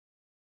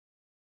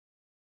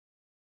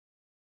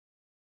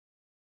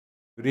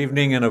Good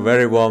evening and a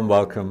very warm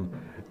welcome.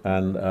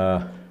 And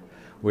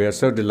we are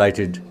so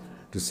delighted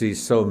to see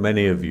so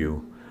many of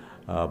you,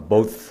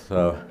 both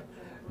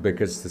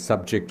because the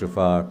subject of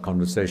our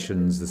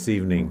conversations this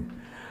evening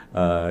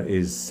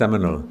is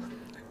seminal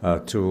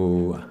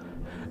to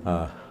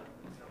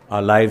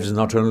our lives,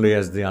 not only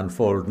as they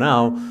unfold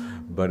now,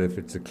 but if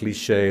it's a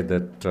cliche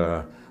that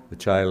the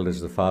child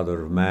is the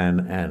father of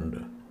man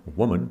and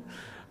woman,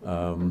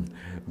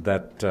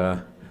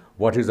 that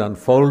what is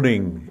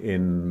unfolding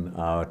in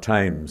our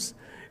times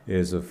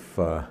is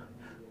of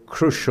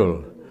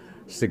crucial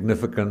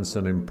significance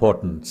and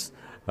importance,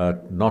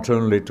 not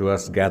only to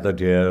us gathered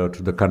here or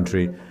to the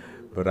country,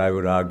 but I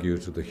would argue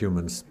to the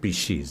human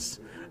species.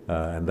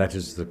 And that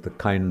is the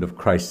kind of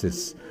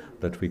crisis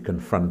that we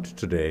confront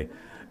today.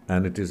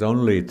 And it is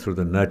only through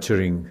the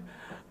nurturing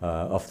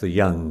of the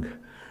young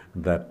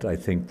that I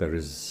think there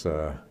is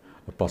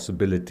a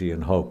possibility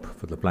and hope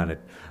for the planet.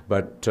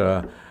 But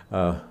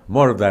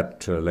more of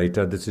that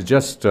later. This is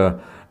just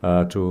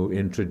to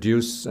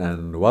introduce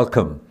and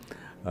welcome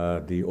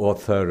the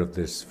author of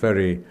this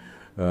very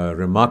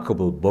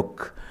remarkable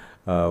book,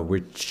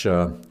 which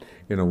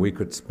we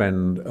could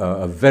spend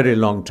a very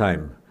long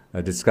time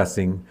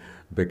discussing,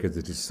 because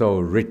it is so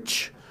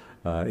rich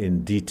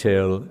in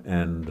detail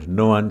and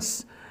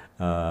nuance,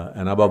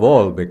 and above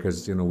all,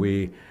 because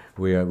we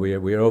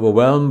are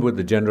overwhelmed with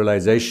the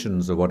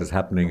generalizations of what is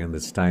happening in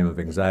this time of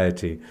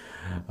anxiety.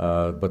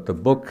 But the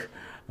book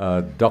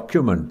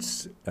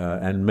documents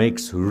and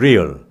makes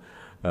real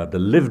the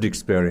lived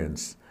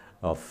experience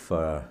of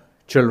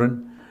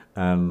children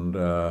and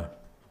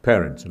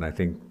parents. And I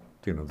think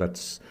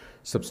that's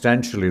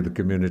substantially the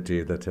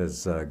community that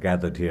has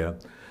gathered here.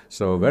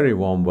 So a very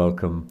warm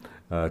welcome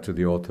to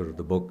the author of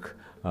the book,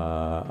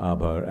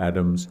 Abha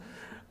Adams.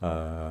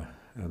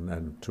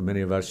 And to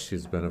many of us,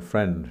 she's been a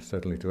friend,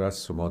 certainly to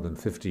us, for more than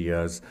 50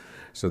 years.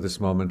 So this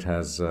moment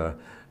has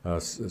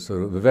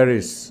sort of a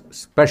very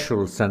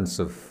special sense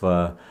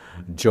of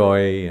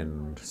joy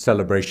and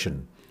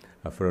celebration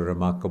for a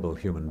remarkable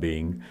human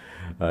being.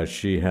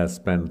 She has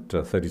spent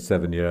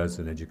 37 years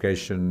in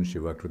education. She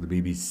worked with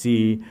the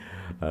BBC,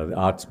 the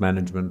arts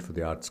management for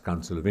the Arts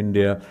Council of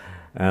India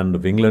and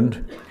of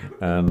England.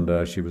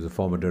 And she was a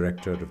former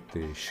director of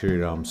the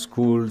Shri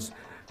schools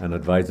and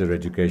advisor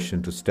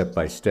education to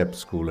Step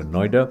School in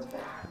Noida,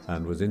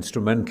 and was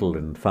instrumental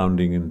in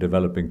founding and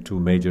developing two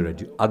major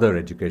other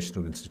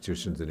educational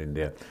institutions in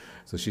India.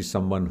 So she's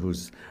someone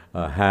who's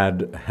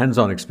had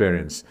hands-on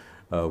experience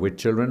with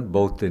children,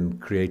 both in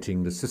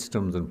creating the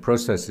systems and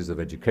processes of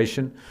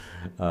education,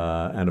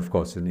 and of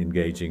course in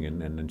engaging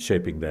and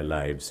shaping their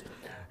lives.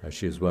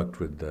 She has worked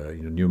with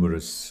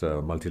numerous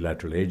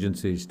multilateral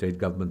agencies, state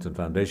governments and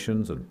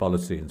foundations on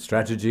policy and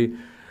strategy,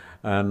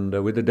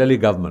 and with the Delhi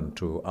government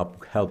to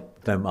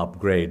help them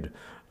upgrade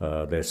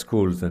their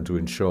schools and to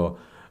ensure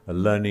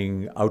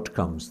learning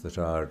outcomes that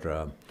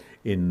are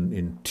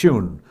in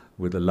tune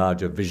with a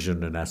larger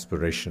vision and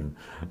aspiration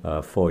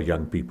for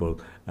young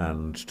people,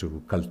 and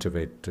to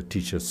cultivate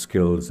teacher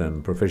skills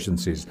and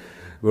proficiencies.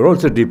 We're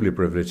also deeply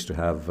privileged to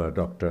have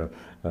Dr.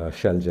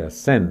 Shelja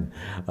Sen,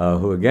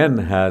 who again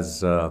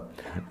has sort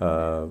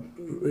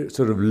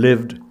of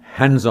lived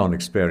hands-on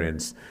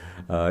experience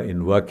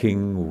in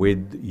working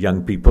with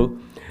young people,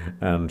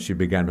 and she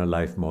began her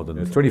life more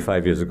than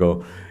 25 years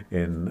ago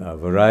in a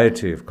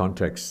variety of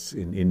contexts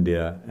in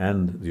India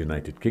and the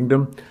United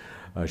Kingdom.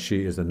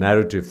 She is a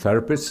narrative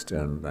therapist,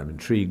 and I'm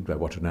intrigued by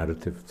what a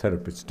narrative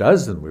therapist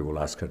does, and we will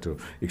ask her to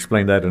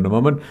explain that in a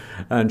moment.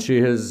 And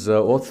she has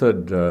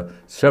authored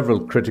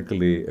several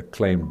critically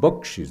acclaimed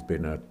books. She's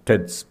been a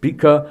TED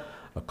speaker,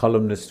 a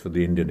columnist for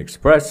the Indian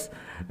Express,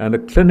 and a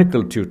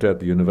clinical tutor at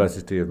the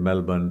University of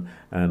Melbourne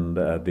and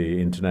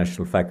the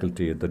international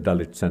faculty at the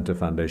Dalit Centre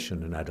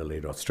Foundation in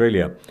Adelaide,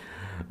 Australia.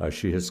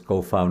 She has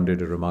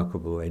co-founded a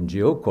remarkable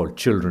NGO called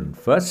Children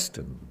First,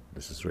 and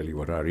this is really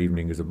what our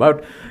evening is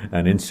about,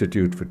 an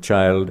institute for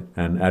child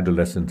and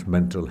adolescent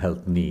mental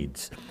health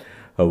needs.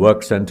 Her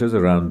work centers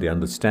around the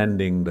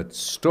understanding that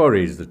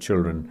stories that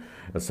children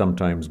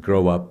sometimes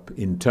grow up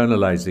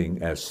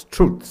internalizing as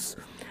truths,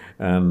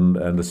 and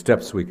the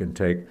steps we can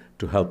take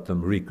to help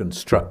them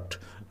reconstruct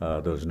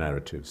those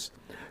narratives.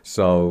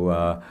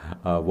 So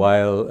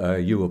while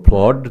you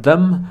applaud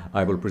them,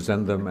 I will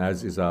present them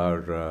as is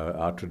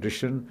our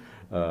tradition,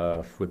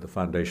 with the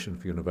Foundation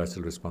for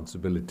Universal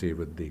Responsibility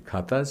with the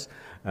Khatas,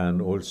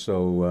 and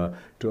also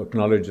to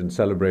acknowledge and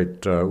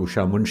celebrate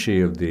Usha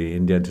Munshi of the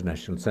India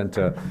International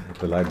Centre,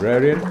 the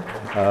librarian,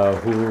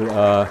 who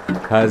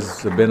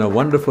has been a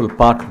wonderful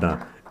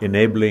partner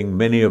enabling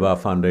many of our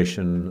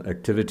foundation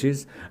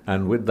activities,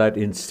 and with that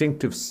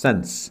instinctive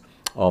sense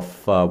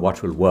of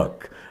what will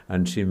work.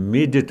 And she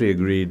immediately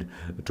agreed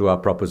to our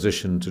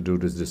proposition to do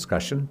this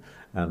discussion.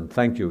 And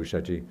thank you,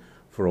 Ushaji,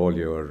 for all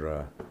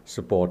your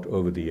support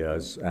over the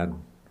years and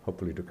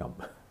hopefully to come.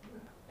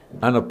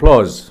 An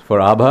applause for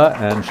Abha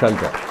and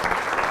Shelja.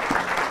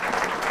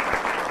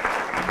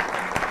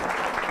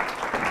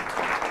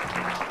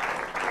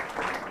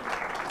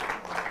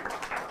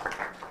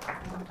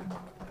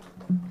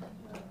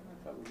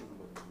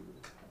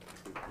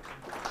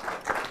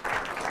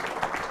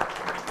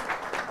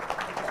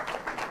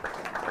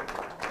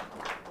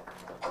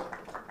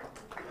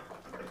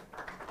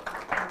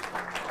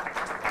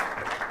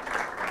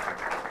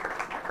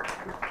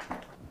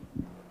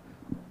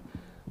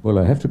 Well,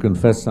 I have to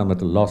confess I'm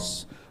at a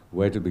loss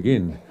where to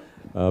begin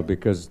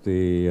because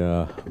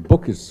the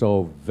book is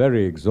so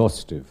very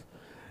exhaustive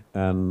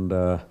and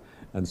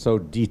so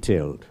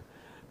detailed.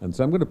 And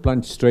so I'm going to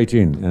plunge straight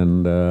in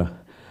and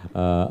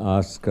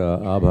ask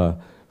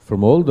Abha,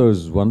 from all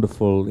those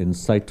wonderful,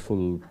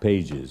 insightful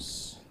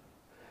pages,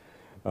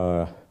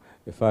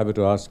 if I were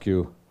to ask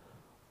you,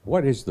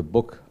 what is the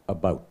book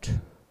about?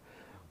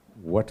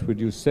 What would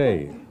you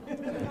say?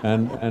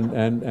 And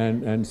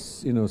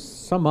you know,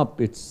 sum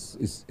up its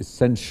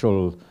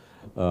essential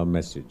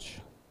message.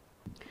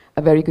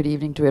 A very good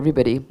evening to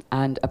everybody,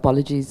 and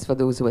apologies for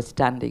those who are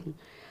standing.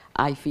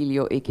 I feel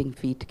your aching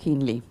feet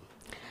keenly.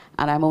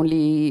 And I'm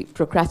only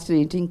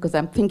procrastinating because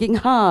I'm thinking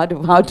hard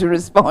of how to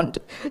respond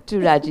to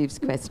Rajiv's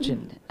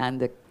question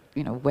and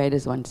where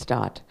does one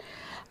start?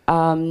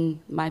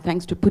 My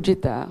thanks to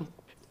Pujita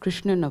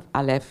Krishnan of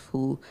Aleph,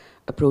 who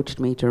approached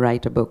me to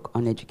write a book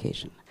on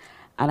education.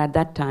 And at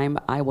that time,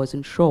 I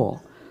wasn't sure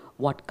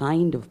what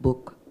kind of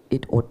book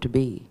it ought to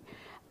be.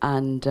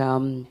 And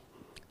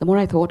the more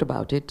I thought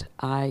about it,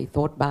 I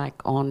thought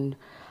back on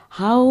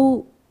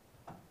how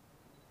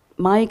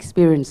my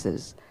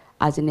experiences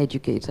as an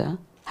educator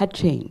had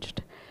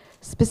changed,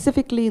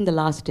 specifically in the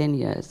last 10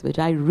 years, which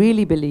I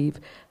really believe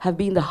have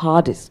been the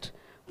hardest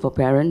for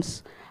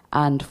parents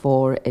and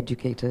for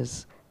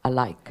educators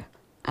alike,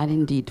 and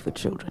indeed for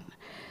children.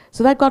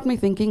 So that got me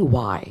thinking,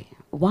 why?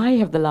 Why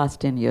have the last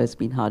 10 years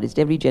been hardest?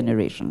 Every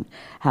generation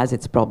has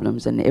its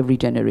problems, and every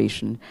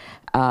generation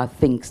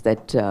thinks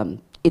that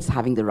it's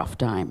having the rough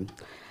time.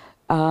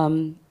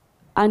 And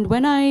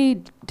when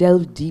I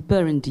delved deeper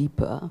and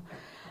deeper,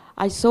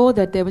 I saw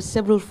that there were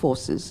several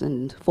forces,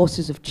 and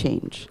forces of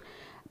change,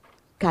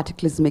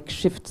 cataclysmic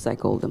shifts, I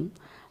call them.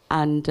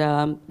 And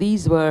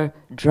these were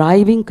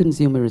driving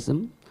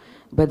consumerism,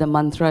 where the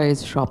mantra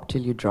is shop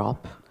till you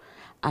drop.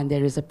 And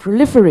there is a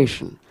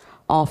proliferation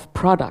of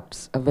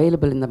products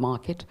available in the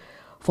market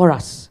for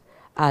us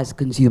as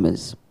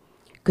consumers.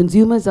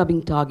 Consumers are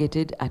being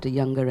targeted at a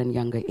younger and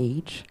younger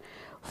age.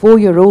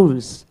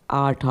 4-year-olds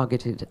are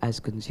targeted as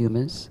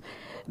consumers.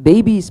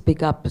 Babies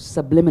pick up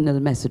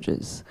subliminal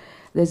messages.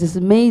 There's this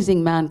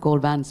amazing man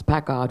called Vance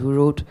Packard who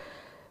wrote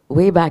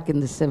way back in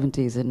the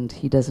 70s, and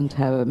he doesn't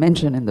have a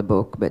mention in the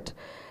book, but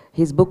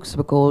his books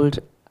were called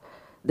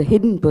The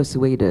Hidden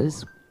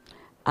Persuaders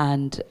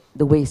and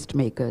The Waste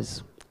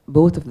Makers,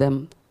 both of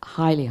them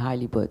highly,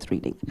 highly worth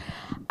reading.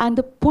 And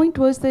the point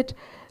was that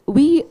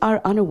we are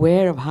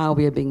unaware of how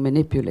we are being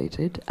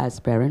manipulated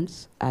as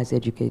parents, as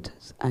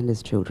educators, and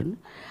as children.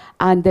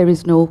 And there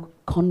is no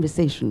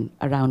conversation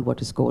around what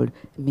is called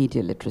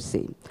media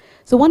literacy.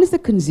 So one is the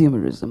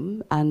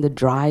consumerism and the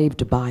drive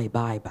to buy.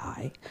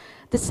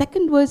 The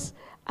second was,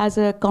 as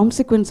a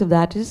consequence of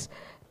that, is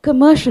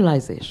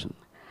commercialization.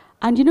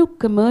 And you know,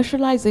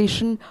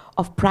 commercialization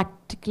of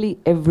practically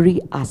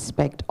every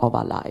aspect of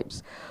our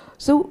lives.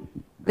 So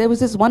there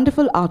was this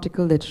wonderful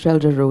article that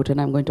Shelja wrote, and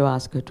I'm going to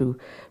ask her to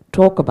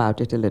talk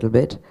about it a little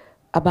bit,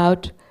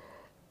 about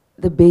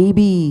the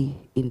baby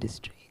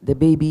industry, the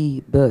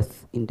baby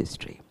birth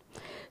industry.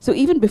 So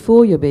even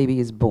before your baby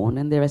is born,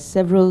 and there are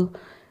several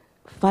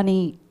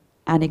funny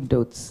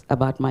anecdotes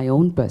about my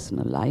own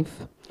personal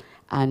life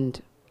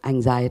and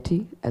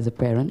anxiety as a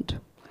parent,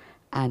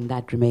 and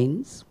that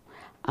remains.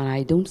 And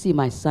I don't see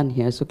my son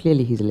here, so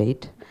clearly he's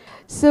late.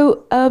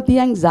 So the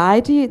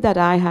anxiety that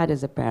I had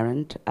as a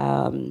parent,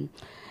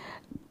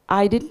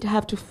 I didn't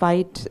have to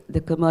fight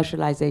the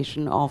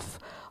commercialization of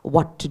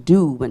what to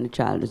do when a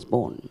child is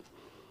born,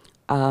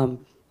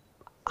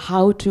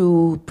 how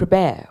to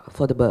prepare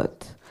for the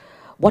birth,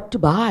 what to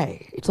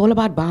buy. It's all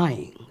about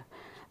buying.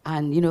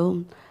 And, you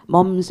know,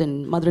 moms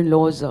and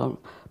mother-in-laws are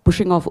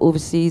pushing off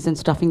overseas and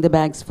stuffing the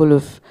bags full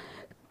of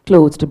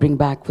clothes to bring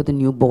back for the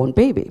newborn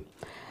baby.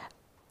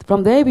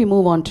 From there, we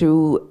move on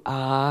to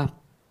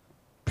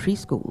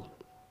preschool,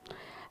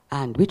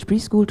 and which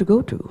preschool to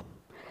go to.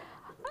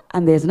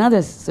 And there's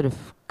another sort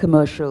of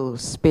commercial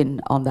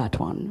spin on that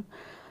one.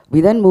 We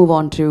then move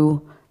on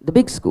to the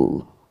big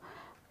school.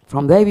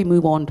 From there, we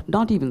move on,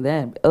 not even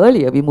there,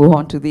 earlier, we move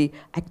on to the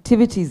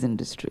activities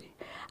industry.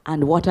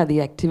 And what are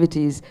the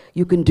activities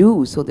you can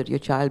do so that your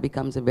child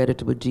becomes a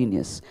veritable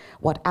genius?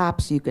 What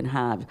apps you can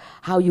have,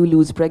 how you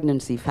lose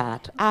pregnancy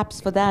fat,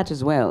 apps for that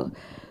as well.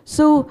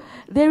 So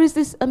there is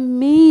this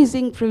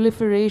amazing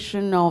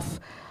proliferation of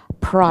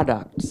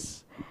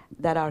products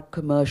that are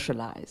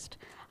commercialized.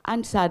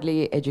 And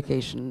sadly,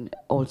 education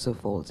also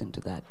falls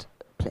into that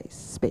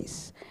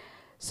space.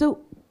 So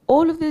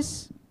all of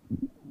this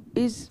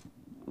is,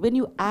 when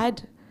you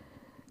add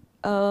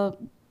the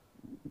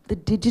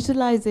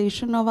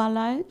digitalization of our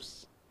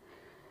lives,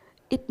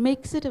 it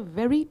makes it a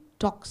very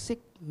toxic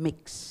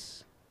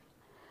mix.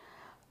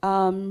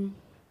 We'll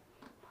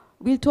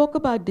talk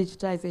about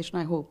digitization,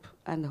 I hope,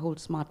 and the whole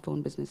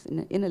smartphone business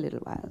in a little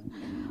while.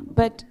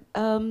 But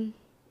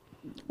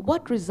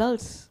what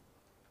results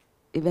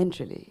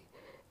eventually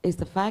is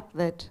the fact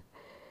that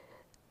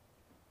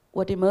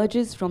what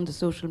emerges from the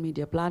social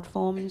media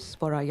platforms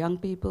for our young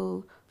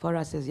people, for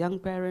us as young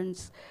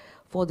parents,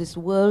 for this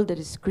world that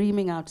is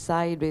screaming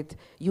outside with,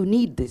 you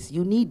need this,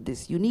 you need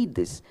this, you need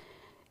this,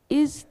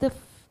 is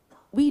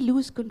we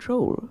lose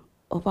control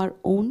of our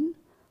own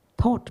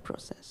thought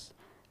process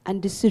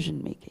and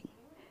decision making.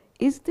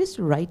 Is this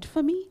right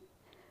for me?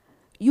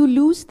 You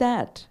lose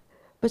that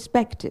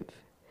perspective.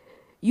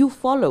 You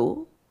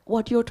follow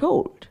what you're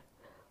told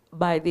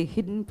by the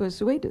hidden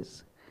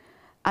persuaders.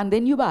 And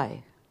then you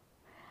buy.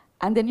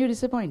 And then you're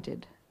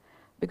disappointed.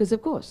 Because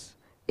of course,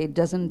 it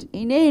doesn't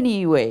in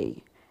any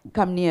way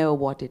come near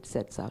what it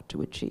sets out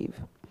to achieve.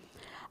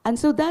 And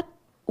so that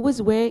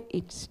was where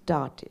it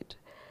started.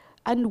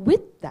 And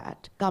with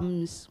that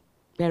comes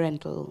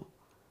parental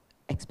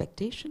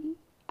expectation,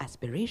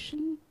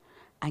 aspiration,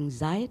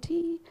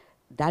 anxiety.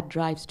 That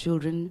drives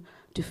children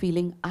to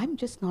feeling, I'm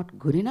just not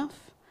good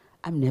enough.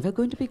 I'm never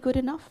going to be good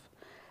enough.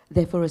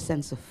 Therefore, a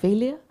sense of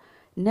failure.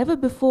 Never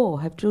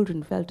before have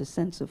children felt a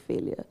sense of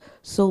failure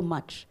so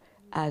much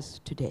as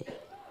today.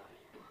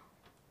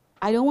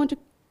 I don't want to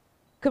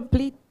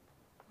complete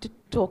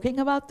talking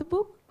about the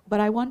book, but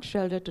I want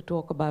Shelja to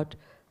talk about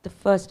the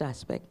first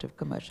aspect of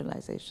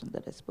commercialization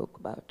that I spoke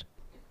about.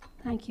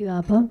 Thank you,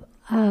 Abha.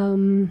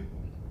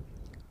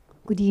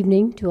 Good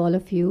evening to all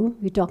of you.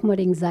 We're talking about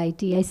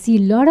anxiety. I see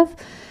a lot of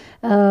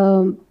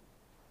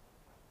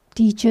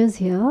teachers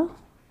here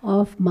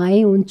of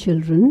my own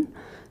children.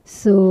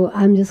 So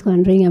I'm just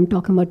wondering, I'm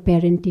talking about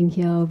parenting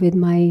here with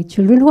my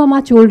children who are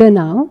much older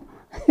now.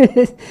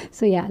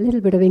 So yeah, a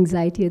little bit of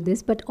anxiety with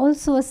this, but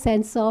also a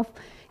sense of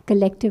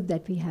collective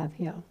that we have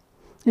here.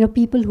 You know,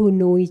 people who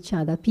know each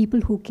other,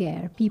 people who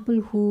care,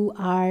 people who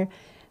are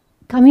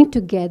coming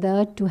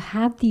together to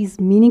have these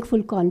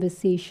meaningful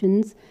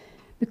conversations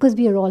because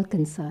we are all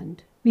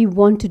concerned. We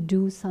want to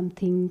do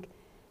something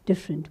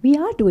different. We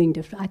are doing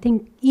different. I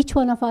think each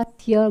one of us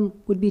here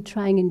would be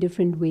trying in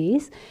different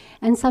ways.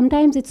 And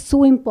sometimes it's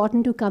so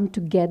important to come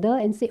together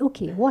and say,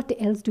 okay, what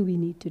else do we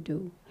need to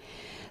do?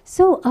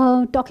 So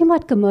talking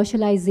about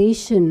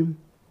commercialization,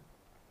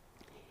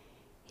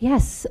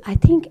 yes, I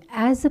think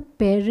as a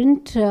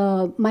parent,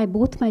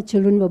 both my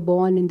children were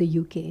born in the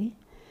UK.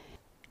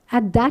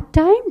 At that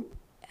time,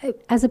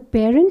 as a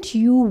parent,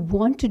 you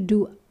want to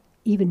do,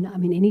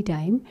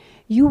 anytime,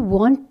 you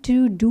want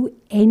to do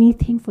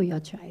anything for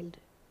your child,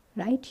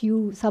 right?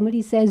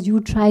 Somebody says, you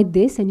tried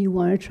this and you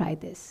want to try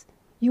this.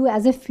 You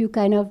as if you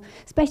kind of,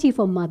 especially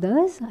for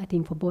mothers, I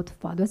think for both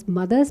fathers,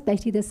 mothers,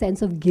 especially the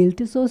sense of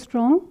guilt is so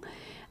strong.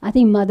 I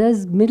think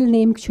mother's middle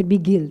name should be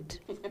guilt.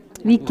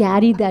 We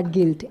carry that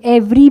guilt.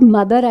 Every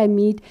mother I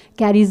meet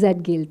carries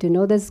that guilt. You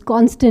know, there's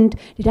constant,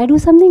 did I do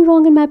something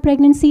wrong in my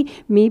pregnancy?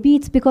 Maybe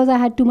it's because I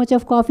had too much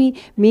of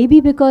coffee. Maybe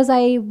because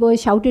I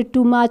shouted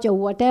too much or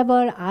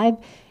whatever.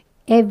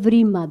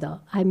 Every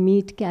mother I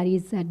meet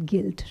carries that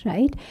guilt,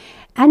 right?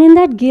 And in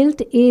that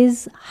guilt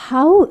is,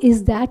 how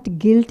is that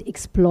guilt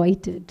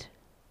exploited?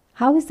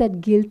 How is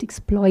that guilt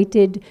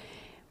exploited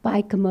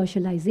by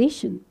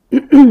commercialization?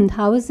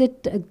 How is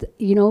it,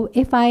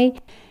 if I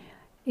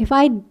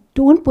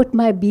don't put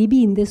my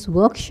baby in this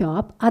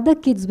workshop, other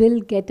kids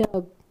will get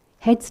a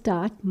head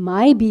start,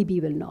 my baby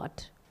will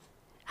not.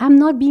 I'm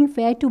not being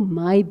fair to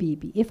my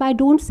baby. If I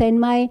don't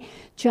send my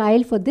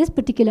child for this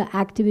particular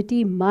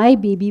activity, my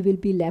baby will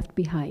be left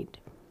behind,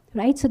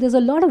 right? So there's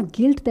a lot of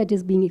guilt that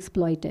is being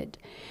exploited.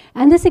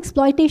 And this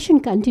exploitation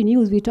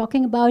continues. We're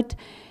talking about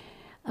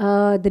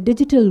the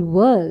digital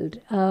world.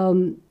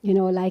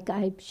 Like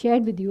I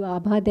shared with you,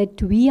 Abha,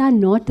 that we are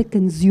not the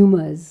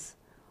consumers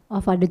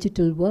of our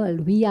digital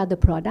world. We are the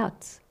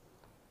products.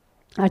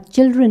 Our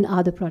children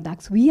are the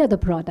products. We are the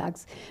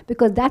products,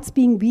 because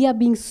we are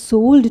being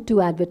sold to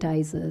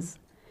advertisers.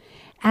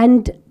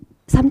 And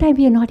sometimes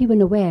we are not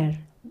even aware.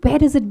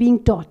 Where is it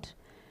being taught?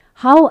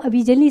 How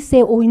we generally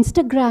say, oh,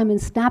 Instagram and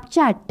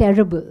Snapchat,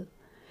 terrible.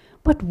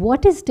 But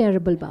what is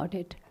terrible about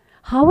it?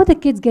 How are the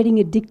kids getting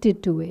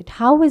addicted to it?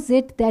 How is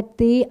it that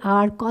they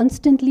are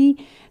constantly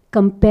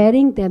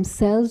comparing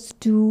themselves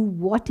to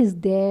what is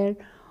there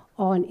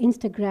on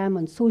Instagram,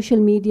 on social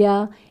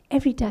media?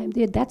 Every time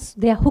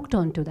they're hooked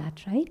onto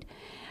that, right?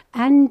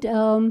 And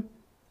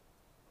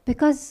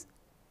because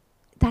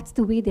that's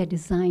the way they're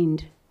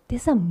designed.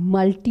 There's a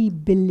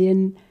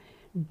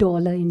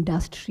multi-billion-dollar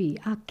industry.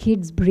 Our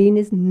kid's brain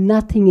is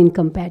nothing in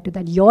compared to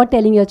that. You're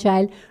telling your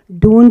child,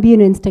 don't be on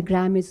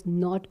Instagram, is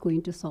not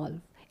going to solve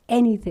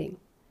anything.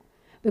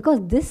 Because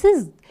this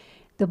is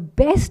the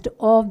best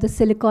of the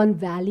Silicon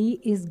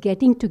Valley is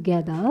getting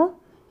together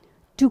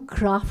to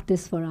craft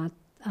this for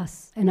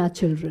us and our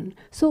children.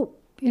 So,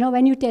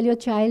 when you tell your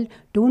child,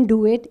 don't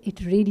do it,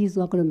 it really is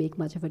not going to make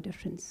much of a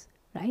difference,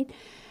 right?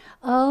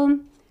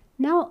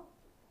 Now,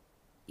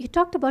 you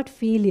talked about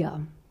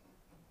failure.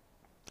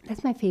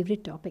 That's my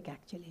favorite topic,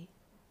 actually.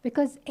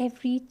 Because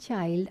every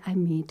child I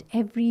meet,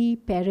 every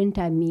parent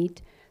I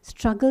meet,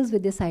 struggles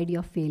with this idea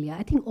of failure.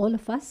 I think all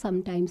of us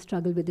sometimes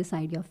struggle with this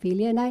idea of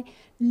failure. And I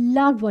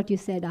loved what you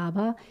said,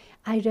 Abha.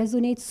 I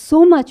resonate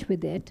so much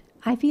with it.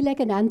 I feel like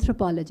an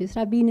anthropologist.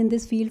 I've been in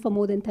this field for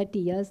more than 30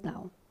 years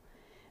now,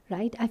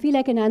 right? I feel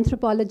like an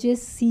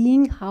anthropologist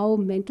seeing how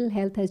mental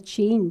health has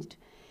changed.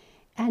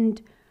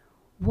 And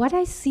what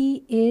I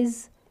see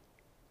is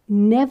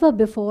never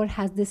before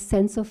has this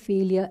sense of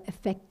failure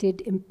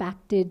affected,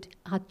 impacted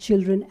our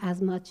children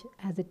as much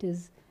as it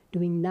is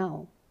doing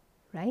now,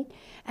 right?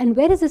 And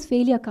where is this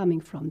failure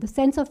coming from? The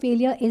sense of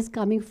failure is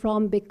coming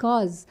from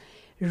because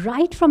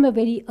right from a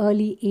very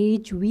early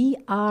age, we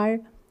are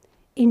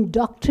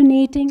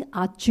indoctrinating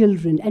our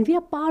children, and we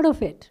are part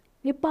of it.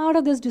 We're part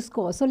of this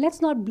discourse. So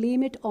let's not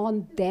blame it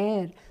on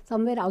there,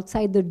 somewhere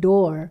outside the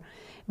door.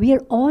 We are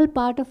all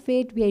part of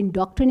it. We are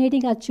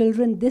indoctrinating our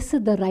children. This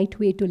is the right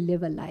way to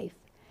live a life.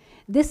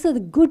 This is a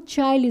good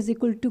child is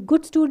equal to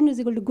good student is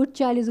equal to good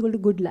child is equal to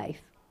good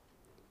life.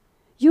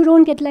 You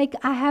don't get like,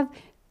 I have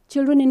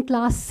children in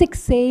class 6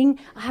 saying,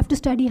 I have to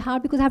study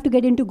hard because I have to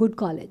get into good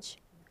college.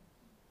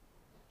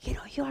 You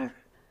know, you're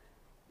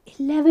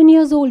 11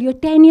 years old, you're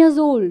 10 years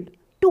old.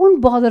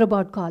 Don't bother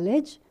about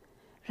college,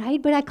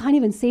 right? But I can't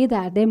even say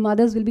that. Their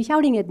mothers will be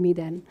shouting at me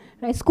then,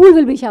 right? School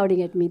will be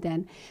shouting at me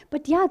then.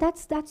 But yeah,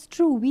 that's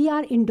true. We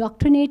are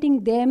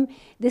indoctrinating them.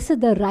 This is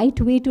the right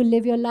way to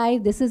live your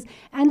life. This is,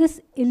 and this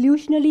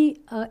illusionary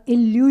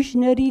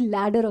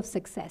ladder of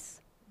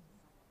success,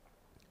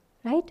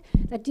 right?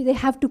 That they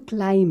have to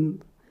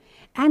climb.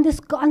 And this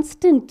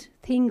constant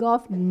thing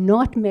of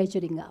not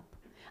measuring up.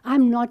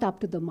 I'm not up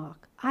to the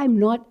mark. I'm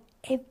not,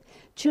 if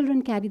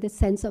children carry the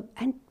sense of,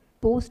 and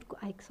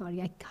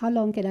how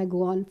long can I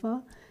go on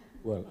for?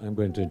 Well, I'm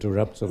going to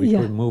interrupt, so we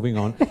keep moving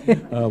on.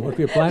 What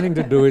we're planning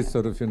to do is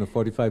sort of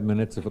 45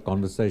 minutes of a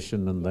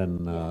conversation and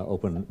then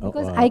open.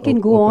 Because I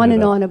can go on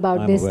and on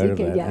about this. I'm aware of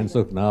that. And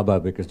so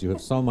Abha, because you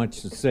have so much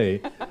to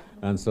say,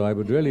 and so I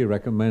would really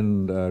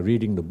recommend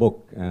reading the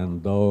book.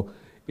 And though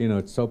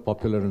it's so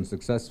popular and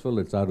successful,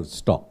 it's out of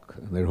stock.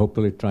 And they're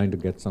hopefully trying to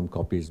get some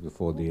copies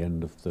before the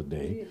end of the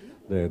day.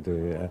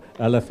 The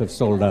LF have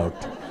sold out.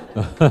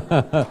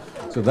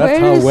 So that's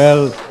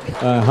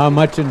how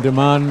much in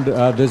demand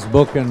this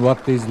book and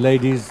what these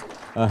ladies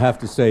have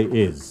to say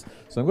is.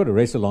 So I'm going to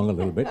race along a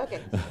little bit. Okay.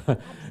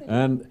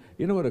 And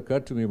what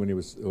occurred to me when he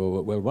was,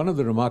 one of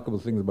the remarkable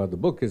things about the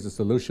book is the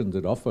solutions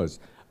it offers.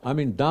 I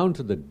mean, down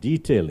to the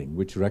detailing,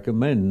 which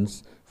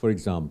recommends, for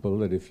example,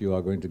 that if you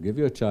are going to give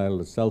your child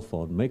a cell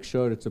phone, make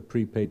sure it's a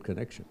prepaid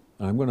connection.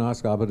 I'm going to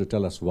ask Abha to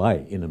tell us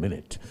why in a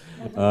minute.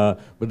 But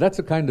that's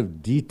a kind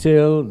of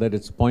detail that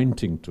it's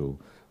pointing to.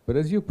 But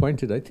as you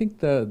pointed, I think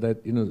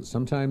that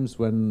sometimes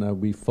when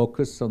we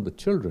focus on the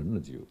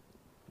children,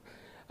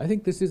 I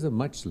think this is a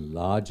much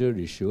larger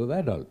issue of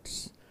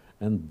adults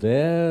and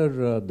their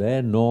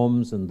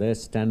norms and their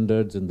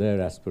standards and their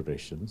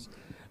aspirations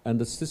and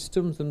the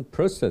systems and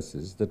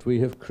processes that we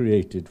have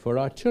created for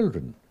our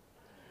children.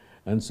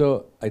 And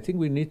so I think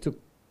we need to,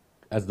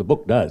 as the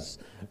book does,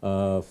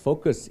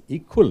 focus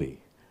equally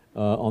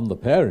on the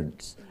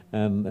parents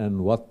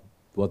and what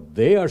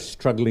they are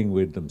struggling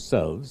with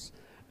themselves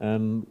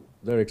and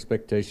their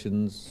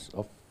expectations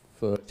of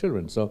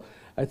children. So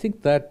I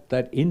think that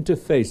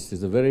interface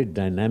is a very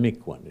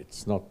dynamic one.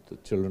 It's not the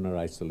children are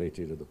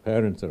isolated or the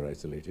parents are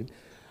isolated.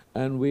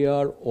 And we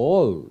are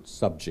all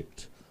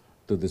subject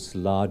to this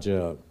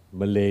larger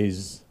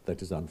malaise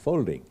that is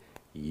unfolding.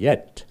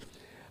 Yet,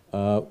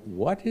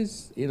 what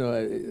is,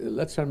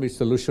 let's try and be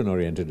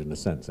solution-oriented in a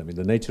sense. I mean,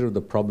 the nature of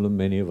the problem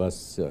many of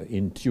us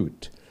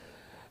intuit.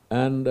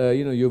 And,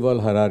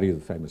 Yuval Harari,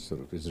 the famous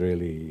sort of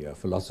Israeli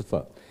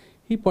philosopher,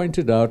 he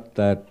pointed out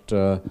that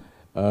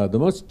the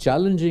most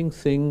challenging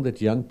thing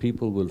that young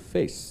people will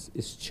face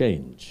is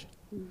change.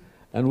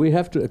 And we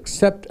have to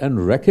accept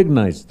and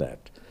recognize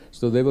that.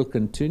 So they will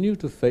continue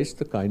to face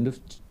the kind of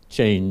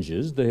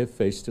changes they have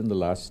faced in the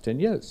last 10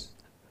 years,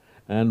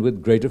 and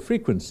with greater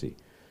frequency.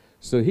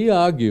 So he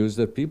argues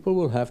that people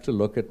will have to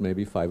look at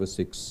maybe 5 or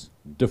 6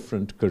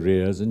 different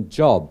careers and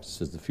jobs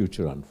as the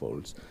future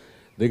unfolds.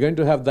 They're going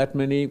to have that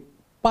many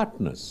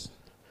partners.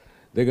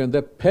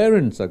 Their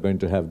parents are going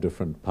to have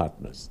different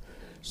partners.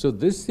 So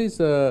this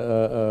is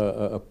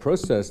a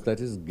process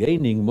that is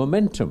gaining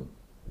momentum.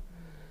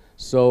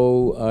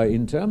 So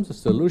in terms of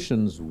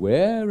solutions,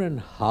 where and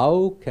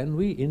how can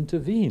we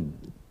intervene?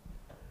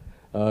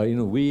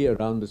 We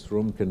around this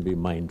room can be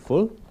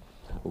mindful.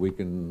 We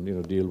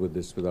can deal with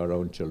this with our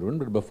own children,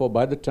 but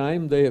by the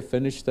time they have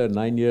finished their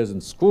 9 years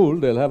in school,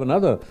 they'll have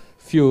another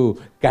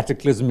few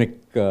cataclysmic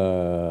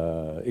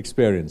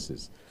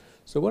experiences.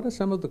 So what are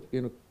some of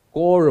the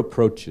core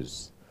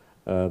approaches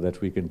that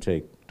we can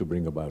take to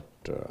bring about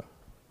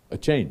a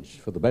change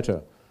for the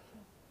better?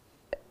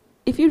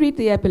 If you read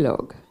the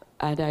epilogue,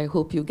 and I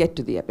hope you get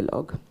to the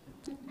epilogue,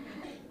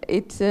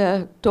 it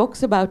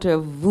talks about a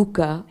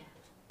VUCA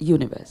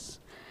universe,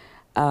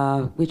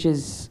 which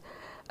is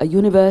a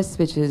universe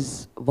which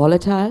is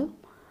volatile,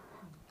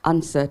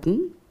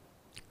 uncertain,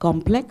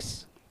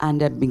 complex,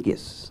 and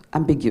ambiguous.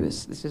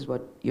 This is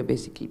what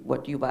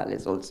Yuval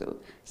is also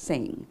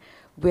saying,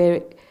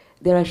 where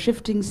there are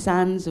shifting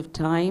sands of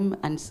time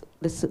and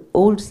the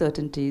old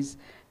certainties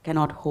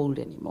cannot hold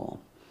anymore.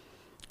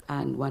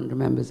 And one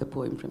remembers a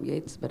poem from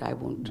Yeats, but I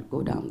won't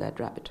go down that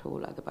rabbit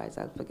hole, otherwise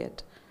I'll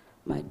forget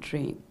my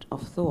train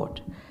of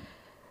thought.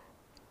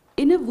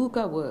 In a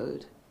VUCA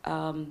world,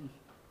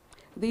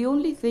 the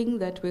only thing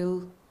that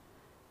will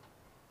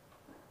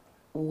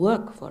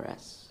work for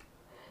us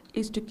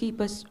is to keep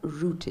us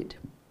rooted.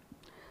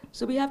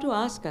 So we have to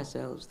ask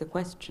ourselves the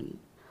question,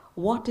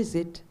 what is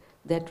it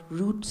that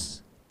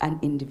roots an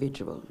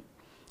individual?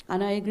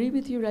 And I agree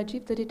with you,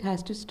 Rajiv, that it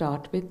has to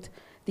start with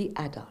the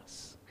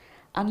adults.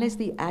 Unless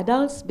the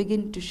adults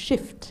begin to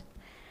shift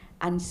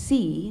and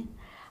see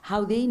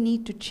how they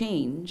need to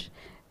change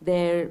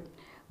their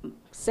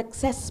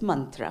success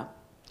mantra,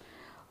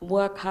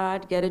 work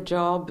hard, get a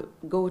job,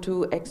 go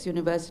to X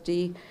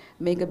university,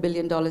 make $1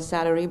 billion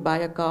salary, buy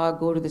a car,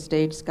 go to the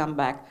States, come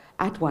back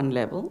at one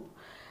level,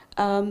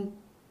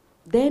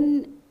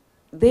 then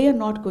they are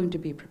not going to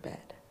be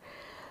prepared.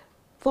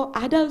 For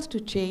adults to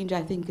change,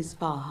 I think, is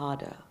far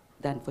harder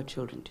than for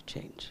children to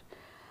change.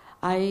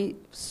 I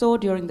saw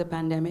during the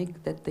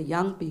pandemic that the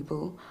young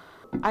people,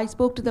 I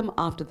spoke to them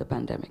after the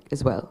pandemic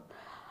as well.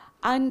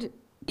 And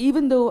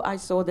even though I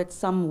saw that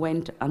some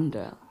went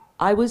under,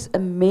 I was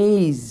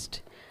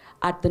amazed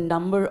at the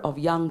number of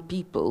young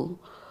people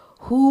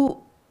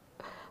who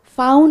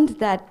found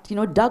that,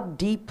 dug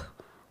deep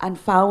and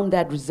found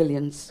that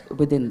resilience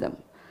within them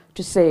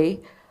to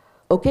say,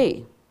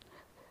 okay,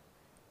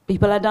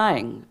 people are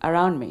dying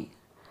around me.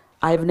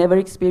 I've never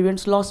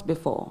experienced loss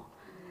before.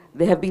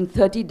 There have been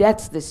 30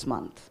 deaths this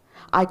month.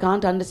 I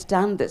can't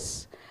understand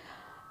this.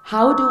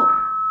 How do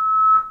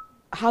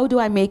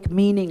I make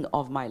meaning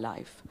of my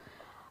life?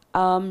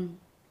 And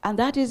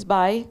that is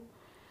by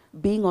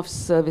being of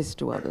service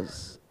to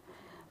others.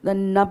 The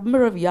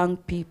number of young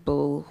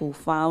people who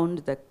found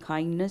the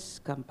kindness,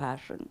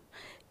 compassion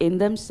in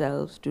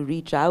themselves to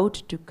reach out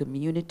to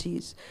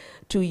communities,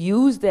 to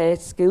use their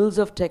skills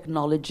of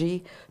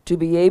technology to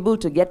be able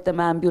to get them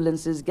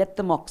ambulances, get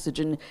them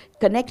oxygen,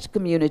 connect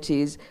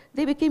communities,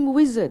 they became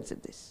wizards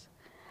at this.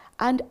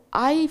 And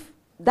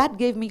that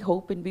gave me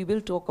hope, and we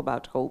will talk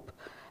about hope,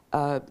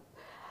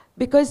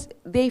 because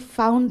they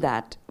found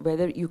that,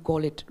 whether you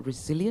call it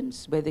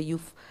resilience, whether you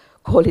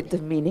call it the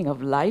meaning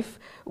of life,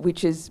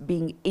 which is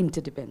being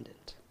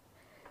interdependent.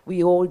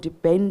 We all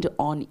depend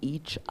on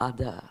each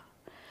other.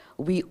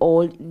 We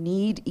all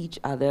need each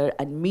other,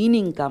 and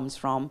meaning comes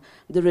from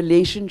the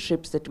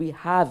relationships that we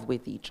have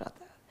with each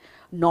other,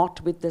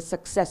 not with the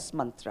success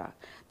mantra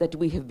that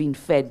we have been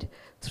fed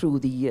through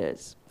the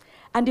years.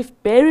 And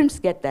if parents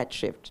get that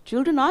shift,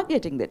 children are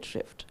getting that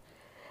shift.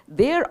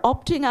 They're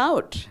opting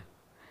out.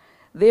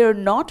 They're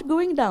not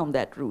going down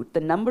that route.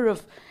 The number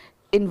of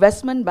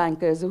investment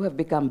bankers who have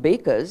become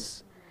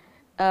bakers,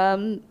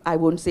 I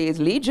won't say is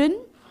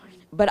legion,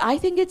 but I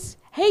think it's,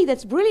 hey,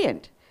 that's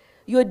brilliant.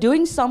 You're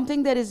doing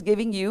something that is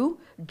giving you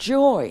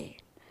joy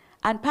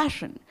and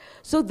passion.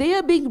 So they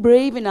are being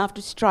brave enough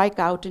to strike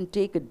out and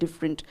take a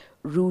different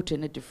route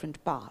and a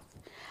different path.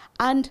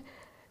 And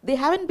they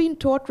haven't been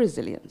taught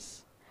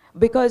resilience,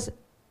 because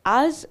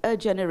as a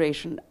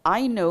generation,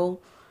 I know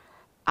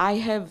I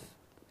have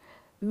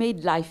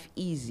made life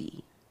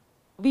easy.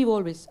 We've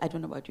always, I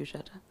don't know about you,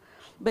 Shata,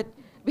 but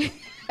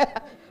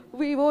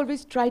we've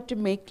always tried to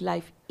make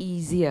life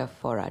easier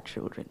for our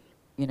children,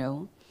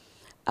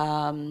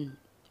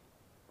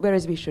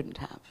 whereas we shouldn't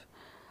have.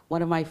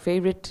 One of my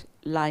favorite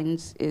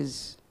lines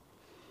is,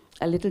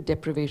 a little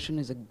deprivation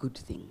is a good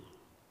thing.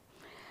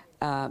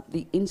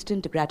 The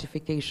instant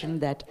gratification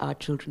that our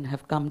children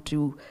have come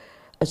to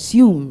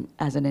assume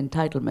as an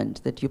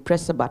entitlement, that you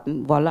press a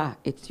button, voila,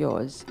 it's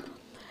yours.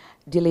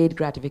 Delayed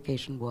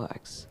gratification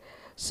works.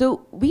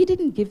 So we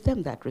didn't give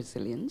them that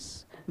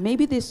resilience.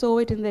 Maybe they saw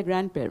it in their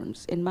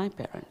grandparents, in my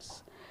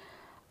parents.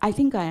 I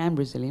think I am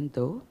resilient,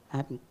 though. I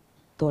haven't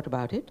thought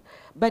about it.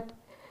 But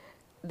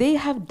they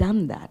have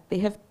done that. They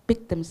have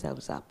picked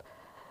themselves up.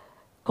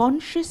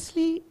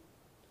 Consciously,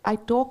 I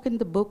talk in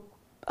the book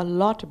a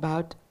lot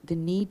about the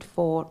need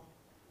for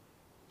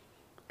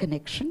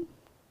connection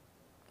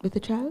with the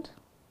child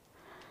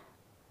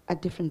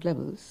at different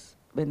levels,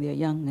 when they're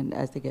young and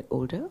as they get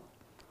older.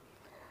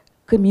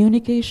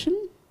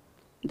 Communication,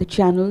 the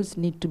channels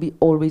need to be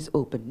always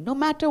open, no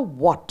matter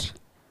what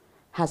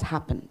has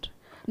happened,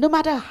 no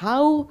matter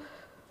how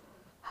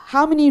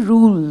many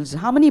rules,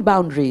 how many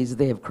boundaries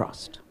they have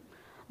crossed.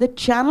 The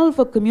channel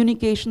for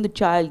communication the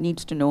child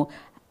needs to know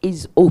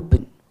is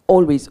open,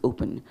 always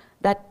open.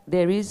 That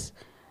there is,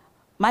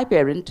 my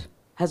parent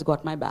has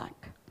got my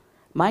back.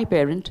 My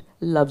parent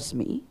loves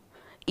me,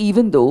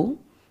 even though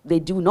they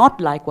do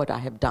not like what I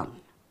have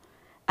done.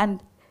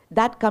 And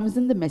that comes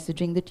in the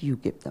messaging that you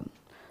give them.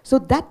 So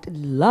that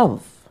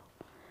love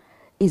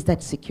is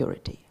that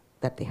security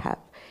that they have.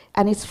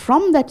 And it's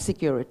from that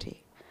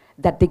security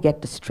that they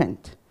get the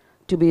strength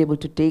to be able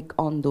to take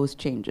on those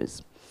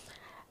changes.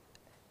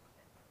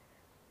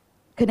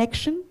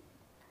 Connection,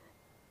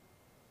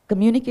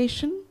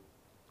 communication,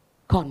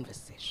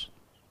 conversation.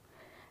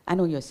 I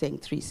know you're saying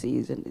 3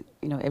 C's, and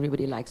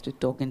everybody likes to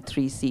talk in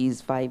 3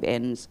 C's, 5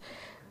 N's,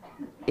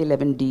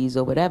 11 D's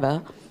or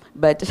whatever,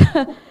 but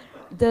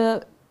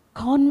the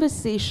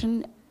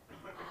conversation,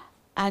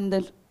 and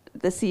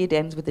the C, it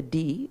ends with a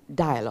D,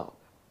 dialogue.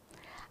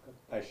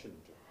 Compassion.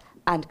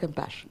 And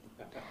compassion.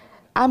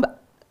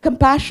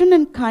 Compassion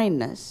and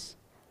kindness,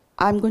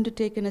 I'm going to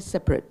take in a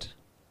separate,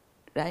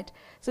 right?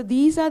 So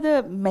these are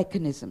the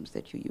mechanisms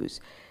that you use.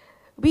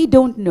 We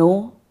don't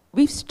know.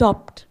 We've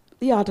stopped.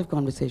 The art of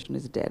conversation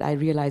is dead. I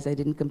realize I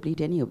didn't complete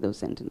any of those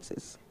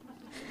sentences.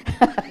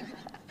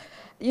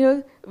 You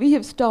know, we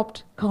have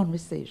stopped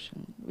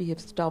conversation. We have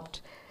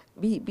stopped.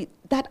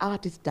 That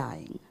art is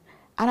dying.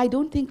 And I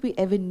don't think we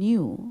ever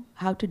knew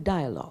how to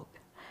dialogue.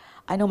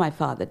 I know my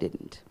father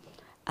didn't.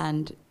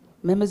 And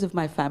members of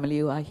my family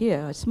who are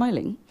here are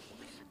smiling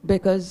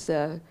because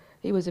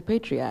he was a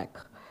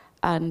patriarch.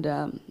 And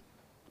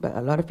but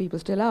a lot of people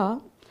still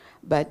are.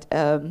 But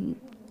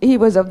he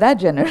was of that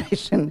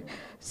generation.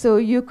 So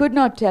you could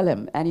not tell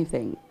him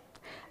anything.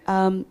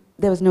 There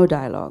was no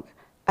dialogue.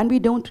 And we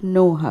don't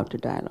know how to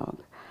dialogue.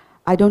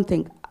 I don't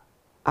think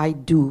I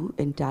do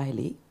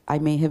entirely. I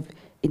may have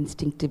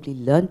instinctively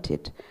learnt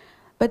it.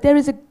 But there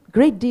is a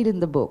great deal in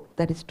the book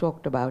that is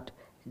talked about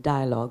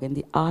dialogue and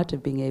the art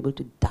of being able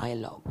to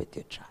dialogue with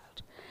your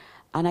child.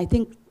 And I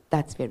think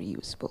that's very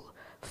useful.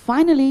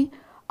 Finally,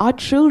 our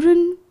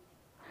children,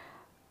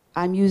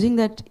 I'm using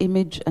that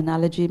image,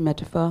 analogy,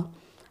 metaphor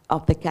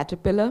of the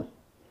caterpillar,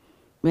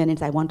 when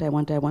it's I want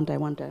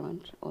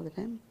all the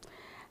time.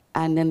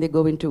 And then they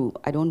go into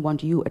I don't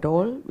want you at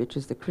all, which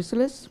is the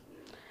chrysalis.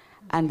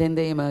 And then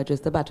they emerge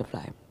as the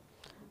butterfly.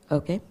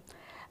 Okay?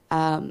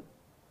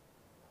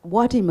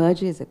 What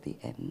emerges at the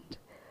end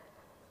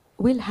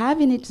will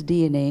have in its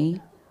DNA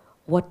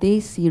what they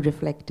see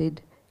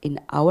reflected in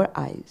our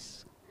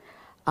eyes.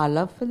 Our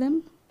love for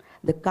them,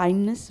 the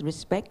kindness,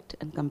 respect,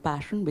 and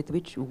compassion with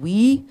which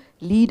we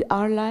lead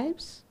our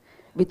lives,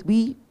 with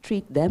we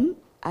treat them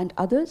and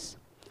others.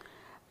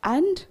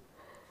 And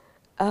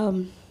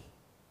then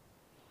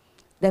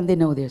they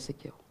know they're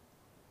secure.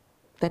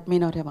 That may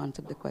not have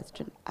answered the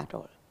question at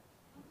all.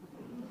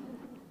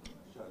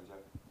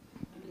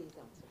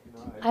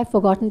 I've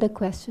forgotten the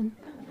question.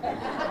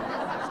 That's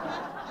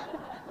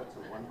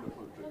a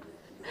wonderful trick.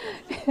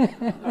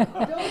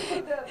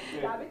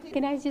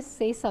 Can I just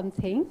say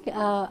something?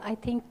 I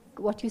think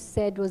what you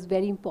said was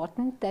very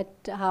important, that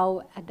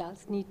how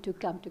adults need to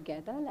come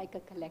together like a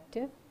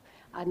collective.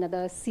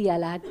 Another C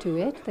I'll add to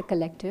it, the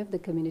collective, the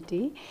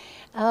community.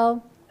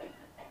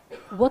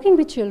 Working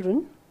with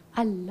children,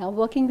 I love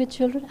working with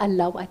children.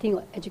 I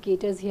think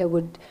educators here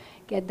would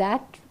get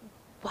that.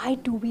 Why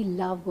do we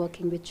love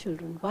working with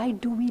children? Why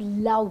do we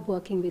love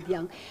working with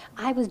young?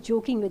 I was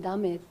joking with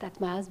Amit, that's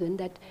my husband,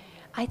 that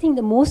I think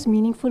the most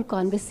meaningful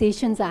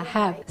conversations I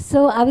have.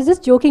 So I was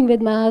just joking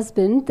with my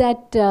husband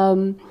that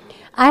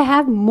I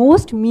have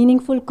most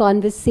meaningful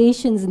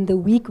conversations in the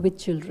week with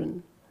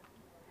children.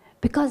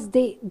 Because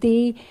they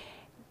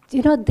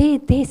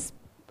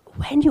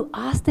when you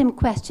ask them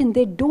questions,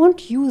 they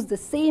don't use the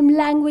same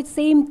language,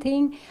 same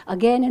thing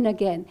again and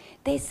again.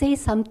 They say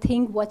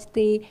something what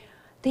they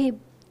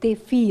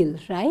feel,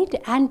 right?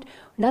 And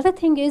another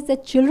thing is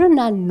that children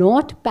are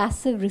not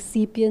passive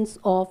recipients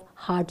of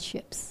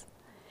hardships.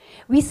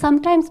 We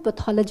sometimes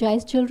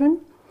pathologize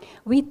children.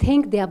 We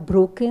think they are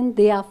broken,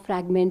 they are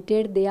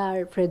fragmented, they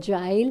are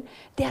fragile.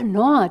 They are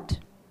not.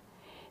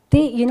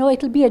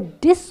 It'll be a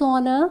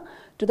dishonor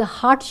to the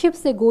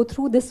hardships they go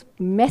through, this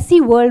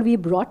messy world we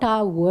brought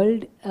our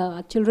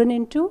children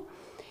into.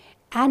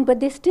 But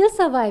they're still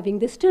surviving,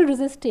 they're still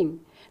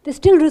resisting. They're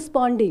still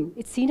responding.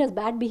 It's seen as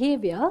bad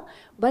behavior,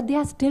 but they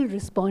are still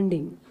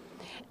responding.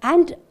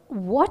 And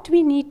what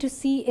we need to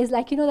see is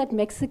that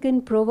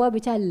Mexican proverb,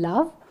 which I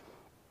love.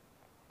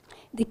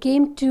 They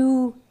came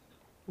to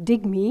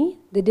dig me.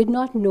 They did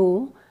not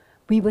know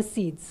we were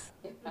seeds.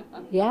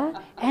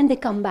 Yeah? And they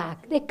come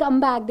back. They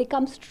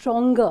come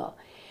stronger.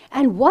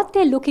 And what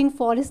they're looking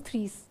for is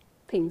three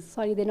things.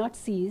 Sorry, they're not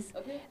C's.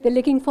 Okay. They're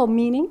looking for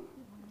meaning,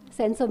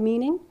 sense of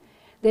meaning.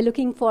 They're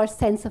looking for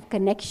sense of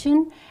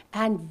connection,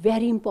 and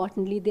very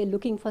importantly, they're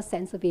looking for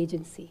sense of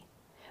agency.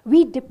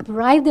 We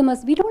deprive them,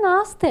 we don't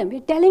ask them,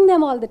 we're telling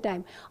them all the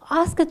time.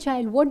 Ask a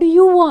child, what do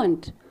you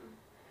want?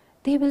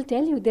 They will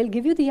tell you, they'll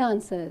give you the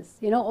answers.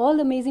 All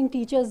the amazing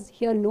teachers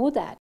here know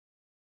that.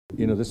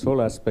 This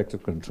whole aspect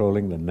of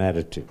controlling the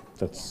narrative,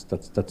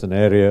 that's an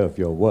area of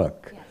your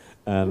work. Yes.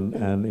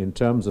 And in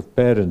terms of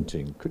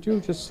parenting, could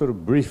you just sort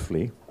of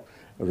briefly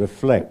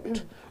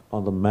reflect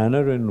on the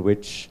manner in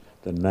which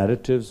the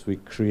narratives we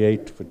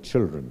create for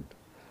children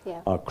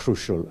are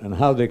crucial and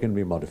how they can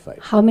be modified?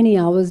 How many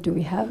hours do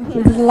we have?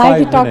 It's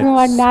like we're talking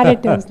about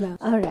narratives now.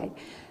 All right.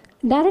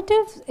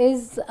 Narratives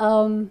is,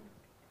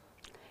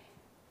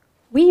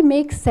 we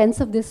make sense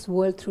of this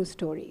world through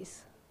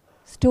stories.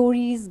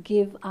 Stories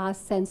give us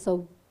sense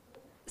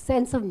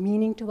of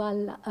meaning to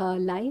our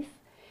life.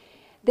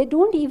 They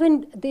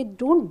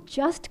don't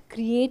just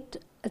create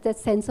that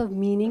sense of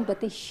meaning,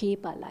 but they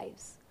shape our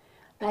lives.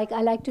 Like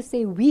I like to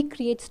say, we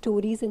create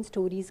stories and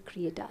stories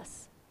create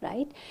us,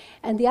 right?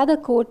 And the other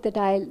quote that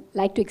I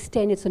like to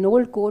extend, it's an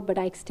old quote, but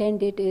I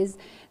extend it, is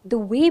the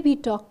way we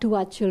talk to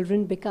our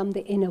children become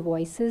the inner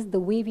voices, the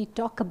way we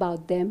talk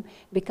about them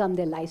become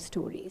their life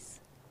stories,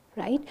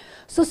 right?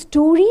 So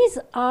stories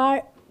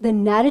are the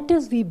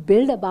narratives we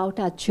build about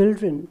our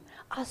children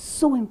are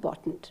so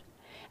important.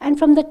 And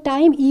from the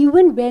time,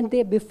 even when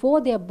before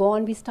they're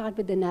born, we start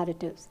with the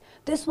narratives.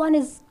 This one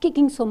is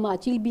kicking so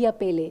much, he'll be a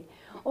Pele.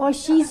 Or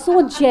she's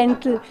so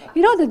gentle.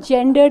 You know, the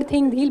gendered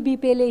thing, he'll be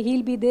Pele,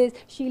 he'll be this,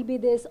 she'll be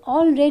this,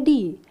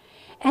 already.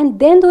 And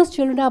then those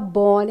children are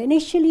born.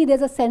 Initially,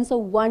 there's a sense of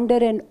wonder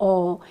and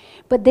awe.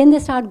 But then they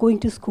start going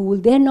to school.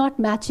 They're not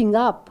matching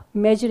up,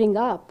 measuring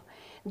up.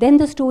 Then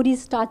the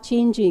stories start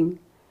changing.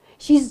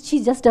 She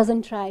just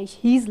doesn't try.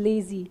 He's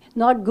lazy,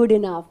 not good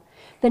enough.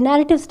 The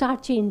narratives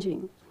start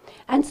changing.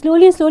 And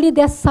slowly,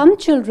 there are some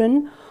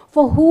children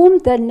for whom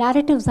the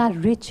narratives are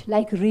rich,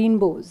 like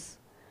rainbows.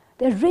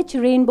 The rich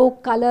rainbow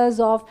colors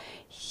of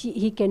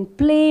he can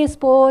play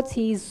sports,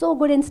 he's so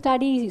good in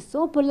studies, he's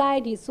so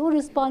polite, he's so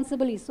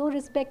responsible, he's so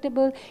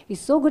respectable, he's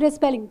so good at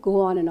spelling,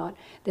 go on and on.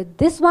 That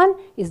this one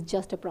is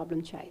just a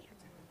problem child.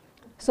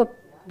 So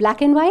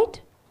black and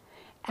white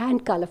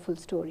and colorful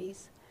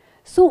stories.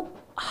 So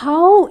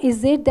how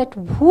is it that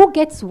who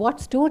gets what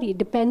story? It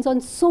depends on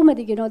so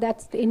many,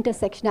 that's the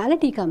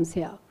intersectionality comes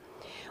here.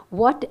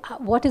 What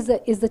is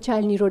the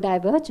child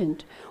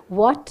neurodivergent?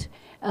 What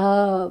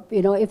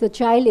if the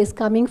child is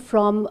coming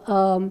from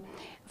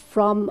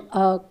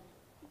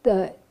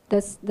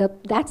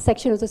that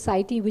section of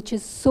society which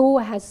is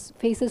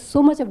faces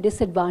so much of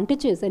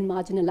disadvantages and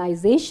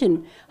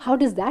marginalization, how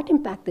does that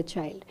impact the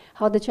child?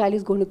 How the child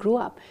is going to grow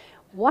up?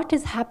 What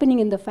is happening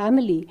in the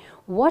family?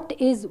 What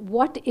is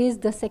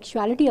the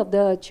sexuality of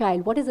the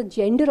child? What is the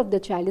gender of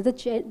the child? Is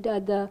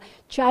the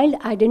child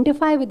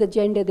identify with the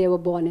gender they were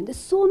born in? There's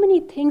so many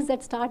things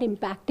that start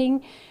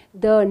impacting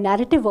the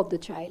narrative of the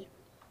child.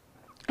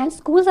 And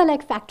schools are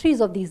like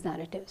factories of these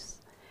narratives.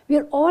 We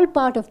are all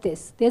part of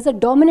this. There's a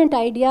dominant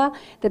idea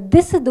that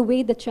this is the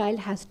way the child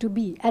has to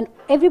be, and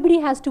everybody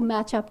has to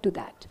match up to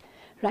that.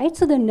 Right?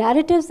 So the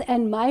narratives,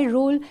 and my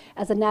role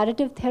as a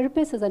narrative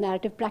therapist, as a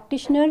narrative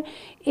practitioner,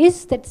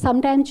 is that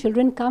sometimes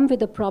children come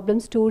with a problem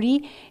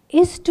story,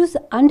 is to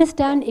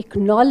understand,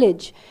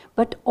 acknowledge,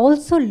 but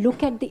also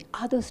look at the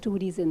other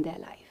stories in their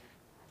life.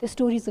 The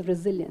stories of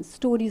resilience,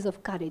 stories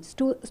of courage,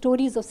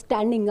 stories of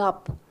standing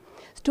up,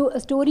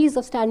 stories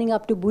of standing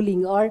up to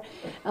bullying, or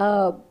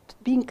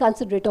being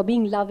considerate, or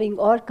being loving,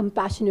 or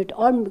compassionate,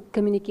 or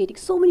communicating.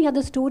 So many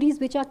other stories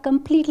which are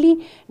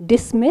completely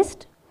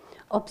dismissed,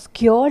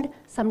 obscured,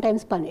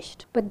 sometimes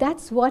punished. But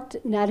that's what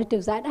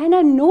narratives are. And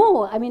I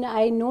know a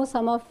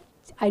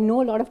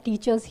lot of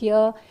teachers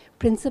here,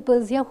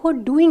 principals here who are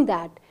doing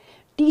that.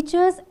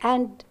 Teachers,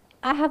 and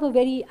I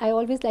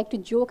always like to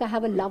joke, I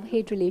have a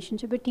love-hate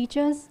relationship with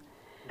teachers.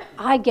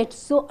 I get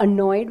so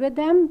annoyed with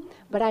them,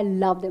 but I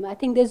love them. I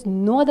think there's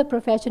no other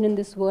profession in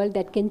this world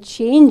that can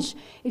change.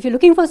 If you're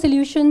looking for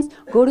solutions,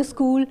 go to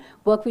school,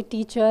 work with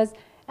teachers,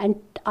 and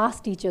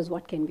ask teachers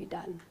what can be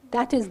done.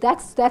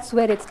 That's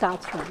where it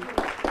starts from.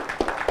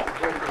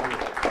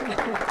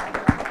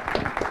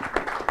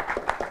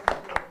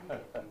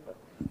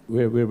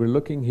 We're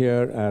looking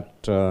here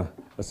at a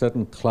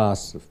certain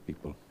class of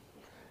people,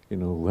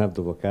 who have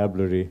the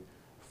vocabulary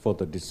for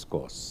the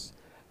discourse.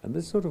 And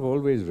this sort of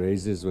always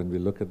raises, when we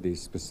look at the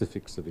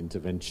specifics of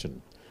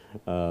intervention,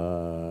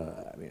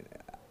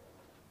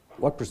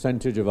 what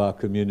percentage of our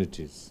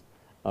communities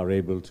are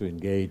able to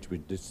engage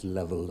with this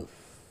level of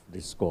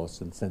discourse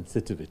and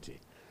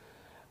sensitivity?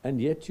 And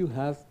yet you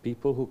have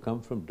people who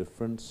come from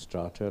different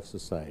strata of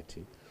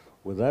society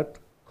without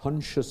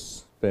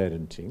conscious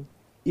parenting,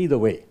 either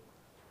way,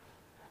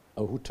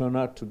 who turn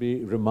out to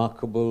be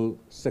remarkable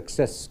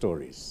success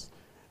stories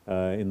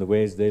in the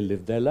ways they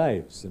live their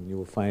lives. And you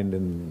will find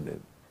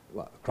in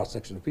a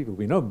cross-section of people,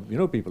 we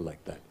know people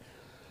like that.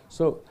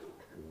 So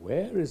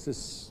where is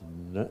this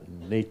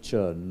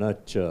nature,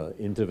 nurture,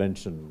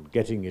 intervention,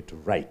 getting it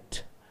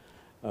right?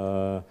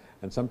 And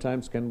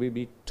sometimes can we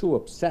be too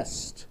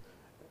obsessed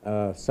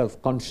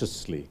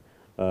self-consciously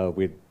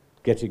with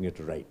getting it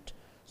right?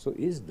 So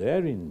is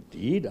there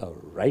indeed a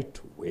right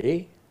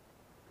way?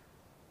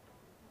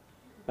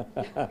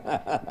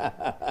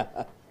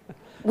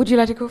 Would you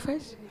like to go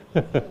first?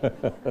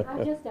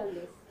 I've just done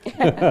this.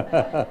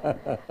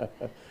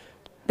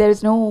 There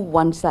is no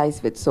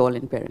one-size-fits-all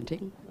in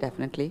parenting,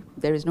 definitely.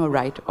 There is no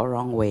right or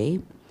wrong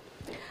way.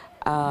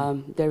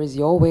 There is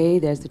your way,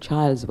 there's the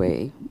child's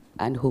way,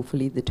 and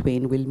hopefully the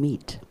twain will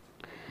meet.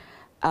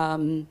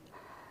 The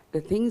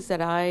things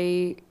that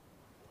I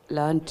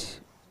learnt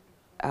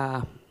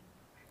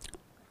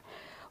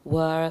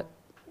were,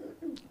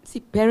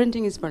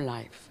 parenting is for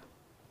life.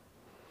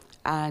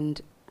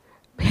 And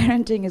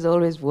parenting is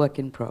always work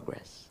in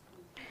progress.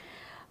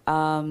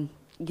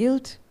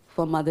 Guilt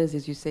for mothers,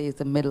 as you say, is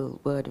the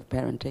middle word of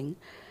parenting.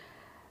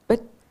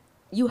 But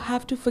you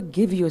have to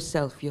forgive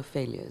yourself your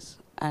failures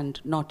and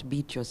not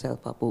beat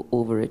yourself up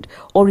over it,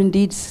 or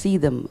indeed see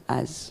them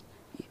as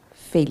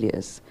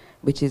failures,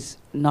 which is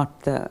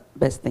not the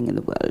best thing in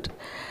the world.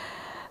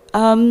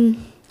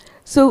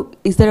 So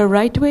is there a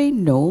right way?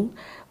 No.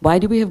 Why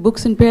do we have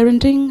books on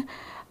parenting?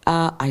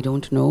 I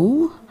don't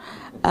know.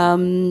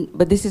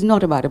 But this is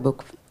not about a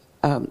book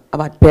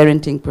about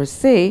parenting per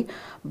se,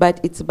 but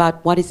it's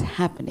about what is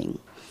happening.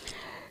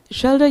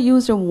 Shelja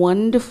used a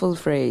wonderful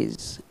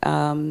phrase,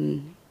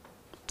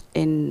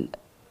 in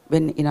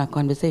our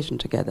conversation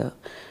together,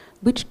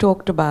 which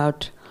talked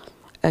about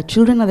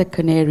children are the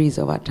canaries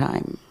of our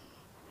time.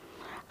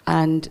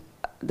 And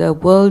the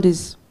world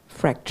is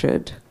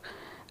fractured.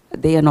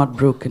 They are not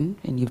broken,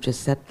 and you've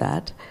just said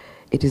that.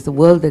 It is the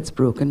world that's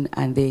broken,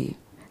 and they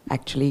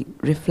actually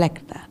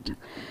reflect that.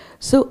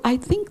 So I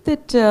think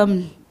that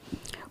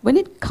when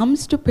it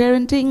comes to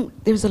parenting,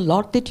 there's a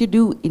lot that you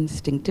do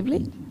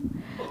instinctively.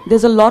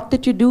 There's a lot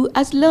that you do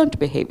as learned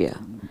behavior.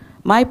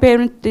 My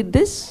parent did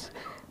this,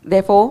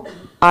 therefore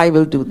I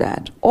will do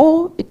that.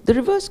 Or the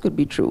reverse could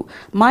be true.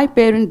 My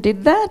parent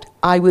did that,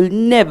 I will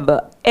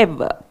never,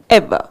 ever,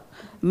 ever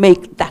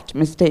make that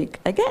mistake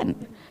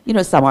again. You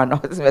know, someone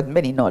nods, with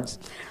many nods.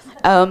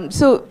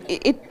 So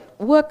it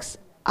works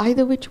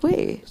either which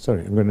way.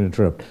 Sorry, I'm going to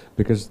interrupt,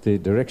 because the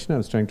direction I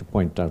was trying to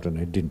point out, and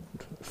I didn't,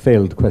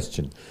 failed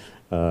question,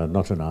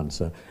 not an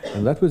answer,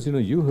 and that was,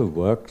 you have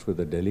worked with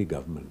the Delhi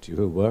government, you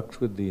have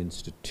worked with the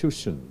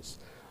institutions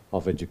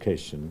of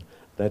education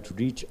that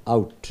reach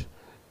out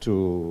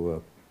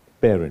to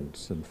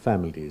parents and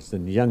families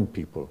and young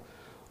people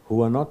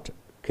who are not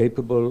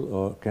capable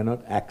or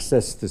cannot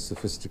access the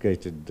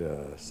sophisticated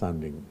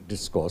sounding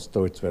discourse,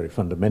 though it's very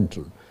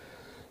fundamental.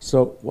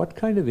 So what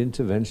kind of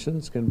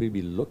interventions can we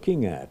be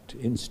looking at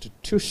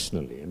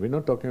institutionally? And we're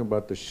not talking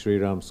about the Shri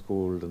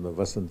schools and the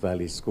Vasant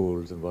Valley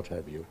schools and what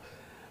have you.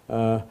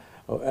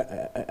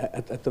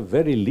 At the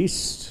very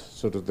least,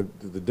 sort of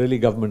the Delhi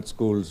government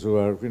schools who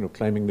are,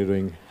 claiming they're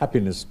doing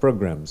happiness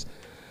programs.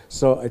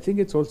 So I think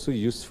it's also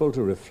useful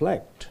to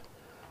reflect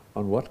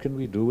on what can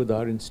we do with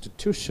our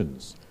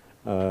institutions.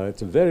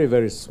 It's a very,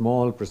 very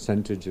small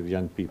percentage of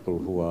young people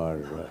who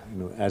are,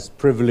 as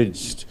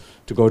privileged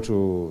to go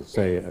to,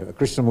 say, a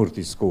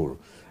Krishnamurti school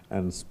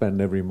and spend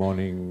every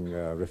morning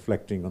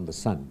reflecting on the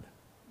sun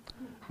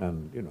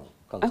and,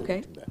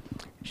 cultivating that.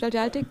 Shelja,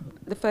 I'll take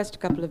the first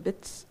couple of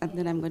bits and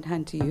then I'm going to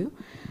hand to you.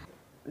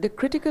 The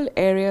critical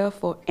area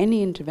for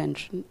any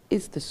intervention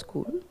is the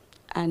school,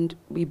 and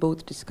we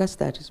both discussed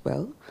that as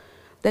well,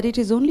 that it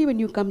is only when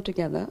you come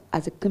together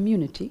as a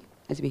community,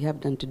 as we have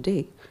done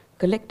today,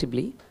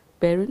 collectively,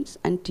 parents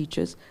and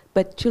teachers,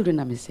 but children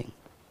are missing,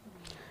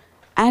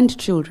 and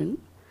children,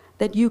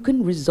 that you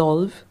can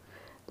resolve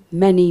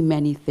many,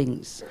 many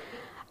things.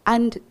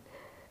 And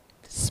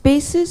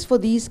spaces for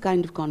these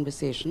kind of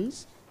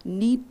conversations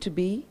need to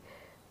be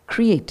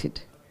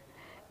created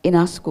in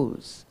our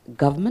schools,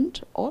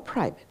 government or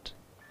private,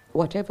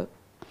 whatever.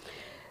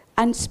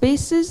 And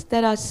spaces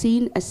that are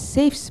seen as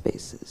safe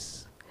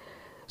spaces,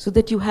 so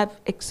that you have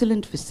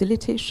excellent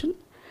facilitation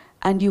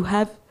and you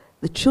have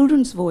the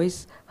children's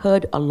voice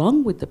heard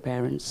along with the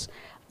parents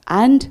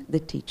and the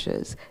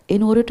teachers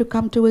in order to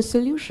come to a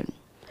solution.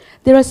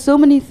 There are so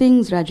many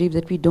things, Rajiv,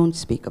 that we don't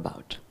speak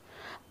about,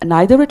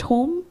 neither at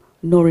home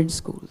nor in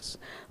schools.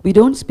 We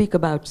don't speak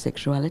about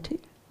sexuality.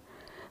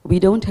 We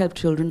don't help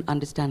children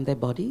understand their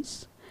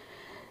bodies.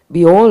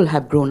 We all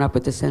have grown up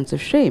with a sense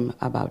of shame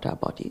about our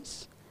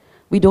bodies.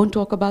 We don't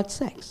talk about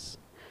sex.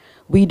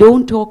 We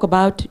don't talk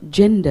about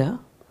gender.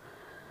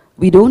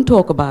 We don't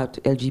talk about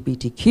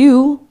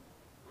LGBTQ,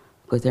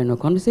 because there are no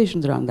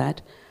conversations around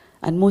that.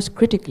 And most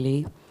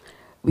critically,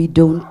 we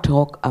don't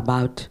talk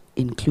about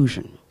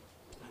inclusion.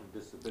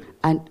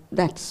 And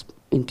that's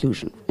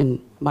inclusion,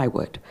 in my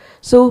word.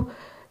 So,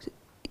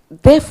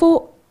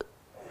 therefore,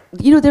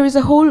 there is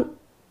a whole,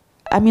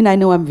 I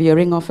know I'm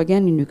veering off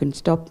again and you can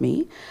stop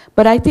me,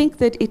 but I think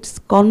that it's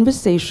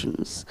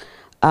conversations,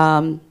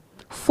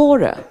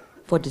 fora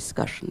for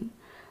discussion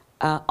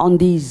on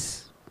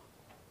these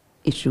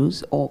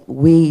issues or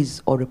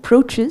ways or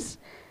approaches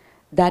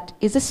that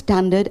is a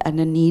standard and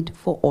a need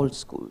for all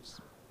schools.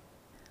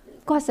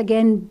 Of course,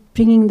 again,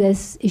 bringing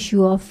this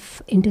issue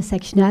of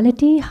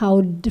intersectionality,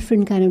 how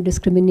different kind of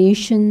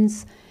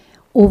discriminations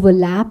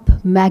overlap,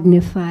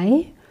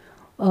 magnify,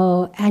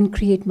 and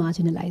create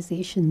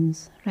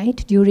marginalizations,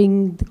 right?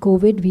 During the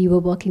COVID, we were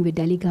working with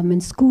Delhi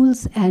government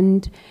schools,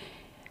 and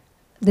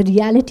the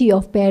reality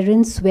of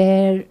parents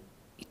were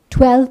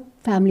 12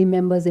 family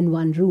members in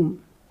one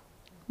room.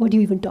 What do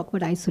you even talk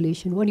about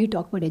isolation? What do you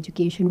talk about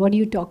education? What do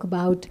you talk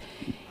about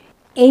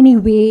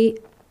anyway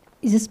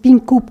just being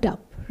cooped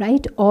up,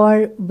 right?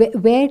 Or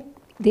where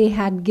they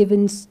had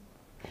given,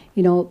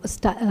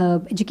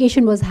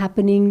 education was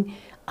happening,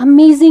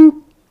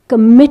 amazing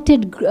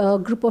committed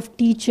group of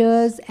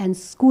teachers and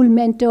school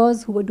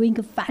mentors who were doing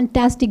a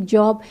fantastic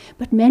job,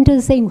 but mentors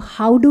are saying,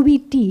 how do we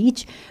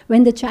teach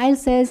when the child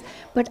says,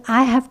 but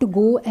I have to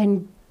go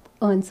and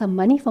earn some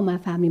money for my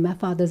family, my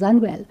father's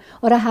unwell,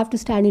 or I have to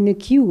stand in a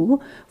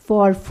queue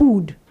for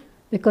food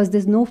because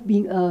there's no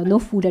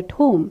food at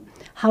home.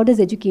 How does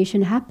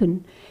education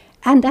happen?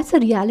 And that's a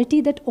reality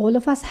that all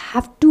of us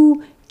have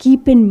to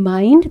keep in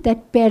mind,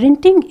 that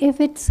parenting, if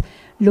it's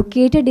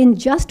located in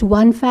just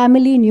one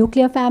family,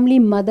 nuclear family,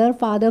 mother,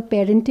 father,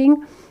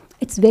 parenting,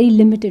 it's very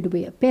limited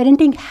way.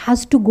 Parenting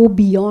has to go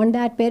beyond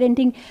that.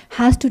 Parenting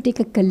has to take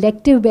a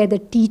collective where the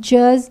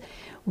teachers,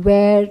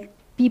 where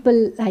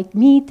people like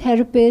me,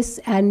 therapists,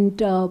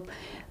 and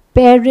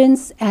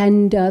parents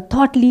and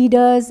thought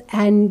leaders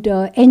and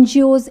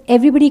NGOs,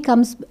 everybody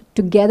comes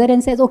together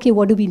and says, okay,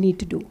 what do we need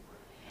to do?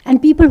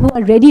 And people who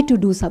are ready to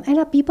do something, and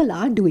our people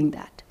are doing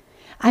that.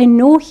 I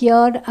know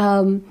here,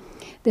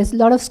 there's a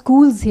lot of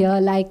schools here,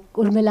 like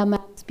Urmila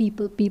ma'am's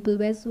people,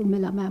 where's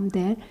Urmila ma'am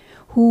there,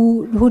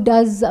 who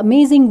does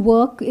amazing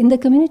work in the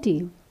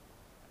community.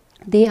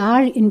 They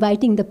are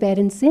inviting the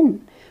parents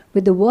in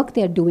with the work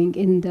they're doing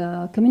in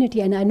the community,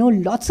 and I know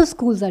lots of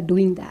schools are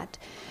doing that.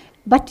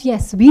 But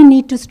yes, we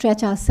need to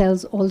stretch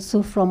ourselves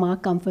also from our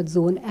comfort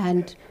zone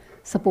and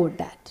support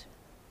that.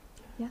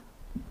 Yeah.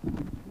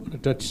 I want to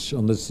touch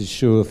on this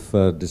issue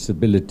of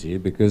disability,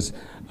 because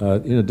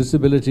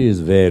disability is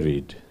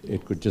varied.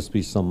 It could just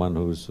be someone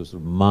who's sort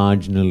of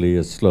marginally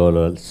a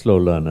slow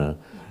learner,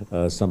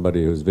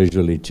 somebody who's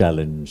visually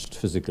challenged,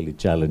 physically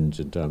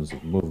challenged in terms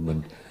of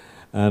movement.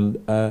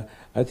 And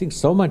I think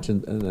so much,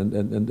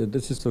 and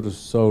this is sort of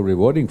so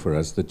rewarding for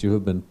us, that you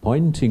have been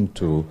pointing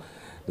to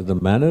the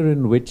manner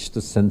in which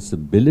the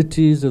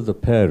sensibilities of the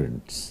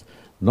parents,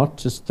 not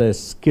just their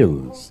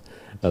skills,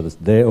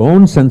 their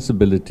own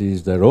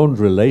sensibilities, their own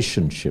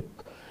relationship,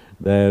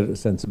 their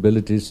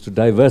sensibilities to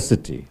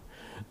diversity,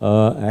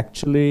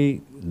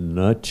 actually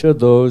nurture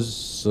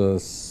those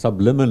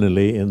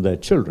subliminally in their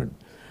children.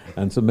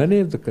 And so many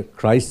of the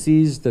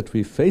crises that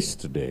we face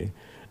today,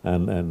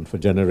 and for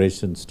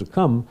generations to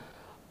come,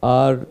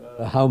 are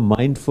how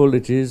mindful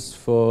it is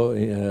for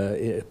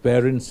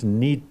parents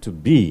need to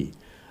be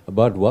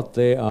about what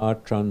they are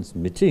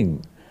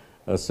transmitting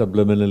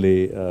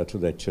subliminally to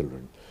their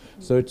children.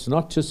 So it's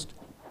not just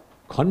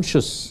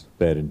conscious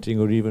parenting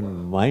or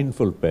even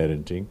mindful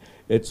parenting,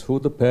 it's who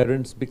the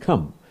parents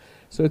become.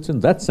 So it's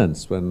in that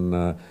sense when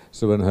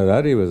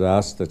Harari was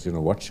asked that,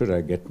 what should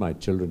I get my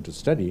children to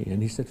study?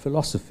 And he said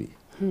philosophy.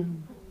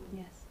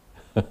 Yes.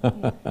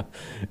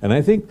 And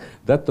I think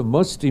that the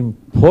most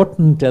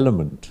important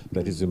element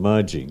that is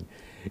emerging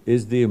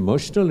is the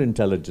emotional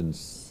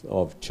intelligence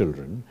of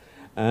children,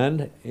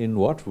 and in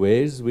what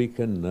ways we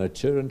can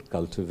nurture and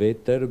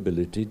cultivate their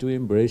ability to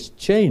embrace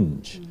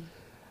change,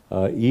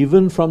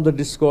 even from the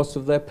discourse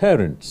of their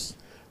parents.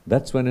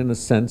 That's when, in a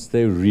sense,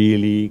 they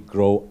really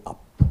grow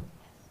up.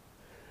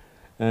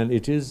 And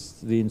it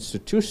is the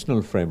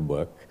institutional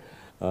framework,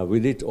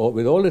 with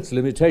all its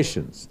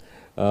limitations,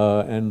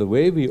 and the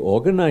way we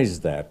organize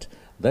that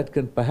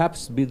can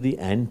perhaps be the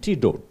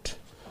antidote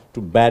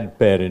to bad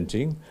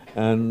parenting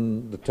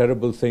and the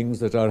terrible things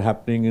that are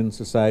happening in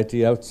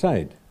society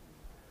outside.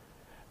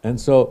 And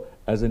so,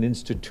 as an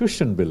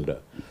institution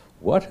builder,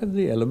 what are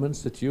the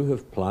elements that you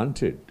have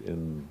planted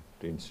in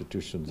the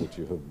institutions that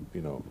you have,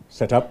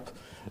 set up,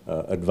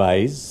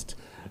 advised,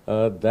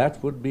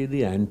 that would be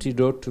the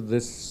antidote to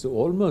this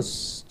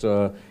almost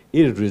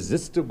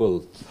irresistible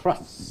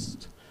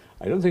thrust?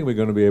 I don't think we're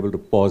going to be able to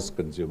pause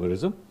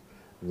consumerism,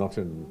 not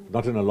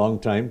in a long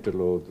time,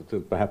 till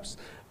perhaps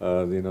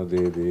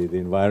the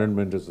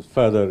environment is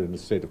further in a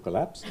state of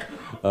collapse.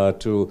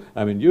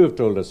 You have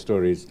told us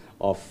stories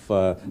of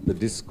the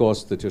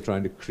discourse that you're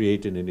trying to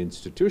create in an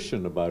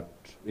institution about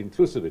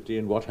inclusivity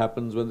and what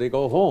happens when they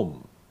go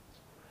home.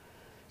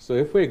 So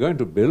if we're going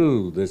to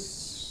build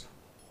this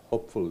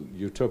hopeful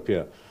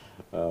utopia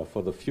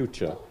for the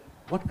future,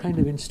 what kind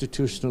of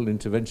institutional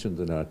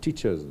interventions, and our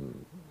teachers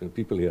and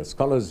people here,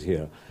 scholars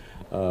here,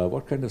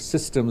 what kind of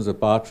systems,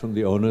 apart from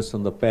the onus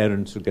on the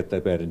parents, to get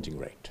their parenting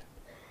right?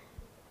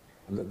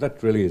 And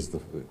that really is the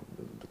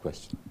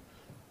question.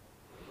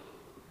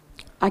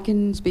 I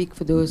can speak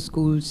for those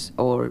schools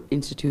or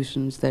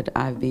institutions that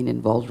I've been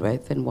involved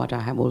with, and what I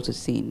have also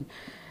seen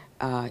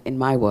in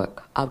my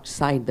work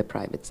outside the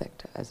private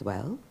sector as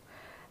well.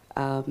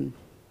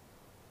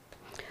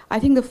 I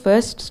think the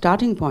first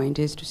starting point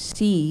is to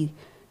see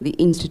the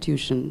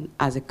institution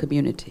as a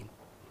community.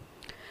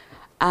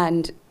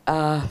 And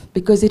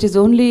because it is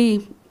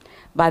only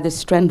by the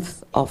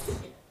strength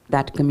of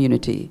that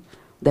community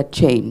that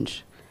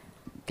change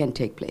can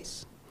take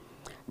place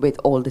with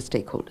all the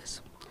stakeholders.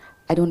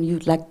 I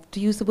don't like to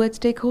use the word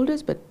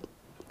stakeholders, but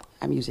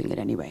I'm using it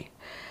anyway.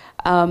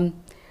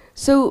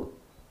 So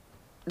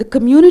the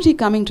community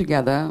coming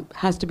together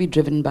has to be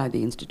driven by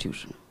the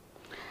institution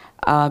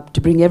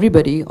to bring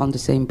everybody on the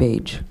same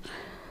page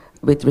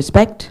with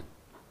respect,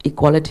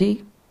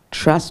 equality,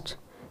 trust,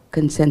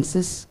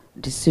 consensus,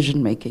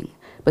 decision-making.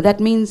 But that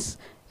means,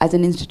 as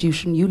an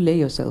institution, you lay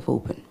yourself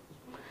open.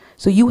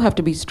 So you have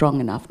to be strong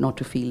enough not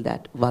to feel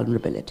that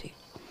vulnerability.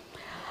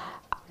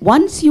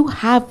 Once you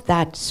have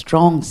that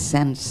strong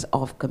sense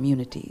of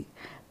community,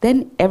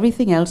 then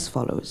everything else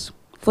follows.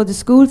 For the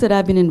schools that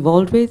I've been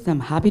involved with,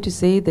 I'm happy to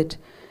say that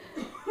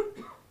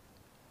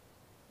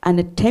an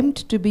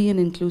attempt to be an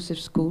inclusive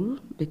school,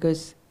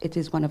 because it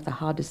is one of the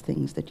hardest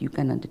things that you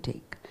can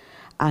undertake.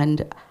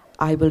 And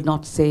I will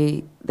not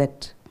say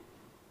that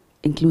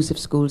inclusive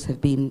schools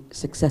have been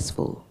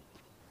successful,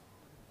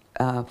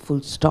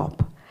 full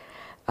stop.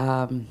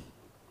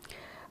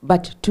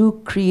 But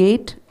to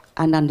create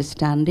an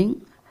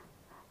understanding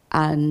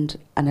and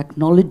an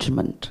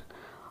acknowledgement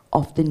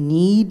of the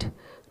need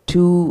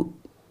to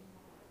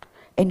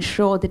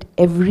ensure that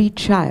every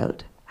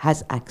child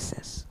has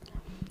access,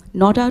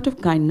 not out of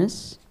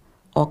kindness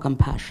or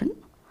compassion,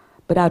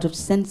 but out of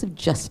sense of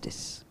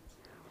justice.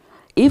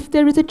 If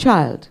there is a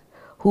child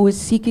who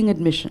is seeking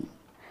admission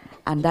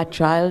and that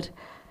child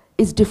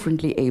is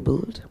differently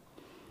abled,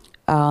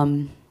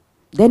 then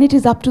it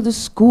is up to the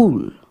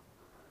school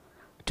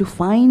to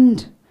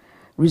find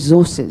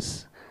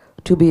resources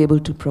to be able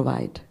to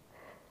provide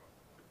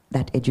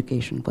that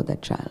education for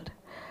that child.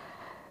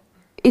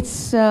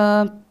 It's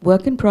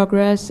work in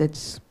progress.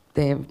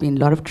 There have been a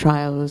lot of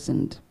trials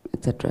and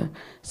etc.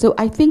 So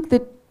I think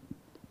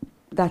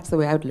that's the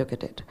way I would look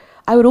at it.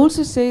 I would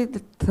also say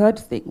the third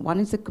thing. One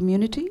is the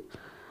community.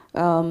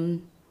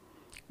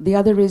 The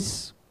other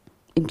is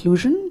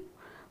inclusion.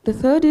 The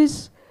third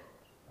is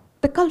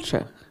the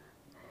culture.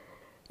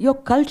 Your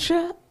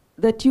culture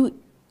that you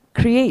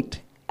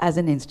create as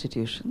an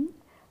institution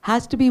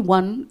has to be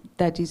one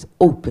that is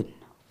open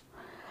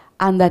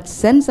and that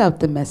sends out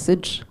the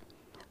message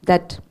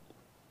that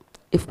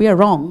if we are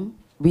wrong,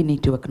 we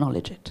need to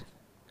acknowledge it.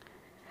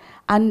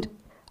 And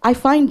I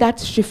find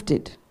that's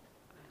shifted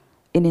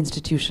in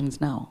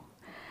institutions now.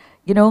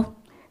 You know,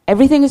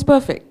 everything is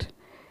perfect.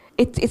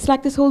 It's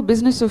like this whole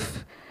business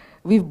of,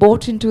 we've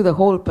bought into the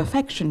whole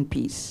perfection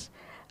piece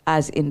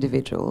as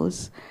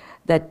individuals,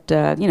 that,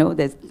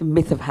 there's the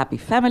myth of happy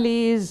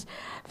families,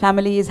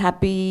 families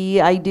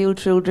happy, ideal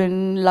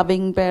children,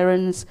 loving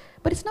parents,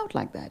 but it's not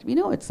like that. We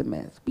know it's a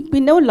myth. We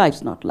know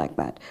life's not like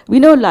that. We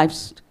know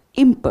life's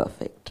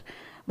imperfect,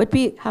 but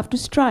we have to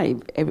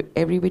strive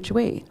every which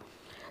way.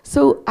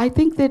 So I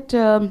think that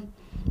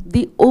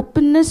the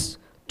openness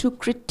to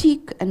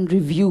critique and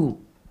review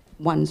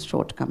one's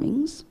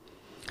shortcomings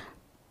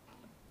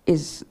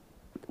is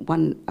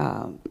one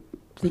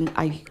thing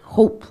I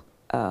hope,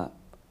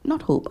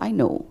 I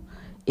know,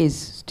 is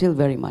still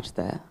very much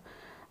there.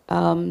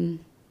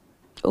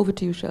 Over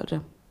to you,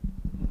 Shelja.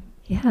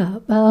 Yeah,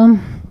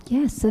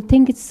 yes, I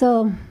think it's,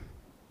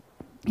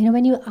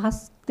 when you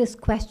ask this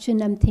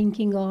question, I'm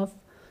thinking of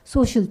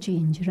social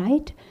change,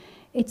 right?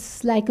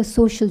 It's like a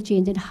social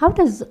change. And how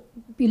does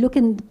we look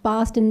in the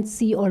past and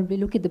see, or we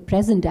look at the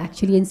present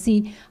actually and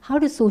see, how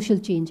does social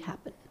change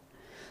happen?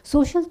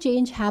 Social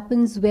change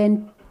happens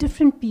when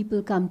different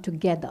people come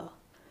together.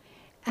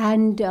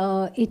 And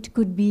it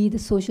could be the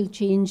social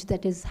change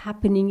that is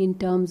happening in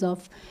terms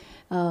of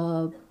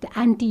the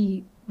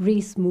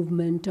anti-race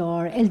movement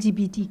or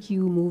LGBTQ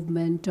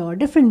movement or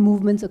different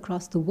movements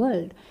across the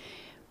world,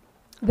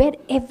 where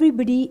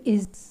everybody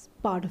is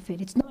part of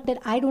it. It's not that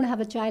I don't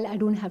have a child, I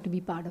don't have to be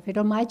part of it,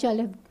 or my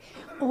child.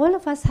 All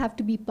of us have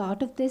to be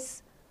part of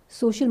this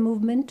social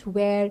movement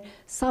where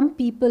some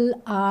people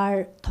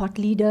are thought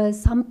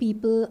leaders, some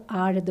people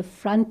are at the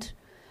front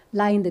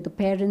line, the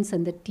parents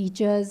and the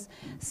teachers.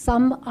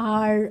 Some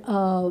are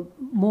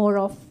more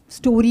of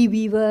story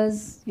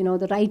weavers,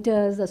 the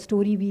writers, the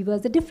story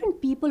weavers, the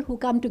different people who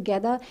come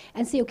together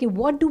and say, okay,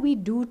 what do we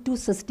do to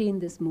sustain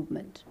this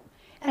movement?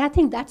 And I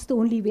think that's the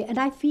only way. And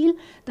I feel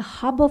the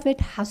hub of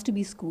it has to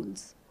be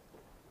schools.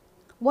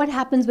 What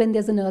happens when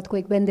there's an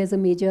earthquake, when there's a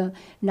major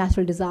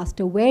natural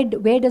disaster? Where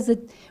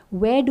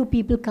do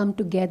people come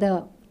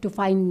together to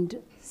find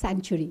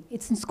sanctuary?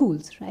 It's in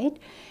schools, right?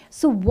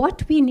 So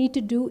what we need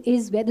to do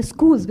is where the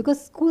schools,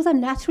 because schools are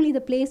naturally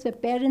the place where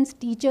parents,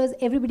 teachers,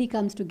 everybody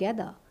comes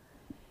together.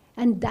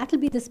 And that'll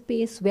be the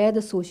space where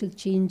the social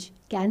change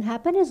can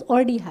happen, is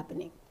already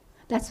happening.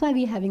 That's why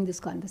we're having this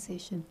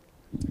conversation.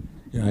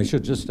 Yeah, I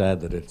should just add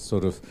that it's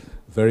sort of,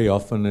 very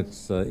often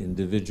it's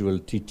individual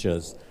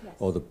teachers, yes,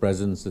 or the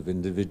presence of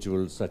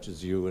individuals such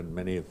as you and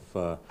many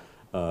of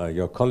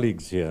your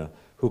colleagues here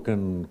who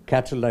can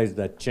catalyze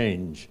that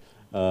change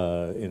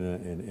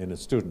in a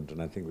student.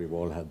 And I think we've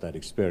all had that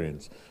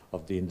experience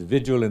of the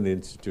individual in the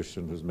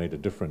institution who's made a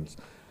difference.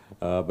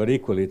 But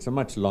equally, it's a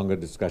much longer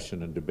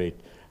discussion and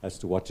debate as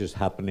to what is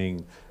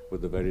happening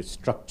with the very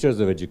structures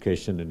of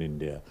education in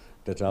India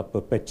that are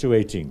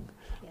perpetuating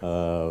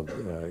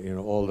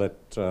all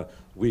that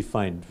we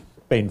find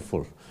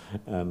painful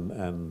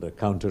and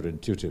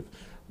counterintuitive.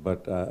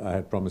 But I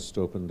had promised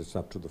to open this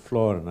up to the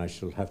floor, and I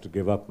shall have to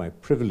give up my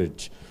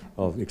privilege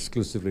of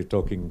exclusively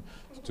talking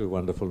to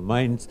wonderful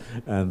minds.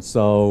 And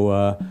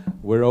so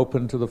we're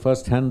open to the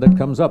first hand that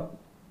comes up.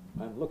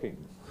 I'm looking.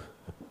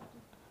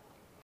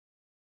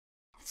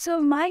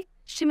 So my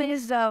question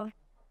is,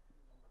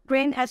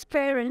 brain as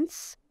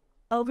parents,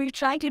 we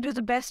try to do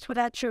the best with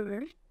our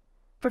children,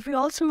 but we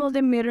also know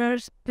the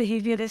mirrors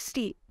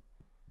behaviorally.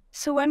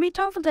 So when we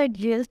talk about that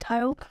guilt,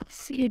 I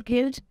see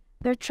guilt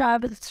that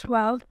travels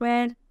throughout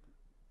when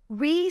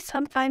we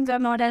sometimes are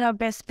not at our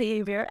best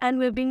behavior and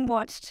we're being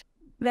watched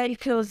very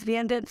closely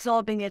and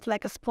absorbing it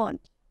like a sponge.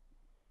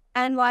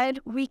 And while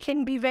we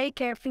can be very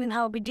careful in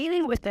how we're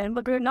dealing with them,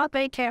 but we're not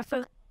very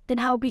careful in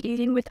how we're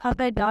dealing with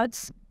other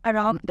adults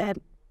around them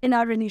in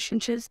our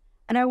relationships.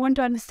 And I want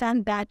to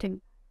understand that.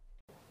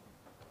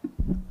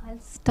 I'll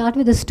start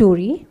with a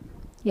story,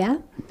 yeah?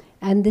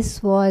 And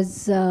this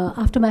was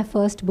after my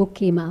first book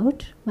came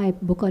out, my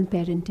book on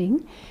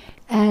parenting.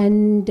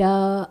 And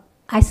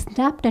I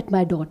snapped at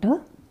my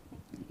daughter,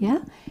 yeah?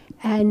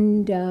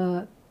 And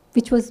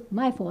which was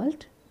my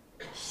fault.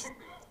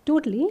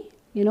 Totally.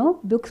 You know,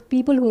 books,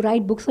 people who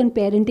write books on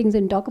parenting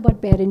and talk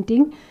about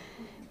parenting.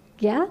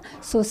 Yeah.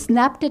 So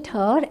snapped at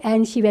her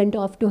and she went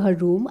off to her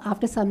room.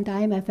 After some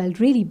time, I felt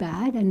really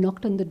bad and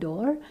knocked on the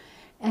door.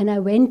 And I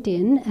went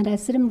in and I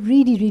said, I'm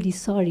really, really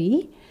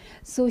sorry.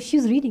 So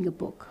she's reading a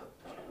book.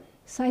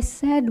 So I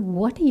said,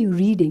 what are you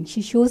reading?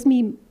 She shows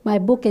me my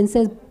book and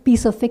says,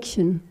 piece of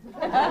fiction.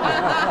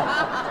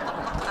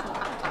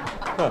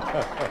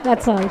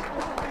 That's all.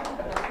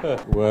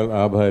 Well,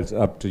 Abha, it's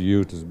up to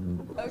you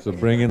to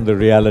bring in the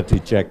reality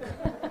check.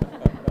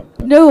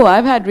 No,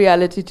 I've had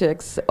reality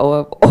checks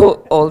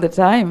all the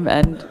time,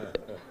 and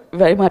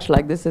very much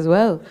like this as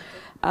well.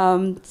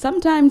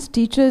 Sometimes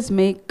teachers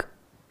make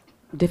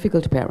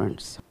difficult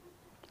parents.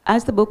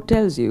 As the book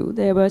tells you,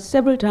 there were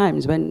several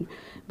times when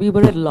we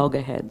were at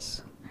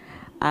loggerheads.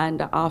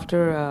 And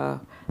after,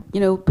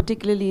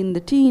 particularly in the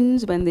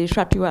teens, when they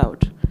shut you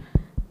out.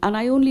 And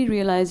I only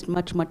realized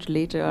much, much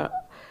later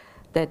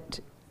that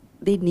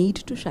they need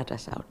to shut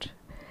us out.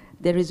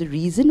 There is a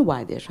reason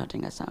why they're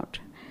shutting us out.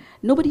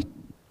 Nobody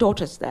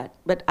taught us that,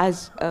 but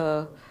as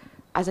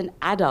an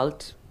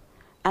adult,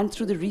 and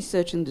through the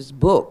research in this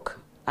book,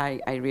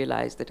 I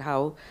realized that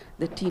how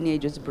the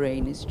teenager's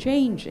brain is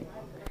changing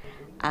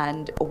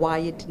and why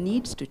it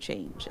needs to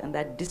change. And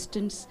that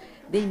distance,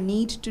 they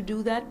need to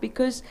do that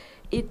because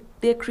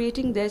they're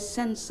creating their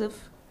sense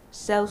of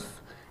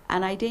self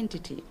and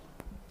identity.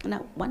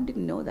 Now, one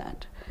didn't know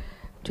that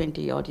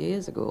 20 odd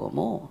years ago or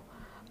more.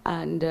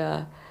 And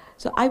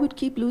so I would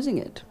keep losing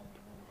it.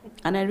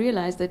 And I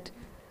realized that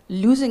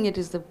losing it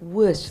is the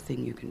worst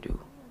thing you can do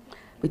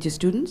with your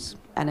students,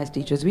 and as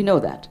teachers we know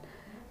that.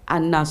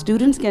 And now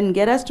students can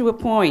get us to a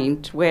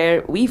point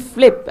where we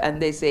flip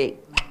and they say,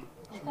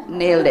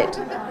 nailed it,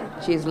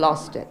 she's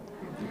lost it.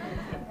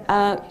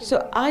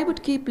 So I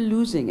would keep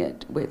losing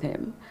it with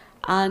him.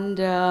 And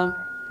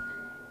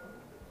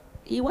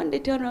he one day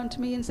turned around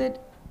to me and said,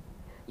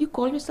 you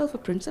call yourself a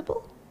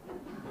principal?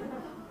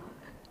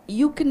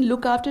 You can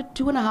look after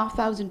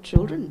 2,500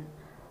 children,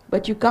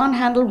 but you can't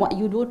handle one.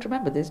 You don't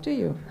remember this, do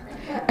you?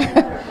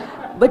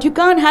 But you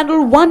can't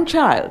handle one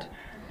child.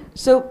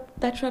 So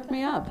that shut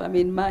me up. I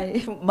mean,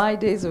 my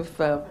days of...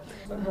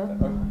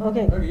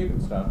 Okay. You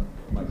can start.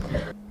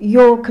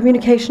 Your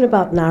communication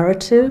about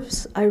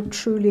narratives, I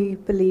truly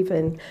believe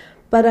in.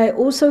 But I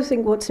also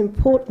think what's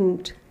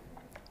important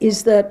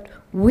is that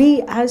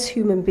we as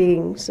human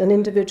beings and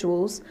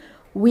individuals,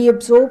 we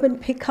absorb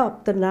and pick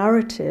up the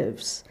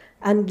narratives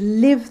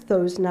and live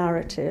those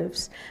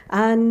narratives.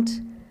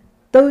 And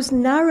those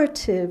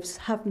narratives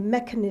have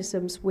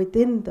mechanisms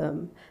within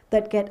them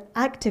that get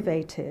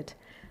activated.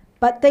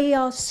 But they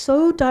are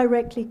so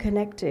directly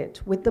connected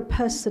with the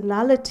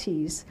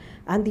personalities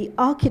and the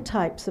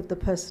archetypes of the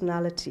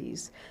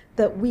personalities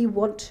that we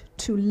want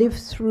to live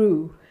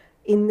through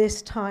in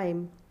this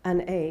time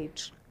and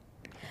age.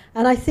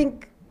 And I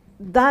think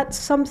that's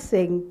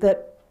something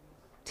that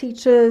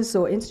teachers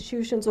or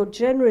institutions or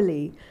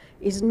generally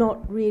is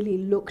not really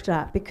looked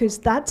at, because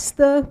that's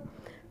the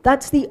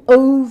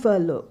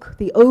overlook,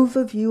 the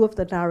overview of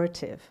the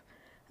narrative,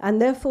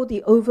 and therefore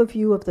the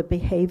overview of the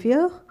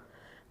behavior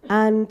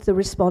and the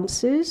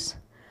responses.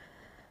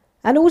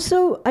 And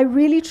also, I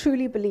really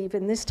truly believe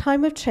in this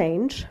time of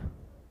change,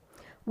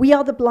 we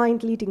are the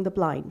blind leading the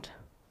blind.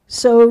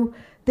 So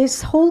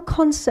this whole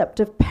concept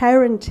of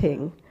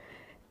parenting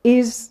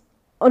is,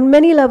 on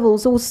many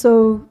levels,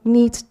 also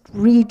needs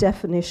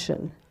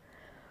redefinition.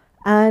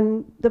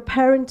 And the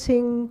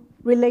parenting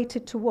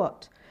related to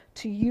what?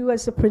 To you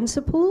as a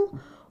principal,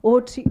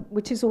 or to,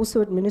 which is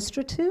also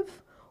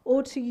administrative,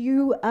 or to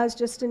you as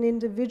just an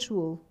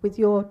individual with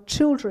your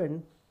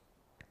children,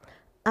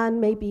 and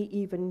maybe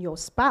even your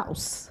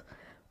spouse,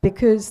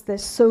 because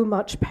there's so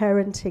much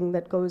parenting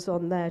that goes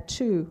on there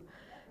too.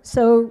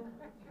 So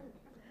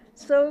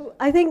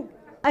I think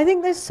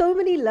there's so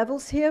many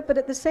levels here, but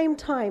at the same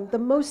time, the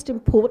most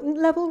important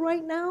level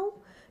right now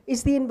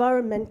is the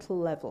environmental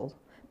level,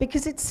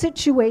 because it's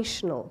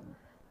situational.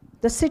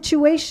 The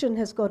situation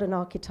has got an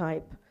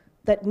archetype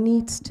that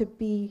needs to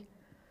be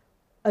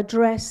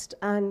addressed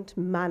and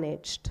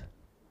managed.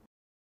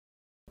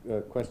 A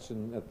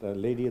question at the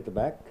lady at the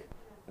back,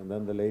 and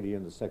then the lady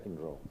in the second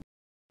row.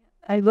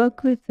 I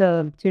work with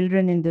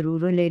children in the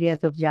rural areas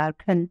of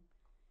Jharkhand.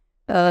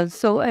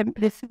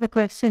 This is a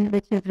question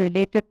which is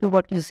related to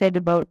what you said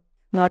about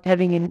not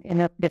having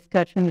enough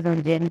discussions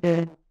on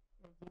gender,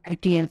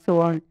 equity, and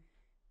so on.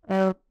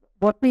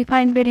 What we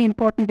find very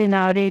important in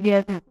our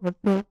areas is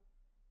also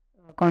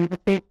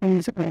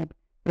conversations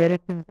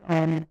relatives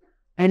and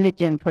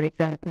religion, for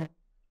example.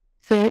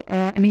 So,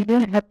 you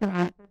don't have to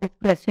answer this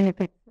question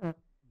if it's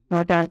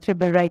not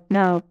answerable right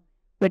now,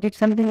 but it's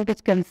something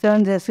that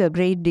concerns us a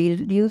great deal.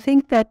 Do you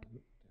think that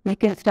we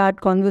can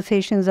start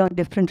conversations on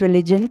different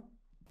religions?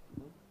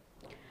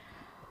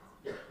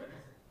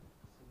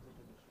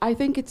 I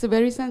think it's a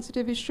very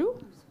sensitive issue,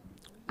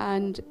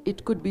 and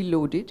it could be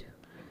loaded.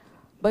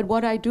 But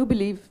what I do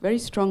believe very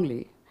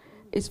strongly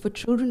is for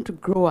children to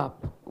grow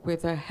up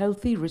with a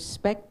healthy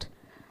respect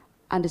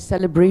and a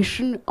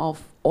celebration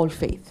of all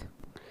faith.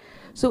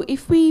 So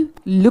if we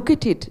look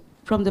at it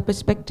from the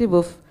perspective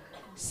of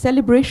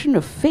celebration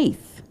of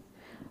faith,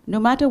 no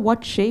matter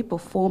what shape or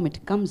form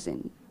it comes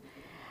in,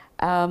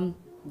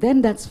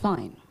 then that's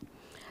fine.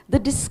 The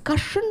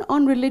discussion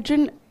on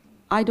religion,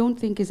 I don't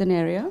think, is an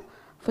area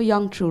for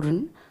young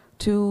children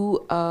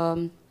to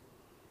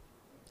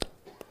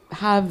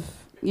have,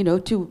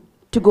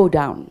 to go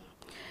down.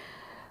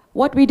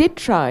 What we did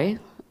try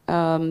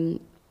many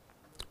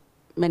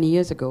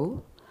years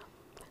ago,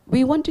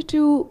 we wanted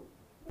to,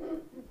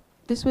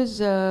 this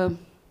was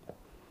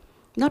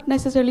not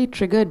necessarily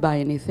triggered by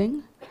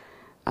anything,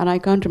 and I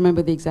can't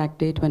remember the exact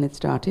date when it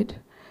started.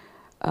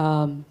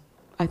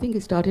 I think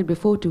it started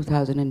before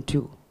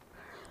 2002,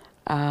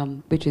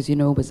 which, as you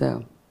know, was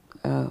a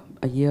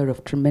year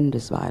of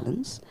tremendous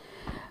violence.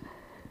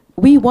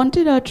 We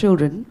wanted our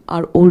children,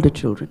 our older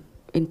children,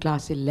 in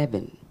class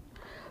 11,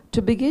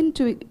 to begin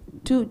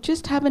to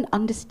just have an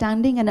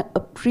understanding and an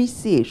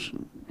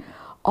appreciation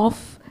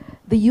of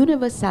the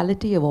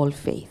universality of all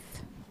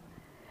faith,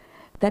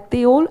 that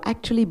they all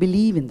actually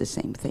believe in the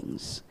same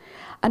things.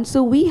 And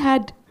so we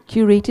had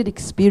curated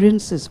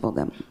experiences for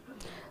them,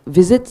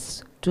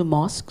 visits to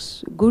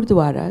mosques,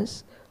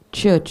 gurdwaras,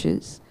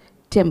 churches,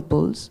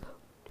 temples,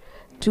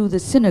 to the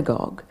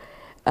synagogue,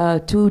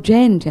 to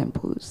Jain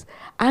temples,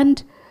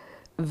 and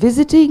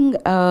visiting,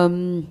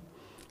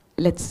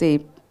 let's say,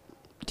 do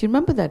you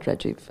remember that,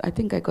 Rajiv? I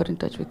think I got in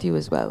touch with you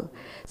as well.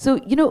 So,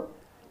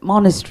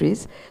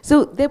 monasteries.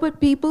 So there were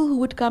people who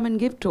would come and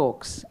give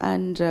talks,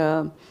 and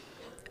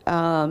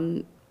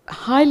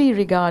highly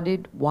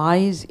regarded,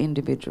 wise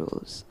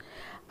individuals.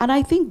 And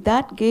I think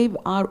that gave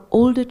our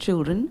older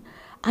children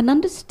an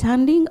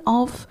understanding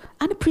of,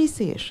 an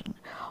appreciation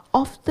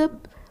of the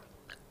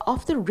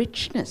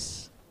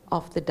richness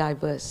of the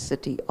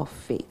diversity of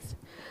faith,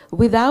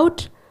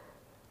 without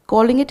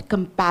calling it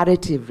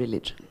comparative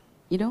religion,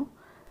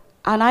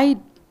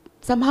 And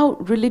somehow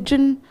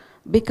religion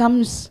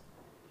becomes,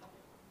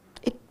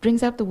 it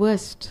brings out the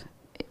worst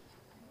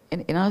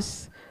in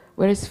us,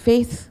 whereas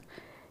faith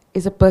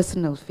is a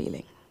personal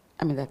feeling.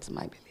 I mean, that's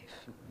my belief.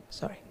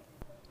 Sorry.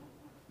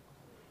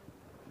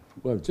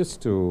 Well,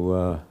 just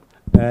to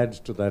add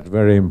to that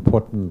very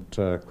important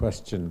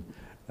question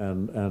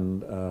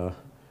and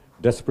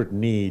desperate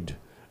need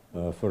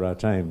for our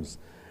times.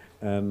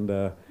 And,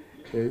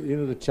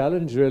 the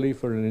challenge really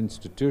for an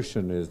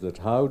institution is that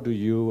how do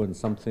you, in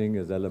something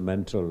as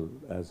elemental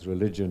as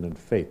religion and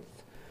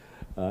faith,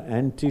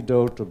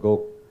 antidote or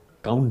go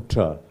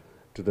counter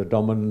to the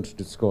dominant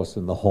discourse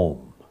in the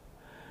home?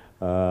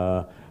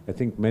 I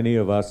think many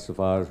of us of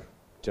our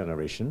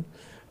generation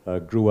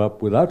grew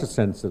up without a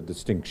sense of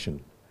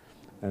distinction.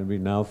 And we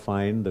now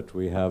find that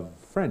we have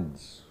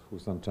friends who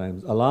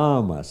sometimes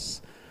alarm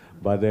us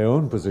by their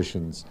own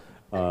positions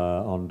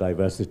on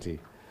diversity.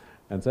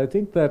 And so I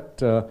think that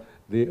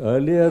the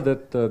earlier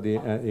that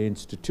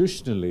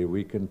institutionally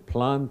we can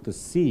plant the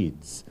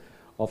seeds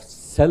of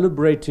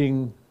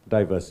celebrating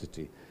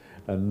diversity,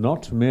 and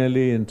not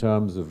merely in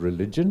terms of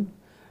religion,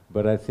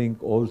 but I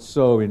think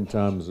also in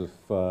terms of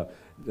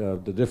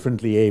the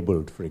differently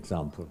abled, for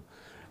example.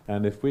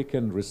 And if we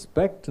can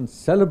respect and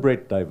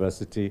celebrate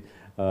diversity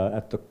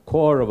at the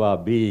core of our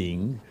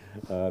being,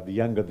 the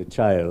younger the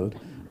child,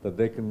 that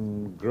they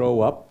can grow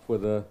up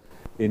with a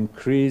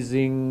increased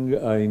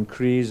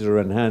or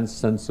enhanced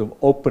sense of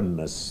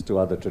openness to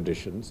other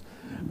traditions,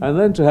 and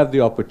then to have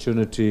the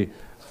opportunity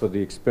for the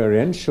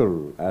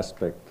experiential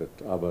aspect that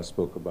Abha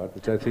spoke about,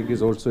 which I think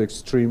is also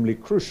extremely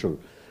crucial,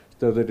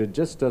 so that it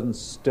just doesn't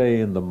stay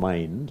in the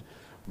mind,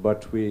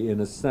 but we, in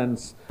a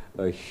sense,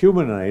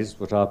 humanize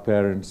what our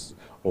parents,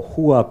 or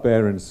who our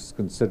parents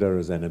consider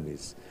as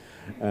enemies.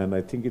 And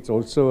I think it's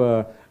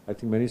also, I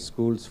think many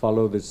schools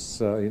follow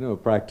this,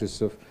 practice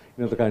of,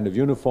 the kind of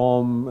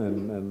uniform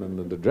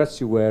and the dress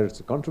you wear.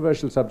 It's a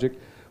controversial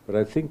subject, but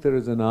I think there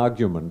is an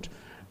argument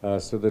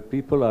so that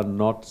people are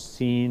not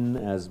seen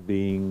as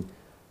being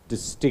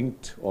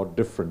distinct or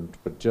different,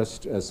 but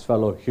just as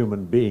fellow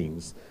human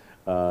beings,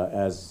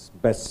 as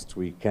best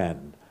we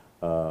can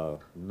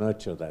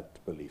nurture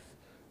that belief.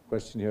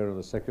 Question here on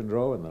the second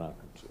row, and then I'll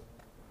come to you.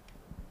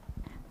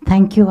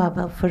 Thank you,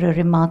 Abha, for a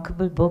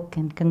remarkable book,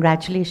 and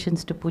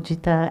congratulations to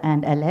Pujita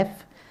and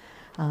Aleph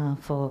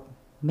for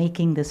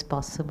making this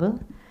possible.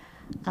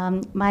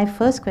 My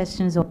first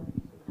question is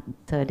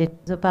answered.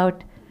 It's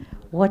about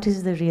what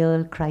is the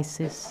real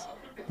crisis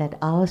that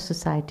our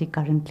society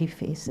currently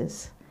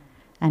faces.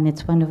 And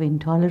it's one of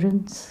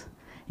intolerance,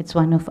 it's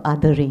one of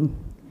othering.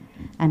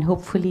 And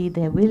hopefully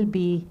there will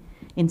be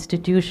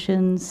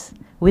institutions,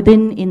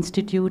 within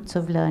institutes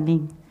of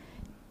learning,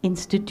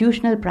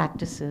 institutional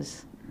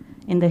practices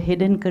in the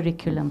hidden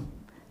curriculum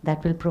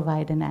that will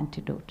provide an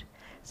antidote.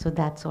 So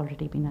that's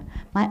already been a...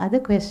 My other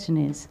question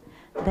is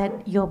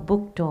that your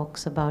book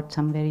talks about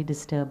some very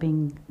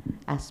disturbing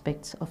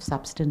aspects of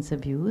substance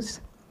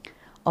abuse,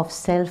 of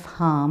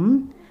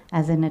self-harm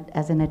as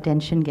an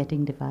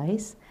attention-getting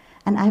device.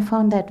 And I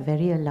found that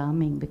very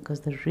alarming, because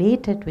the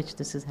rate at which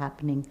this is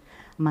happening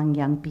among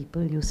young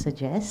people, you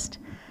suggest,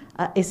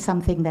 is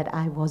something that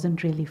I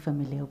wasn't really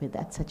familiar with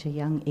at such a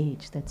young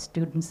age, that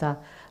students are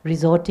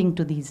resorting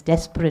to these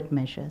desperate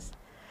measures.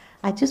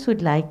 I just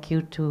would like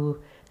you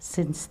to,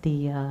 since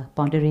the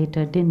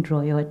moderator didn't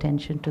draw your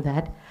attention to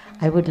that,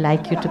 I would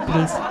like you to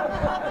please...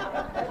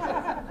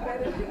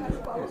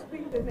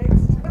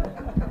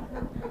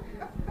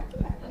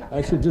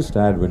 I should just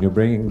add, when you're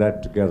bringing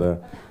that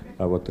together,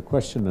 what the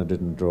questioner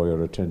didn't draw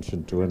your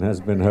attention to, and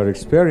has been her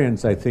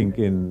experience, I think,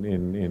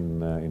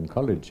 in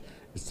college,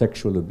 is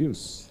sexual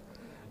abuse,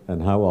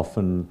 and how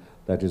often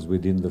that is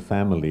within the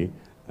family,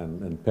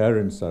 and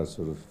parents are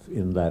sort of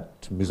in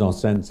that mise en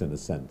scène, in a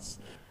sense,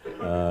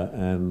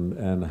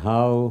 and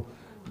how,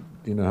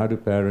 how do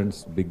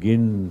parents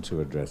begin to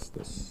address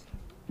this?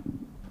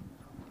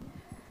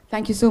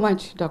 Thank you so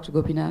much, Dr.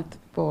 Gopinath,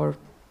 for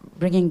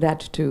bringing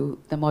that to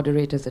the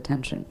moderator's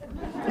attention.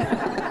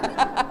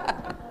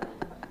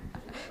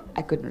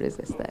 I couldn't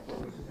resist that.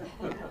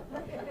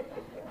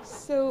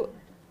 So,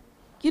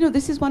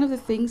 this is one of the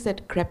things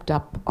that crept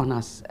up on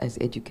us as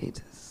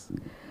educators.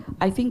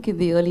 I think in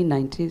the early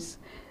 90s,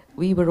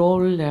 we were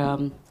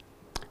all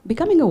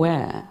becoming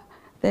aware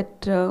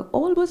that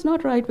all was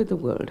not right with the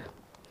world.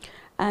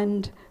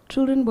 And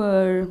children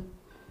were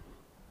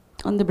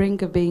on the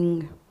brink of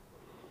being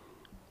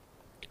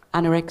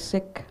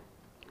anorexic,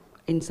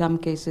 in some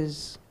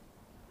cases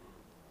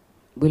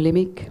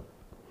bulimic.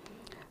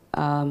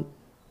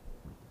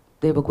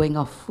 They were going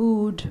off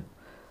food,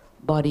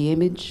 body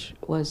image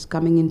was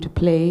coming into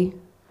play,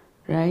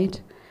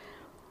 right?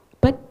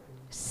 But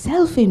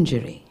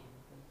self-injury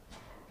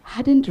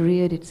hadn't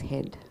reared its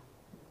head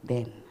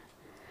then.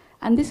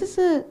 And this is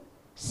a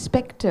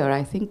specter,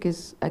 I think,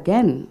 is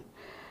again,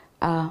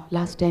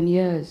 last 10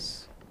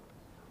 years,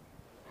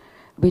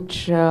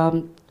 which,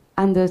 and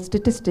the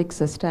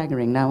statistics are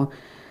staggering. Now,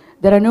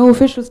 there are no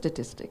official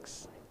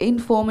statistics.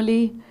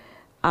 Informally,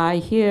 I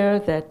hear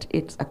that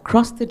it's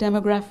across the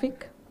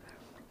demographic.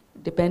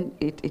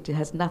 It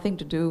has nothing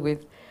to do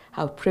with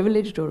how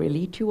privileged or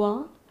elite you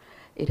are.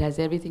 It has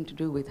everything to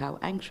do with how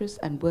anxious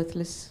and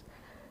worthless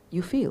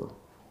you feel.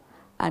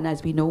 And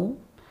as we know,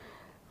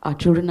 our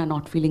children are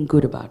not feeling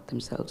good about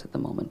themselves at the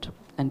moment,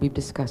 and we've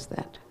discussed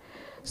that.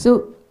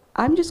 So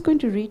I'm just going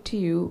to read to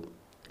you.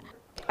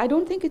 I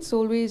don't think it's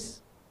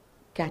always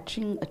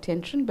catching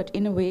attention, but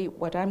in a way,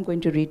 what I'm going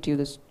to read to you,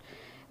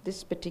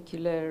 this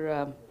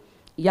particular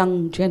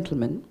young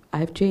gentleman, I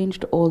have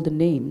changed all the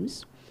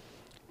names,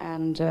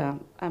 and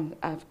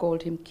I've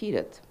called him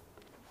Kirath.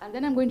 And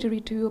then I'm going to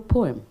read to you a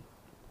poem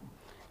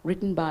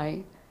written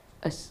by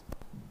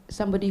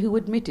somebody who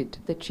admitted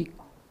that she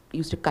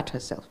used to cut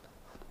herself.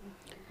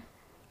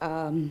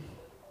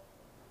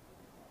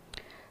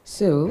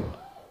 So,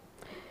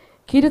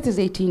 Kirath is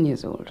 18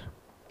 years old.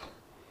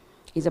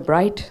 He's a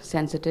bright,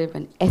 sensitive,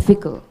 and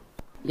ethical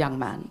young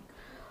man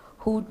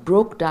who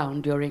broke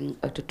down during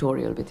a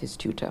tutorial with his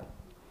tutor.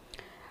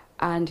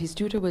 And his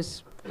tutor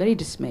was very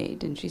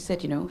dismayed, and she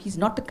said, he's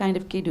not the kind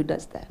of kid who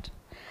does that.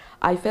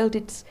 I felt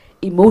it's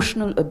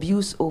emotional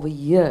abuse over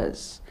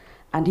years,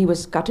 and he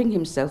was cutting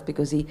himself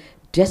because he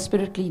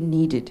desperately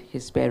needed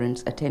his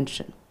parents'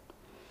 attention.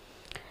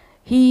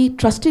 He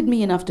trusted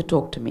me enough to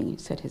talk to me,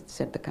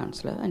 said the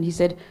counselor, and he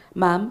said,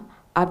 "Ma'am,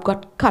 I've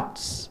got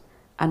cuts,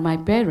 and my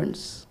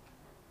parents,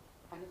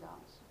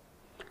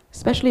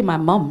 especially my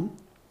mum,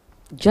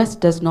 just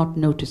does not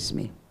notice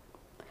me.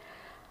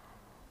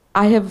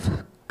 I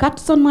have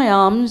cuts on my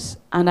arms,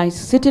 and I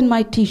sit in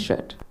my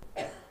t-shirt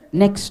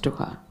next to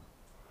her,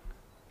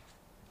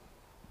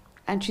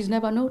 and she's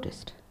never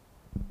noticed."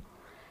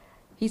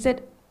 He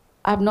said,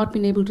 "I've not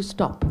been able to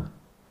stop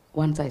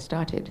once I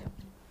started,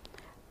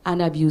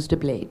 and I've used a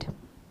blade."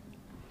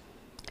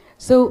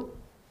 So,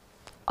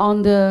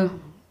 on the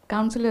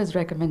counselor's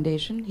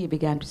recommendation, he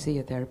began to see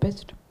a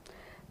therapist,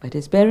 but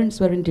his parents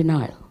were in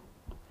denial.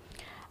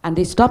 And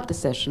they stopped the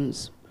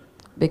sessions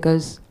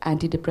because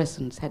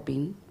antidepressants had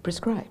been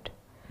prescribed.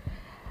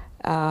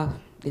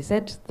 They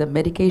said the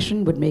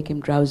medication would make him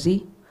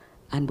drowsy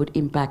and would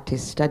impact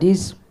his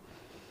studies.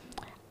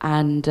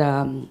 And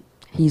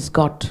he's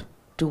got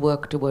to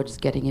work towards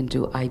getting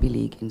into Ivy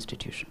League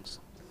institutions.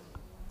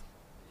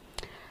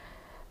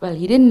 Well,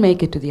 he didn't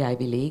make it to the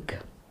Ivy League.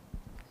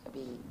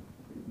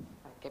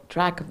 I kept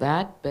track of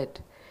that,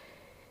 but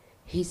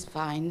he's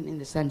fine in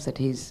the sense that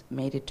he's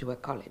made it to a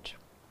college.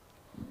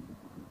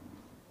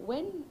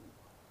 When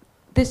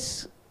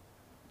this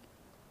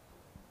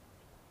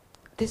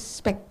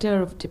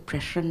specter of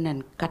depression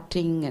and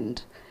cutting,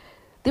 and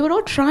they were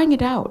all trying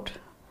it out,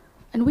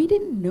 and we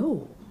didn't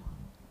know.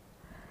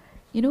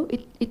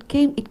 It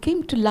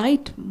came to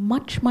light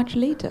much, much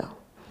later.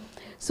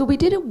 So we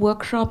did a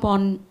workshop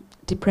on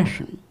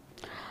depression,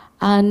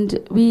 and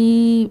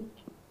we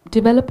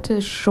developed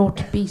a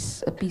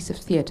piece of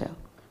theatre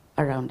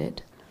around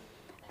it.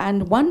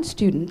 And one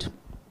student,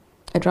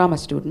 a drama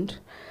student,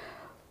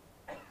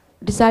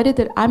 decided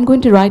that I'm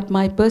going to write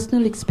my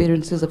personal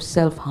experiences of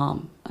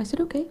self-harm. I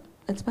said, okay,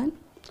 that's fine.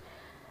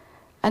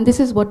 And this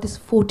is what this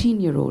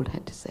 14-year-old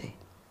had to say.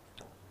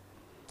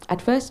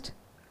 At first,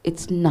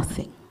 it's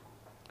nothing.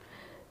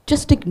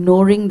 just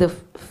ignoring the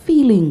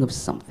feeling of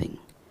something,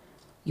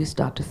 you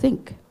start to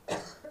think.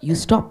 You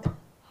stop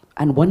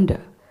and wonder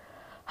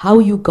how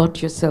you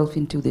got yourself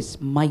into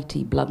this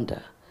mighty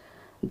blunder.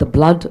 The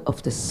blood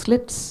of the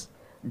slits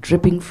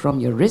dripping from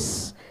your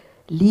wrists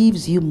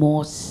leaves you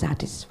more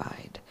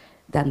satisfied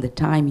than the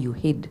time you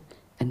hid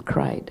and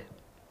cried.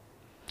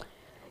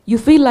 You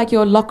feel like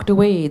you're locked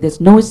away, there's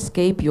no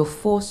escape, you're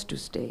forced to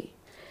stay.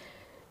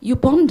 You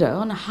ponder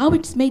on how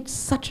it's made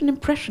such an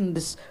impression,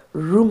 this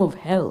room of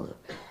hell,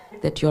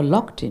 that you're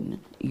locked in,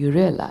 you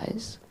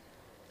realize,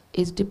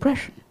 is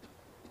depression.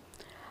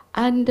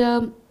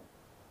 And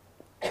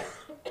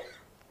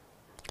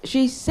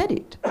she said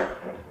it.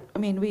 I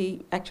mean,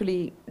 we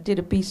actually did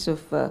a piece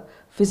of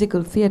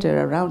physical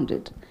theater around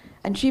it,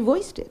 and she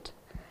voiced it.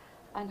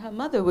 And her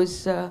mother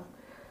was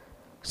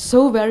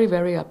so very,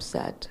 very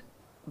upset.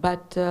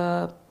 But,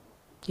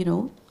 you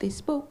know, they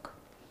spoke.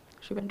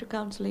 She went to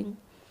counseling.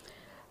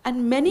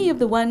 And many of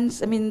the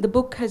ones, I mean, the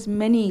book has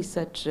many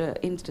such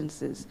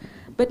instances,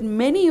 but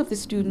many of the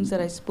students that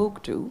I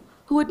spoke to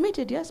who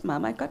admitted, yes,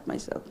 ma'am, I cut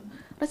myself.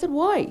 I said,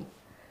 why?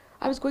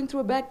 I was going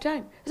through a bad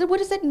time. I said, what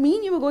does that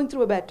mean you were going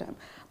through a bad time?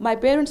 My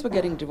parents were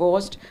getting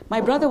divorced.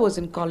 My brother was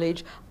in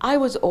college. I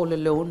was all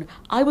alone.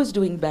 I was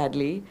doing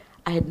badly.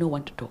 I had no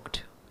one to talk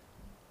to.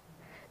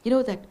 You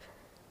know, that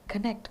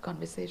connect,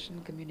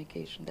 conversation,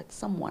 communication, that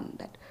someone,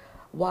 that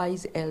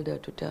wise elder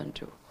to turn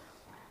to.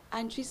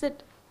 And she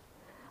said,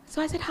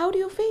 so I said, how do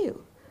you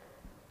feel?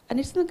 And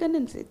it's in the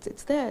guidance,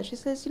 it's there. She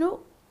says, you know,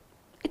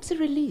 it's a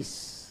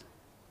release.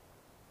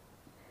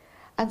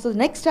 And so the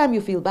next time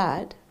you feel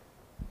bad,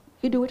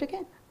 you do it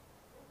again.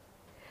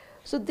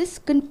 So this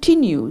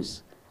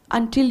continues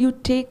until you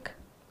take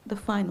the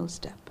final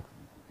step.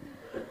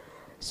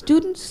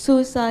 Student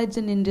suicides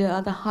in India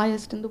are the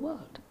highest in the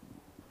world.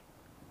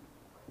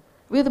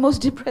 We're the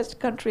most depressed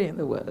country in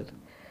the world.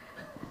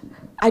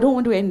 I don't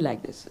want to end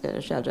like this,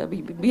 Shelja.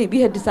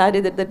 We had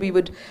decided that we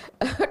would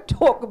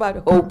talk about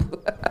hope.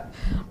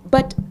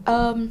 But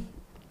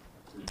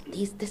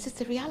this is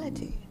the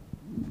reality.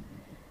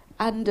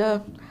 And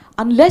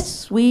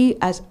unless we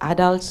as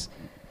adults,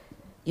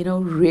 you know,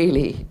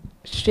 really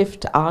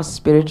shift our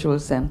spiritual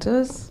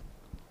centers,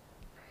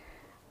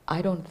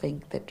 I don't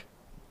think that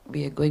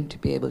we are going to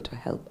be able to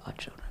help our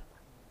children.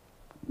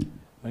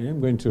 I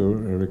am going to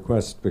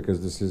request,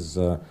 because this is,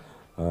 I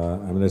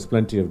mean, there's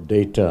plenty of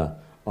data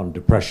on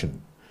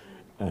depression,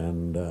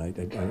 and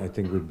I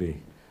think we'd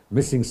be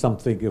missing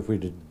something if we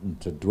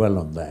didn't dwell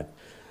on that.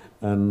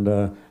 And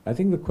I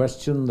think the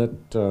question that,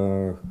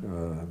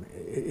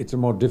 it's a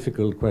more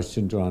difficult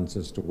question to answer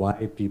as to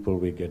why people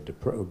will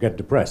get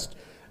depressed.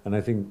 And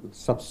I think the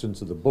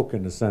substance of the book,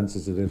 in a sense,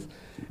 is that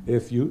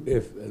if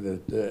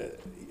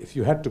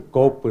you had to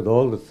cope with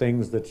all the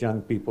things that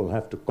young people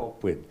have to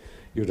cope with,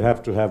 you'd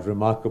have to have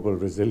remarkable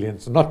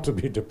resilience not to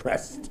be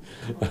depressed.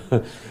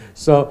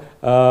 So,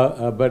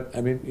 but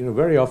I mean, you know,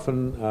 very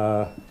often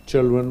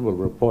children will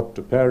report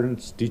to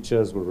parents,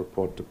 teachers will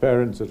report to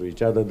parents or to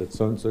each other that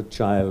so-and-so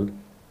child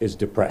is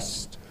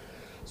depressed.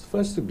 So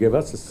first, to give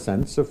us a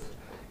sense of,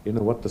 you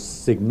know, what the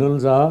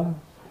signals are,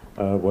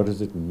 what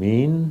does it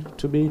mean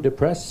to be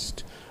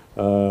depressed,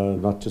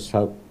 not just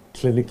how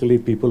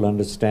clinically people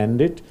understand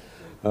it,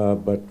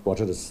 but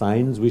what are the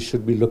signs we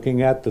should be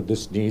looking at that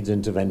this needs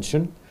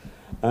intervention.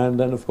 And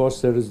then, of course,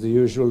 there is the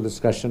usual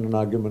discussion and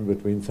argument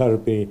between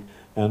therapy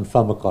and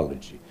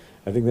pharmacology.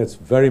 I think that's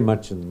very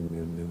much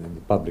in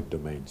the public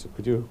domain. So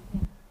could you?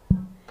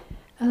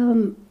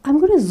 I'm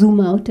going to zoom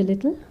out a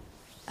little,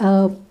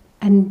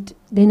 and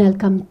then I'll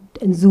come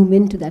and zoom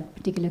into that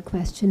particular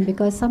question,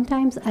 because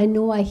sometimes I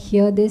know I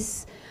hear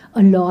this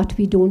a lot.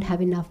 We don't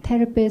have enough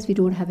therapists, we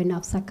don't have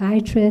enough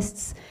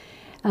psychiatrists.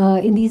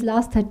 In these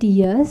last 30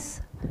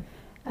 years,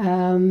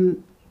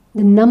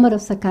 the number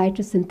of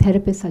psychiatrists and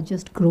therapists are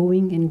just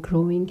growing and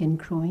growing and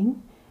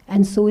growing,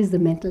 and so is the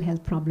mental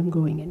health problem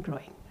growing and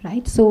growing,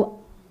 right? So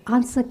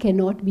answer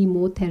cannot be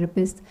more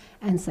therapists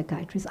and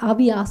psychiatrists. Are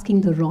we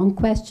asking the wrong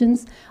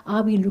questions?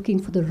 Are we looking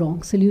for the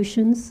wrong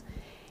solutions?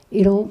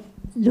 You know,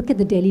 look at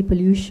the Delhi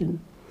pollution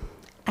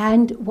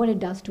and what it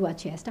does to our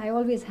chest. I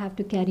always have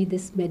to carry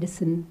this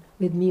medicine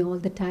with me all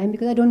the time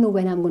because I don't know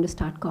when I'm going to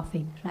start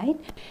coughing, right?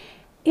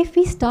 If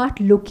we start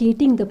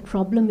locating the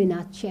problem in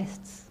our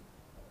chests,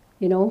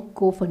 you know,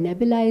 go for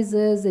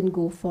nebulizers and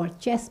go for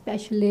chest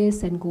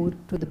specialists and go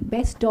to the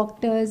best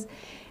doctors,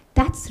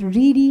 that's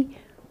really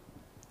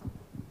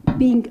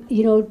being,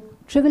 you know,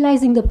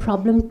 trivializing the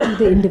problem to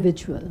the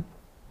individual,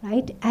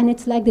 right? And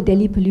it's like the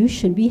Delhi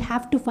pollution. We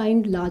have to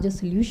find larger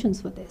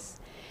solutions for this.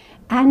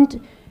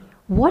 And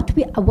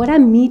what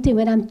I'm meeting,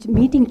 when I'm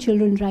meeting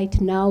children right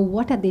now,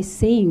 what are they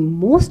saying?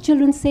 Most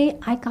children say,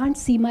 I can't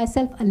see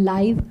myself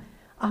alive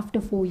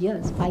after 4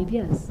 years, 5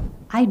 years.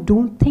 I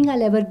don't think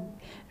I'll ever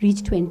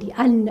reach 20,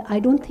 and I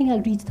don't think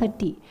I'll reach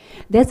 30.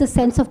 There's a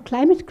sense of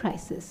climate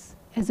crisis.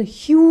 There's a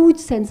huge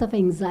sense of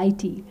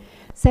anxiety,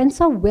 sense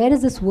of where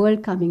is this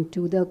world coming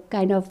to, the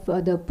kind of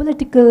the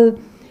political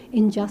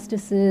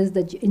injustices,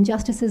 the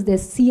injustices they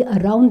see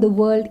around the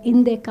world,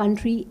 in their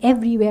country,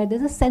 everywhere.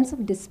 There's a sense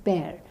of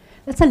despair.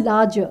 That's a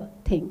larger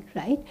thing,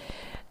 right?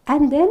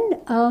 And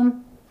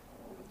then,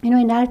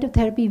 in narrative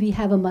therapy, we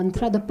have a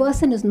mantra. The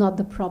person is not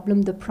the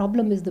problem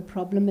is the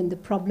problem, and the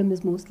problem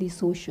is mostly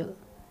social.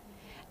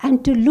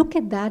 And to look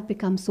at that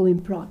becomes so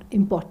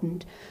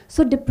important.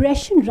 So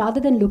depression, rather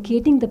than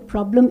locating the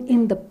problem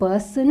in the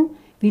person,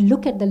 we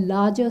look at the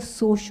larger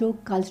social,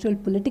 cultural,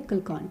 political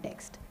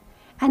context.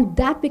 And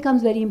that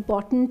becomes very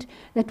important,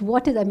 that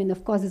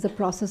of course, there's a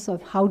process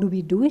of how do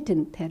we do it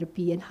in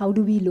therapy and how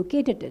do we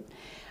locate it.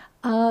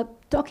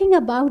 Talking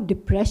about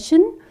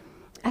depression,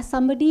 as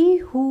somebody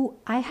who,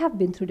 I have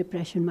been through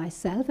depression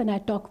myself, and I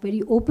talk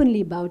very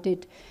openly about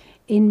it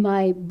in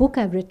my book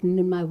I've written,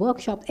 in my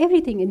workshops,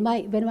 everything.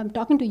 When I'm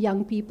talking to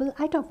young people,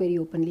 I talk very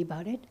openly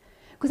about it,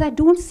 because I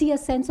don't see a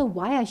sense of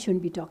why I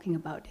shouldn't be talking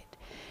about it.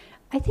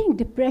 I think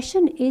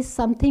depression is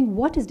something.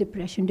 What is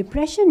depression?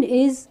 Depression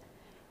is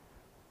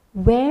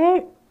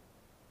where,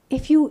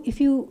 if you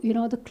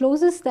the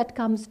closest that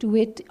comes to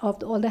it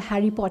of all the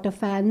Harry Potter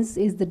fans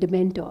is the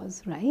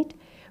Dementors, right?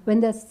 When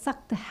they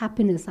suck the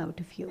happiness out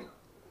of you,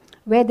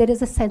 where there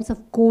is a sense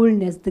of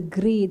coldness, the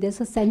gray, there's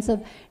a sense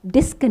of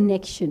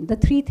disconnection. The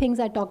three things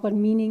I talk about: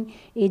 meaning,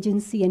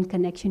 agency, and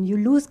connection. You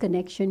lose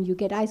connection, you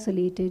get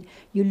isolated,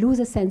 you lose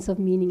a sense of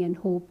meaning and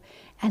hope,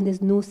 and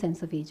there's no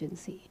sense of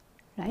agency,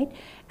 right?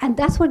 And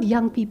that's what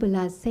young people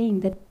are saying,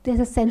 that there's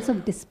a sense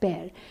of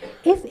despair.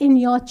 If in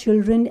your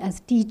children,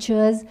 as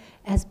teachers,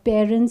 as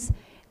parents,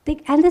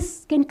 and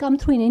this can come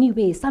through in any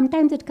way.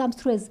 Sometimes it comes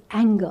through as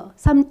anger.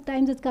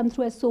 Sometimes it comes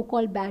through as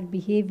so-called bad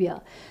behavior.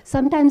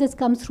 Sometimes it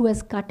comes through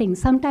as cutting.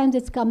 Sometimes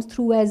it comes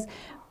through as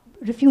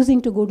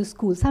refusing to go to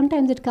school.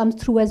 Sometimes it comes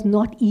through as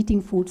not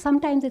eating food.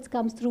 Sometimes it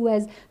comes through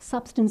as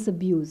substance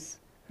abuse,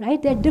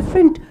 right? There are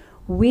different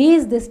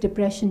ways this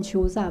depression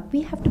shows up.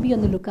 We have to be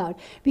on the lookout.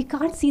 We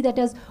can't see that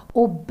as,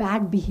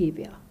 bad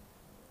behavior,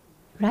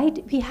 right?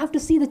 We have to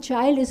see the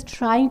child is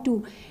trying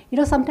to,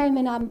 sometimes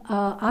when I'm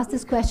asked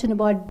this question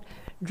about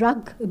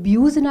drug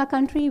abuse in our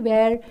country,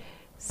 where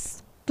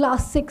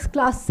class 6,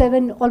 class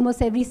 7,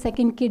 almost every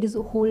second kid has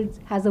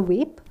a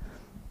vape,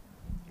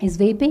 is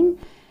vaping.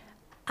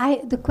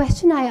 The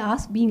question I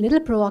ask, being a little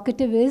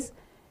provocative, is,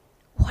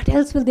 what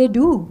else will they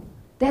do?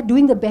 They're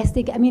doing the best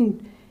they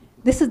can.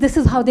 This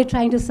is how they're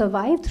trying to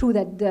survive through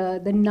that,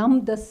 the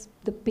numb,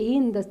 the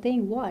pain, the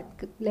thing, what?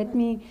 Let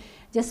me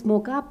just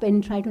smoke up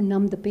and try to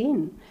numb the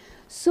pain.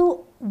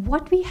 So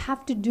what we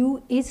have to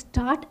do is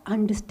start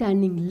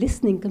understanding,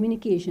 listening,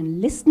 communication,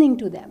 listening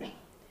to them,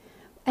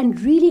 and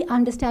really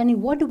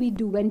understanding what do we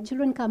do. When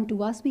children come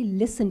to us, we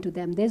listen to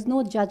them. There's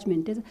no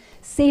judgment. There's a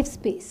safe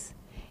space.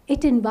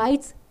 It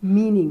invites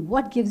meaning.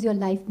 What gives your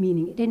life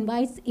meaning? It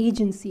invites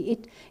agency.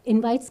 It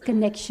invites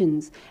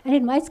connections. And it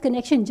invites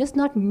connection, just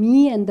not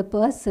me and the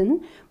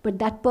person, but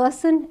that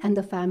person and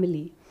the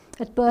family.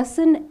 That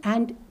person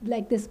and,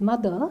 like this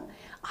mother,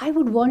 I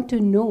would want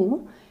to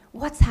know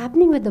what's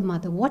happening with the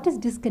mother. What is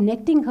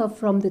disconnecting her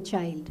from the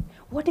child?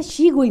 What is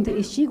she going through?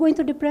 Is she going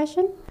through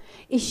depression?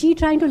 Is she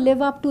trying to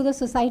live up to the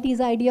society's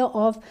idea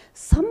of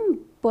some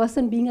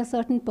person being a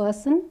certain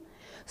person?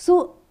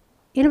 So,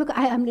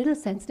 I'm a little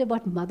sensitive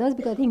about mothers,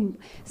 because I think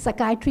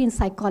psychiatry and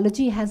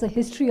psychology has a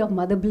history of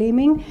mother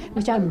blaming,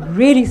 which I'm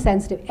really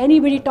sensitive.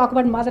 Anybody talk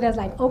about mother, as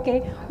like, okay,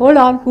 hold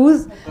on,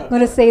 who's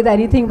going to say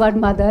anything about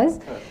mothers?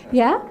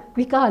 Yeah,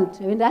 we can't.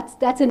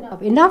 That's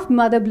enough. Enough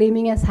mother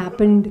blaming has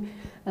happened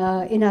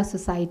in our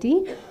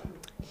society.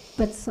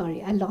 But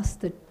sorry, I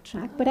lost the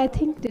track. But I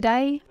think, did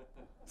I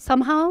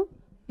somehow?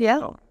 Yeah?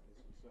 Oh.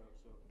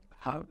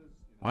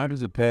 How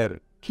does a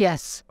parent?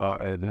 Yes.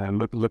 And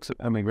looks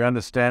at, we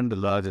understand the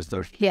largest.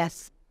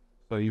 Yes.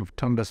 So you've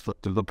told us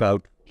to look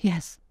out.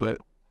 Yes. But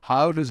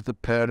how does the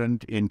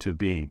parent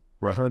intervene?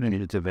 We're hearing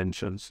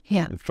interventions.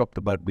 Yeah. We've talked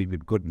about being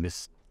with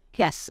goodness.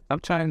 Yes.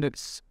 Sometimes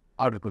it's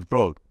out of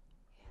control.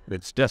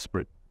 It's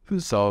desperate.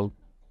 So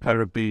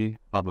therapy,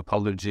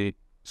 pharmacology.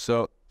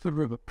 So sort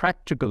of a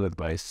practical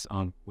advice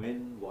on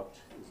when, what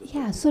is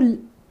Yeah, so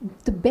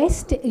the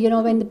best,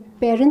 when the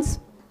parents,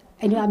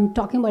 and I'm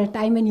talking about a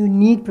time when you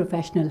need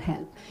professional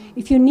help.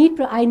 If you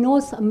need, I know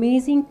some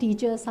amazing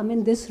teachers, some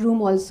in this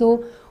room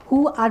also,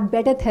 who are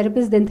better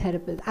therapists than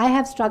therapists. I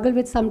have struggled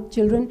with some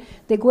children.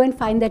 They go and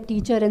find that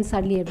teacher and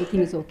suddenly everything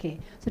is okay.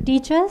 So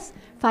teachers,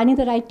 finding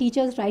the right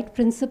teachers, right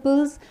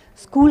principals,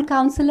 school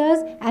counselors,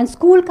 and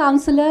school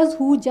counselors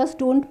who just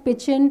don't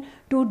pitch in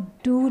to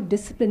do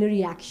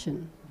disciplinary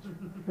action,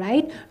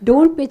 right?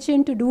 Don't pitch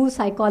in to do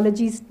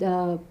psychology,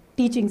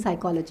 teaching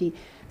psychology.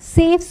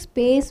 Safe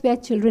space where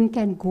children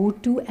can go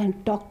to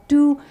and talk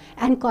to,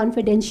 and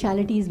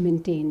confidentiality is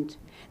maintained.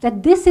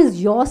 That this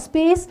is your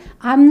space.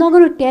 I'm not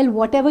going to tell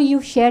whatever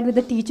you've shared with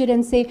the teacher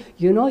and say,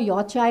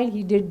 your child,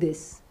 he did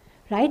this,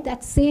 right?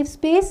 That safe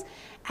space.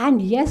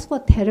 And yes, for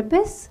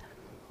therapists,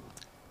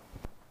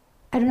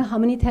 I don't know how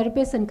many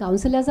therapists and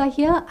counselors are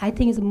here. I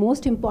think the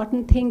most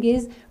important thing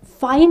is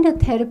find a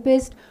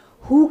therapist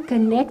who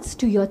connects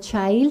to your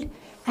child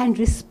and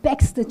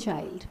respects the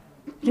child.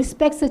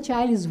 Respects the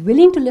child, is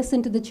willing to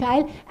listen to the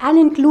child, and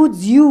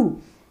includes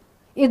you.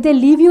 If they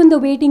leave you in the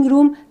waiting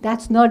room,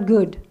 that's not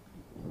good.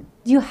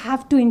 You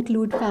have to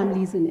include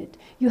families in it.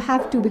 You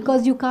have to,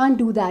 because you can't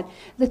do that.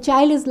 The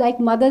child is like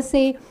mothers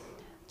say,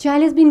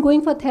 child has been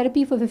going for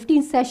therapy for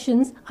 15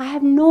 sessions. I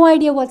have no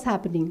idea what's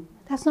happening.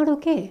 That's not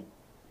okay.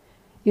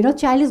 You know,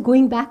 child is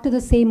going back to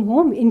the same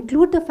home.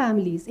 Include the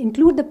families,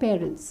 include the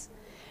parents,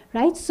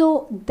 right?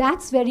 So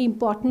that's very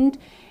important.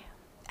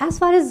 As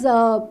far as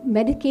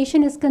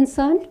medication is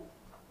concerned,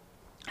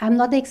 I'm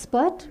not the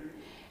expert.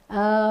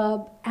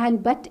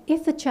 But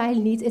if the child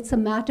needs, it's a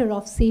matter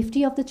of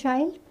safety of the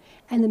child,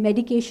 and the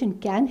medication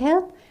can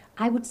help.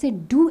 I would say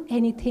do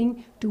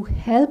anything to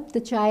help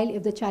the child.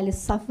 If the child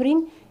is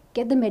suffering,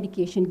 get the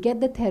medication, get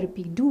the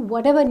therapy, do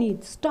whatever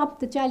needs. Stop,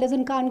 the child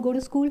can't go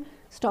to school,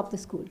 stop the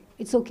school.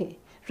 It's okay.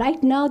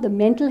 Right now, the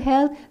mental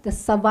health, the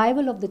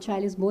survival of the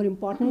child is more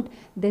important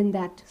than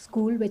that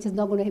school, which is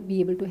not going to be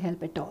able to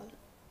help at all.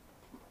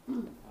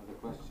 The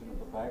question at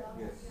the back,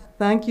 yes.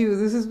 Thank you.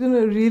 This has been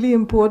a really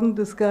important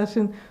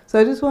discussion. So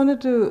I just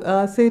wanted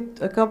to say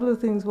a couple of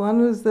things.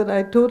 One was that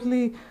I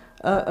totally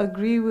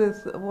agree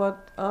with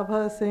what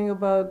Abha is saying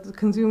about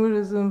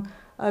consumerism.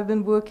 I've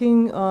been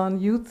working on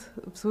youth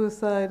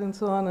suicide and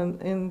so on,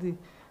 and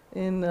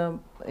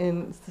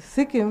in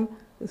Sikkim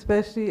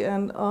especially,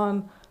 and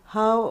on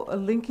how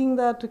linking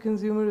that to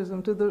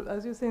consumerism, to the,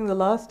 as you're saying, the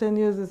last 10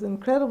 years, this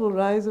incredible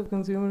rise of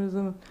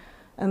consumerism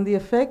and the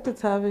effect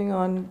it's having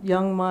on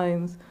young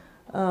minds.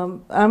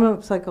 I'm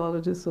a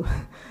psychologist, so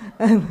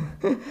and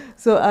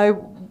so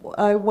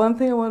one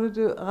thing I wanted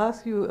to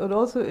ask you, and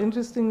also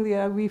interestingly,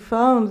 we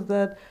found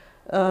that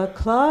a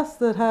class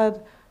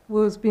that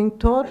was being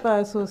taught by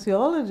a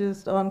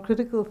sociologist on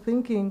critical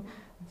thinking,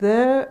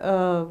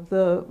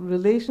 the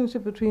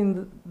relationship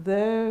between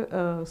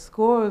their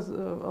scores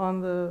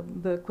on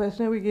the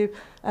questionnaire we gave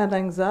and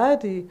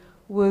anxiety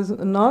was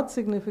not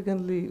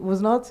significant,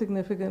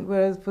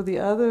 whereas for the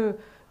other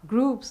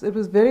groups it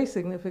was very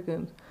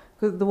significant.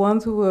 Because the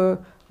ones who were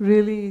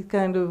really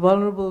kind of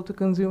vulnerable to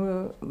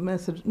consumer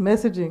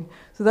messaging.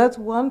 So that's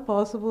one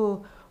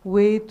possible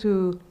way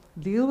to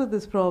deal with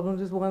this problem,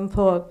 just one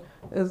thought,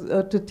 is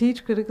to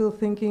teach critical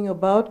thinking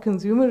about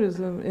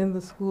consumerism in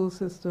the school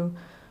system.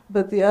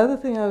 But the other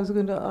thing I was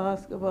going to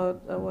ask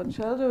about what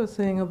Shelja was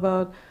saying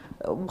about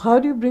how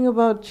do you bring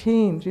about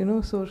change,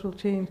 social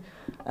change,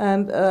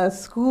 and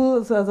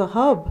schools as a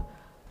hub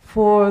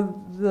for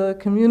the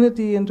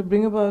community and to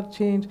bring about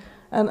change.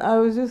 And I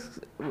was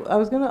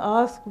going to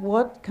ask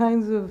what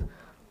kinds of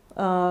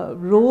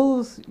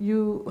roles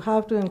you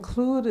have to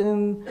include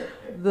in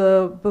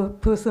the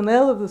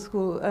personnel of the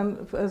school.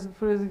 And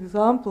for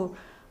example,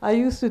 I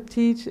used to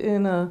teach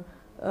in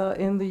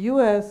the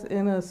U.S.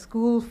 in a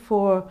school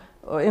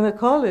in a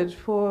college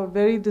for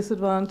very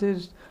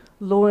disadvantaged,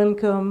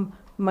 low-income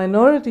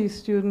minority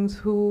students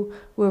who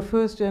were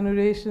first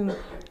generation,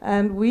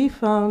 and we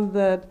found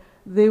that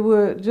they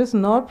were just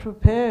not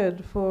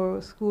prepared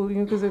for school,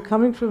 because they're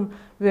coming from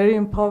very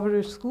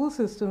impoverished school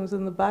systems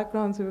and the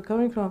backgrounds they were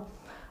coming from.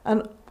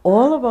 And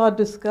all of our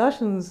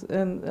discussions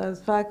and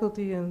as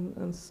faculty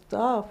and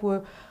staff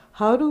were,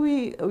 how do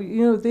we,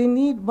 they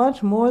need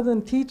much more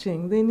than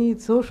teaching. They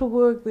need social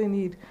work, they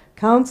need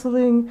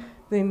counseling,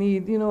 they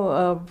need,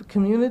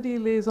 community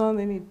liaison,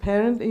 they need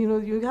parent,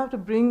 you have to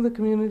bring the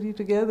community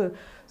together.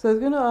 So I was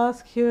going to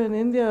ask here in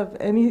India,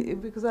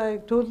 because I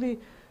totally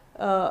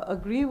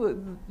agree with,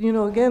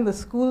 again, the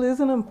school is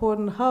an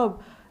important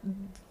hub.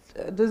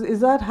 Is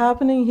that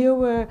happening here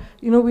where,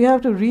 we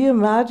have to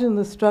reimagine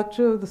the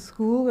structure of the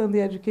school and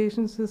the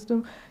education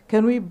system?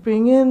 Can we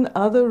bring in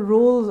other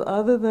roles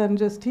other than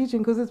just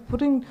teaching? Because it's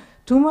putting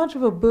too much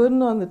of a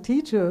burden on the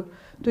teacher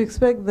to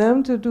expect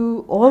them to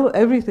do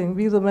everything,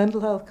 be the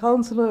mental health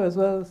counselor as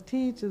well as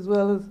teach, as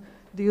well as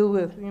deal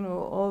with,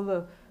 all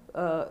the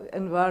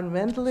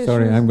environmental issues.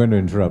 Sorry, I'm going to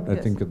interrupt. Yes.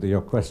 I think that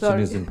your question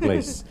is in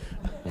place.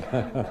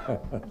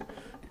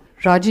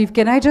 Rajiv,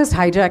 can I just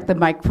hijack the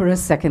mic for a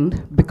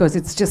second, because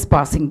it's just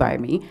passing by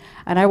me,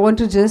 and I want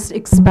to just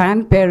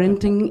expand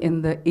parenting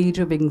in the age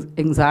of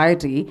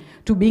anxiety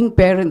to being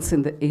parents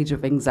in the age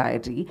of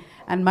anxiety.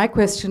 And my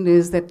question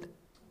is that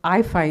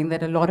I find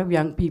that a lot of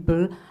young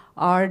people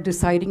are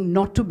deciding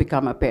not to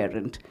become a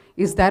parent.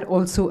 Is that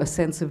also a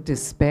sense of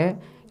despair?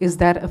 Is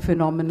that a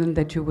phenomenon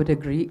that you would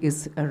agree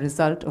is a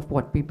result of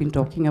what we've been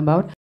talking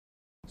about?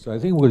 So I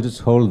think we'll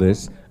just hold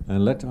this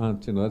and let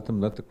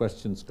the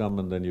questions come,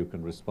 and then you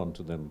can respond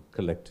to them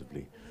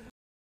collectively.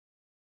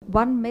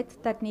 One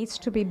myth that needs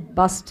to be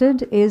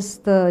busted is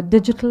the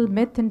digital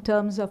myth, in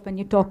terms of when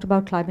you talked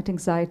about climate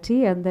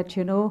anxiety, and that,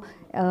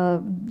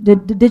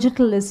 the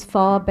digital is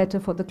far better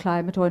for the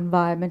climate or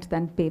environment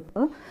than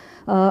paper.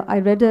 I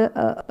read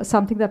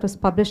something that was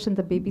published in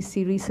the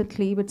BBC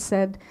recently, which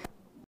said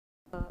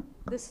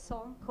this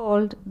song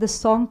called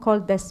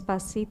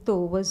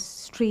Despacito was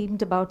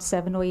streamed about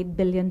 7 or 8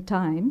 billion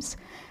times,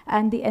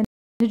 and the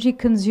energy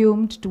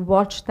consumed to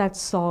watch that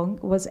song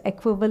was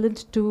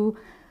equivalent to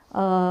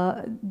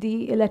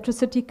the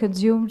electricity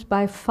consumed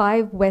by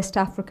 5 West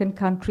African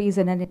countries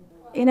in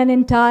an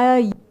entire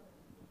year.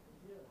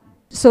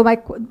 So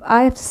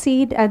I have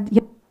seen, and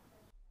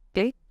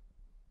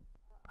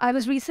I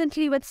was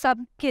recently with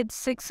some kids,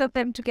 6 of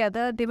them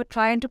together. They were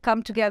trying to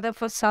come together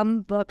for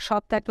some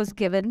workshop that was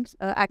given,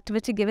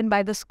 activity given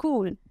by the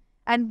school.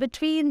 And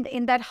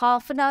in that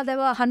half an hour, there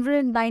were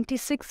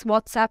 196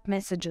 WhatsApp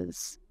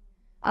messages.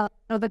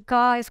 The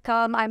car has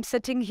come, I'm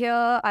sitting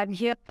here, I'm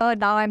here,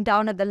 now I'm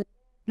down at the,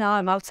 now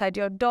I'm outside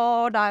your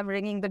door, now I'm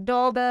ringing the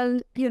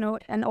doorbell,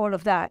 and all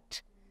of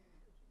that.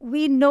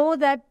 We know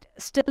that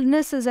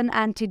stillness is an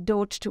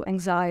antidote to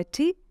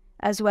anxiety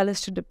as well as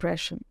to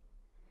depression.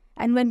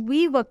 And when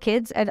we were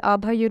kids, and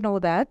Abha, you know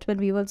that, when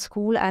we were in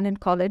school and in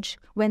college,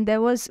 when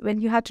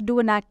you had to do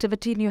an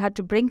activity and you had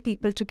to bring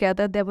people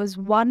together, there was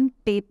one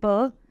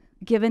paper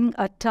given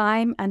a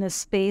time and a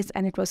space,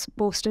 and it was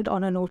posted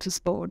on a notice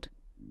board.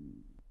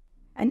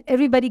 And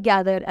everybody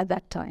gathered at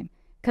that time.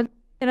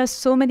 There are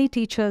so many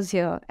teachers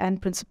here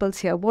and principals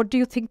here. What do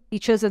you think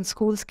teachers and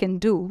schools can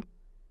do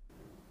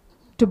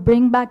to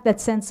bring back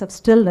that sense of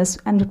stillness?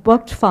 And it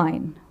worked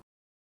fine.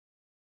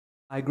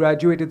 I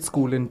graduated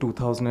school in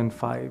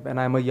 2005, and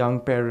I'm a young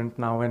parent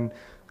now, and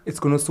it's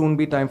going to soon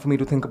be time for me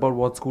to think about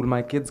what school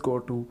my kids go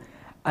to.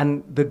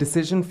 And the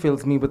decision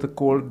fills me with a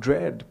cold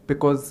dread,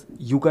 because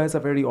you guys are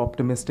very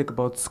optimistic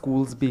about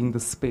schools being the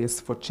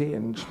space for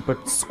change,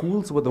 but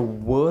schools were the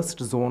worst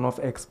zone of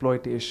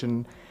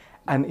exploitation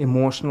and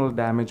emotional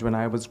damage when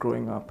I was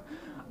growing up.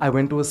 I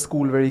went to a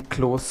school very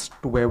close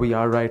to where we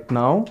are right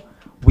now.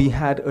 We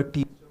had a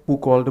teacher who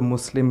called a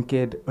Muslim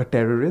kid a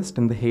terrorist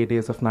in the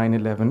heydays of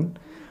 9/11.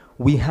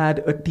 We had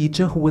a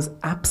teacher who was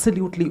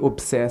absolutely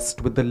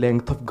obsessed with the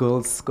length of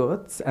girls'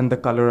 skirts and the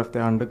color of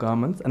their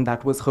undergarments, and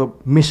that was her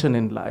mission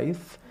in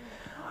life.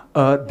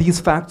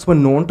 These facts were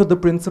known to the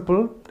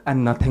principal,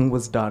 and nothing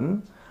was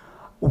done.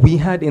 We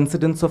had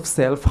incidents of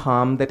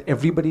self-harm that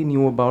everybody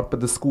knew about, but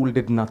the school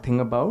did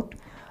nothing about.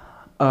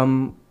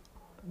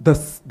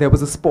 There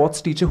was a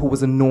sports teacher who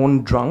was a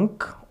known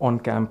drunk on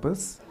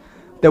campus.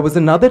 There was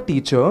another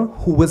teacher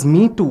who was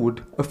Me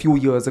Too'd a few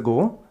years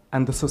ago,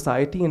 and the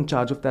society in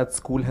charge of that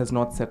school has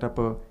not set up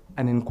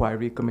an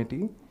inquiry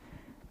committee.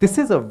 This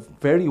is a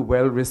very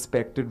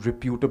well-respected,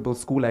 reputable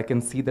school. I can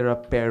see there are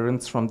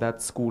parents from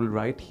that school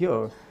right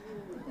here.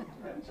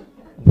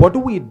 What do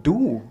we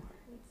do?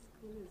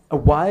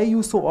 Why are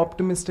you so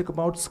optimistic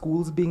about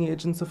schools being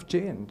agents of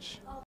change?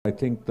 I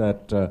think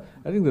that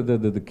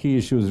the key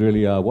issues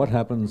really are what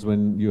happens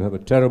when you have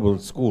a terrible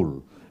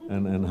school,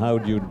 and how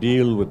do you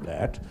deal with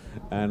that?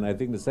 And I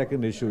think the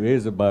second issue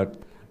is about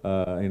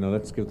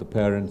let's give the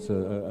parents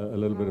a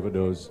little bit of a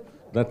dose.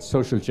 That's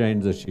social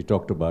change that she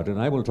talked about,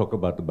 and I will talk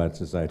about the bad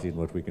society and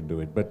what we can do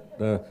it. But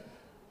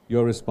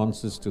your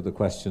responses to the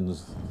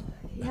questions.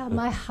 Yeah,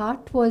 my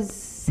heart was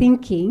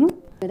sinking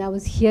when I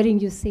was hearing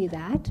you say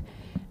that.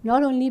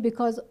 Not only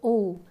because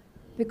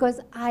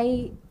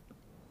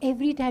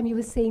every time you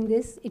were saying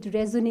this, it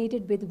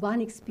resonated with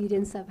one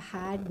experience I've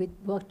had with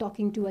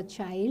talking to a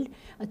child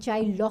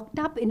locked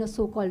up in a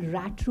so-called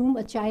rat room,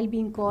 a child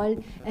being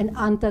called an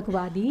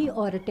antakwadi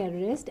or a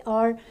terrorist,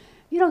 or,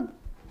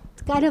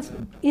 kind of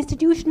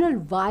institutional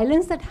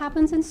violence that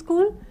happens in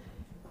school.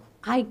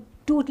 I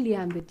totally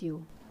am with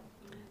you.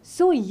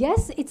 So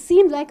yes, it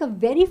seemed like a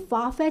very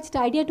far-fetched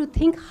idea to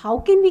think, how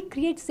can we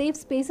create safe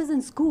spaces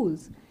in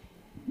schools?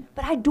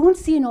 But I don't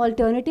see an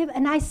alternative,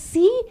 and I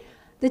see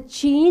the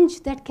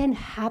change that can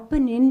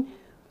happen in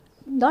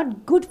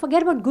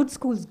forget about good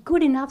schools,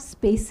 good enough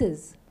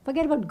spaces.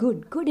 Forget about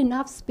good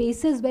enough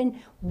spaces when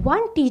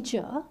one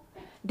teacher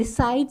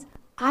decides,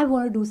 I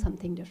want to do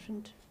something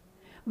different.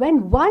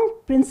 When one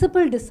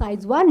principal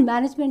decides, one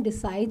management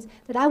decides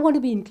that I want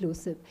to be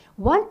inclusive.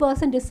 One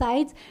person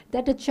decides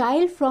that a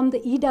child from the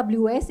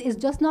EWS is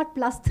just not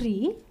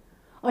 +3,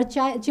 or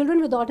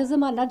children with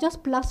autism are not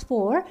just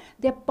 +4,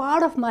 they're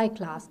part of my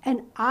class,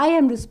 and I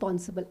am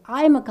responsible,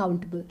 I am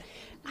accountable.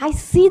 I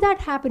see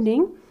that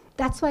happening.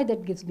 That's why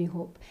that gives me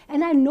hope.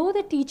 And I know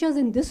the teachers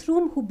in this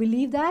room who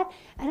believe that,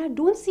 and I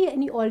don't see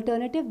any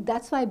alternative.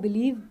 That's why I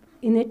believe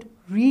in it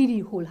really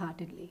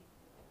wholeheartedly.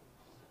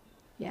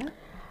 Yeah?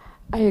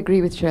 I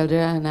agree with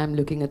Shelja, and I'm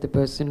looking at the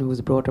person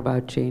who's brought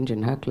about change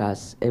in her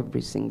class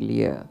every single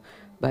year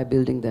by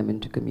building them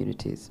into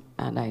communities.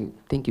 And I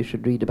think you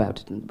should read about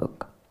it in the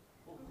book.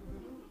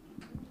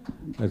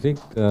 I think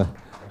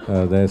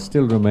there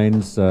still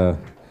remains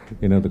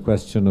the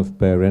question of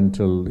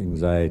parental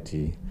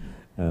anxiety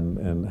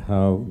and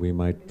how we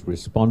might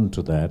respond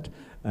to that,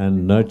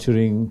 and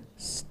nurturing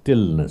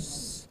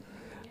stillness.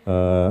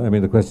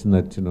 The question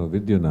that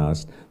Vidyun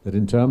asked, that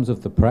in terms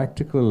of the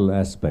practical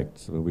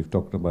aspects, we've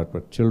talked about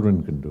what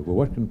children can do, but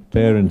what can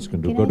parents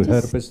can do? Can Go I to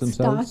just therapists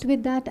themselves? Start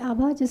with that,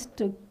 Abha,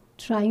 just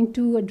trying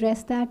to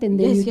address that, and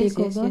then you take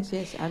over.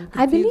 Yes.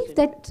 I believe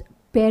that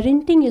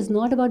parenting is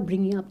not about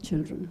bringing up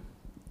children.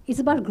 It's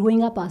about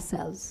growing up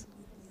ourselves.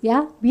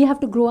 Yeah, we have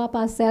to grow up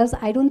ourselves.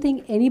 I don't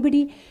think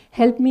anybody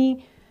helped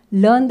me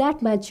learn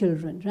that, my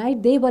children,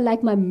 right? They were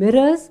like my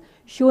mirrors,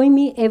 showing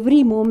me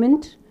every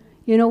moment,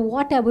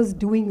 what I was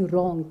doing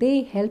wrong.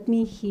 They helped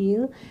me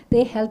heal.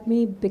 They helped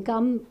me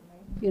become,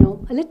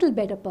 a little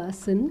better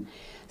person.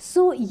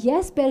 So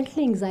yes,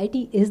 parental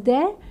anxiety is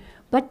there,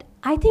 But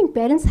I think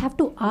parents have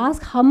to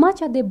ask how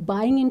much are they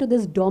buying into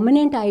this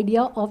dominant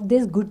idea of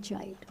this good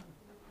child.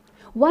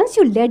 Once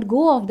you let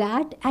go of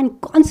that,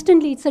 and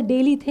constantly it's a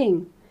daily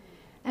thing,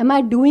 am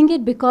I doing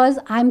it because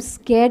I'm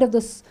scared of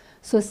the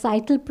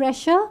societal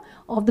pressure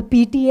of the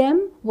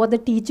PTM, what the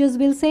teachers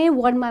will say,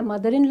 what my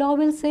mother-in-law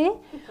will say,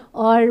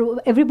 or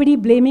everybody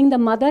blaming the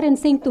mother and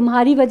saying,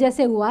 "Tumhari wajah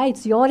se hua,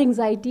 it's your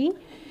anxiety."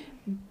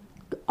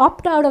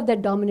 Opt out of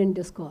that dominant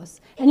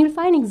discourse, and you'll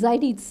find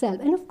anxiety itself.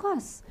 And of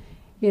course,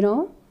 you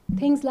know,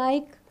 things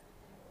like,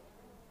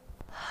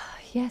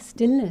 yes,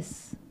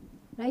 stillness,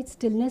 right?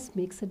 Stillness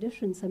makes a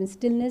difference. I mean,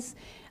 stillness,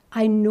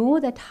 I know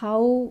that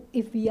how,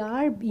 if we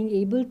are being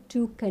able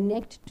to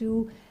connect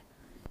to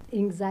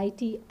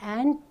anxiety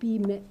and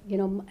be, you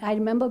know, I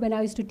remember when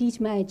I used to teach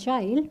my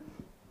child,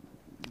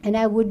 and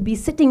I would be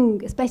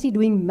sitting, especially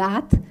doing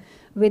math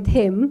with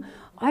him,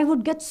 I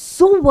would get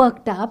so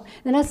worked up,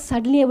 then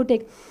I would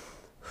take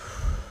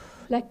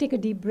a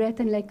deep breath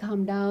and like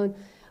calm down,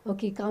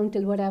 okay, count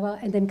till whatever,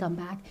 and then come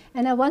back.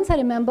 And once I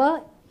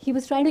remember, he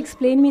was trying to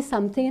explain me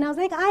something, and I was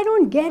like, I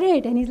don't get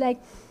it. And he's like,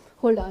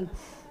 hold on.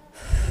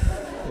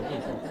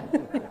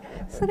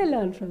 So they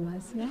learn from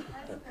us, yeah?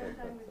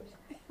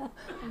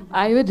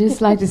 I would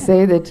just like to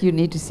say that you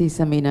need to see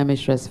Samina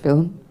Mishra's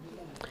film.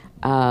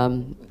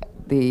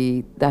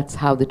 That's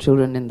how the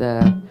children in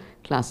the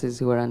classes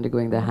who are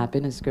undergoing the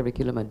happiness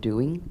curriculum are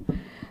doing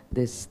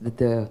this,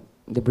 the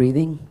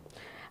breathing,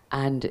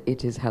 and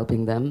it is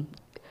helping them.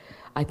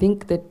 I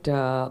think that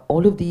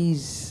all of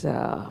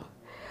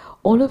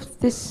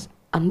this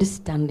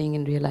understanding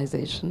and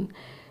realization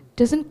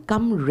doesn't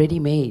come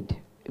ready-made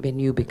when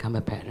you become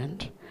a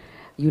parent.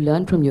 You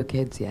learn from your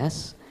kids,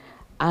 yes,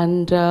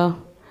 and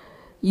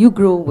you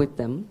grow with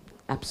them,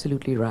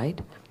 absolutely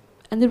right,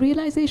 and the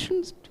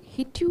realizations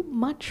hit you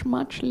much,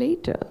 much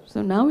later.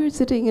 So now you're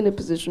sitting in a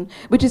position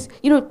which is,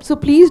 you know, so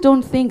please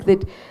don't think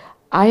that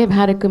I have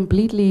had a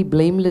completely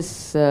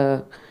blameless,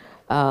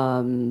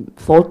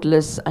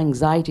 faultless,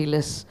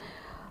 anxiety-less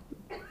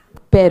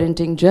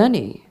parenting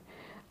journey.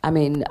 I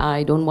mean,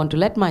 I don't want to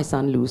let my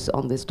son loose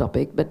on this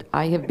topic, but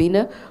I have been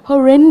a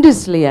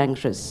horrendously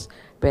anxious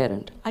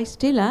parent. I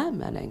still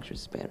am an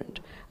anxious parent.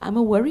 I'm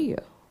a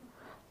worrier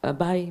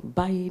by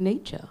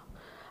nature.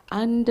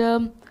 And,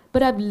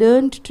 but I've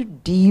learned to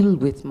deal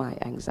with my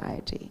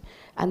anxiety.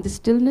 And the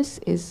stillness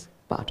is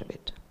part of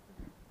it.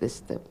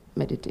 The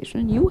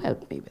meditation, and you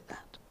helped me with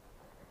that.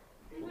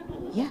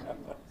 Yeah.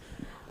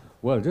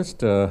 Well,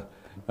 just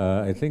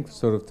I think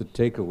sort of the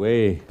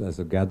takeaway as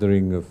a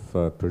gathering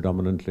of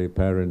predominantly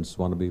parents,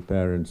 wannabe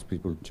parents,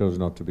 people who chose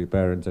not to be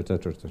parents,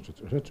 etc., etc.,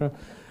 etc.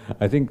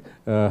 I think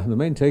the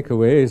main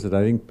takeaway is that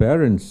I think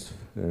parents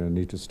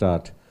need to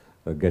start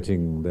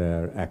getting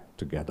their act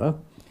together.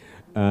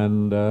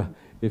 And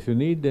if you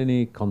need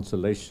any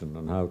consolation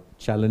on how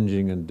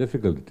challenging and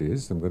difficult it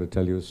is, I'm going to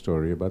tell you a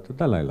story about the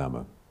Dalai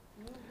Lama.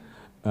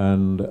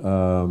 And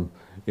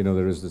you know,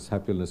 there is this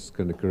happiness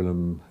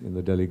curriculum in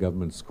the Delhi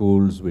government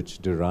schools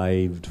which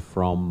derived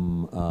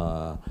from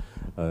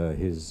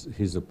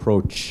his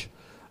approach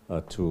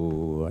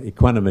to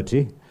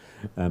equanimity,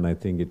 and I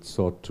think it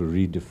sought to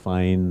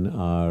redefine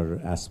our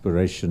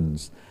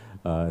aspirations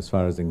as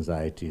far as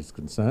anxiety is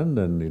concerned.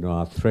 And you know,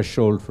 our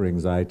threshold for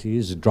anxiety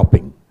is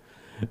dropping,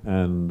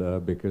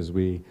 and because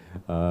we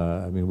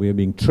are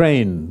being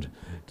trained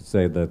to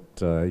say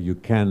that you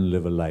can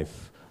live a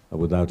life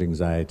without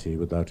anxiety,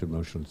 without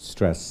emotional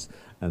stress,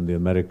 and the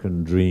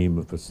American dream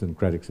of a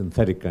syncretic,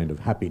 synthetic kind of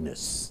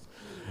happiness.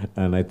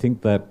 And I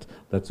think that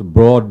that's a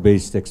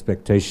broad-based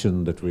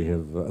expectation that we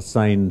have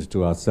assigned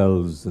to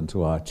ourselves and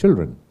to our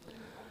children.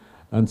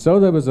 And so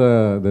there was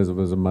a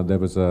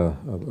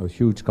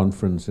huge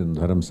conference in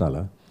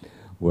Dharamsala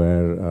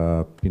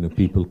where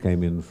people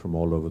came in from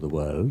all over the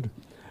world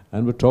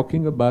and were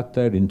talking about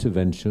their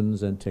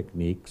interventions and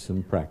techniques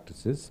and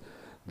practices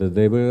that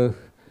they were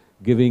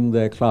giving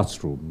their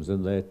classrooms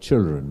and their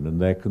children and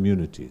their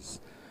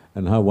communities,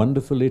 and how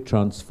wonderfully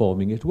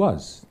transforming it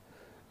was.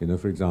 You know,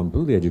 for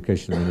example, the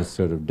Education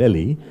Minister of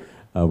Delhi,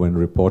 when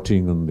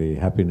reporting on the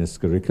happiness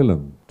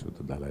curriculum to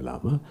the Dalai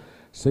Lama,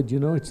 said, you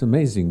know, it's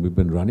amazing, we've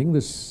been running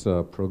this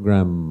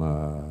program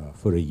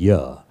for a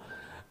year,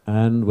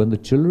 and when the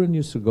children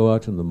used to go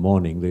out in the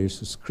morning, they used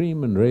to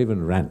scream and rave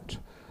and rant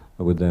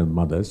with their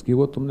mothers, ki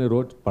wo tumne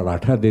roz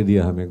paratha de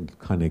diya hame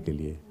khane ke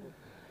liye.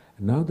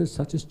 Now there's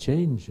such a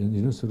change in,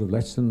 you know, sort of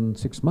less than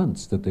 6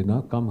 months, that they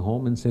now come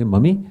home and say,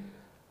 Mummy,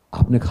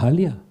 aapne kha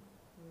liya.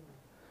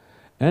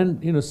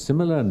 And, you know,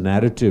 similar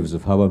narratives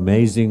of how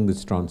amazing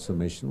this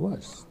transformation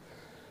was.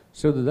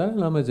 So the Dalai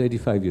Lama is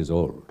 85 years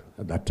old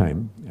at that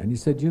time, and he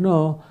said, you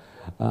know,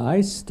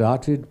 I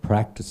started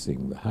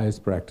practicing the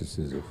highest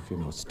practices of, you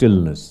know,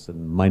 stillness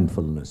and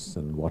mindfulness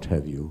and what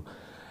have you.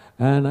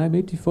 And I'm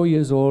 84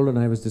 years old, and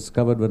I was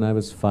discovered when I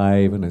was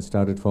 5, and I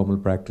started formal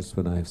practice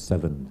when I was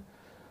 7.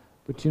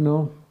 But you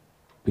know,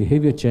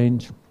 behavior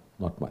change,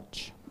 not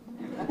much.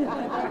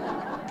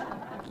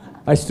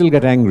 I still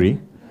get angry,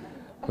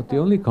 but the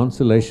only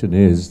consolation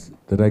is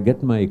that I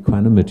get my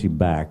equanimity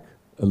back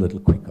a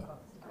little quicker.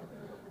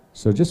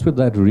 So just with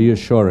that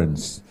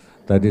reassurance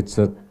that it's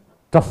a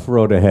tough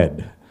road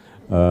ahead.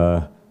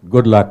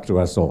 Good luck to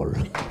us all.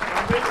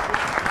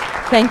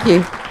 Thank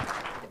you.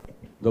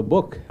 The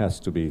book has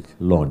to be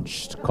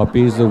launched,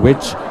 copies of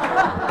which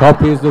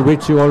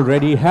you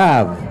already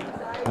have.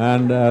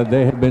 And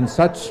they have been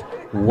such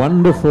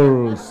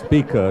wonderful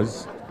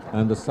speakers,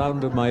 and the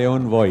sound of my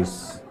own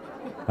voice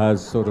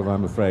has sort of,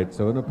 I'm afraid,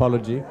 so an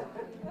apology.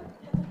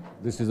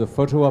 This is a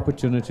photo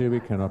opportunity we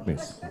cannot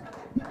miss.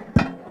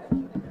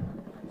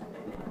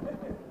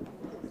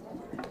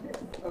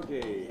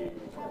 Okay.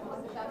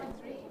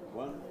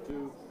 1,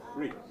 2,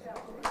 3.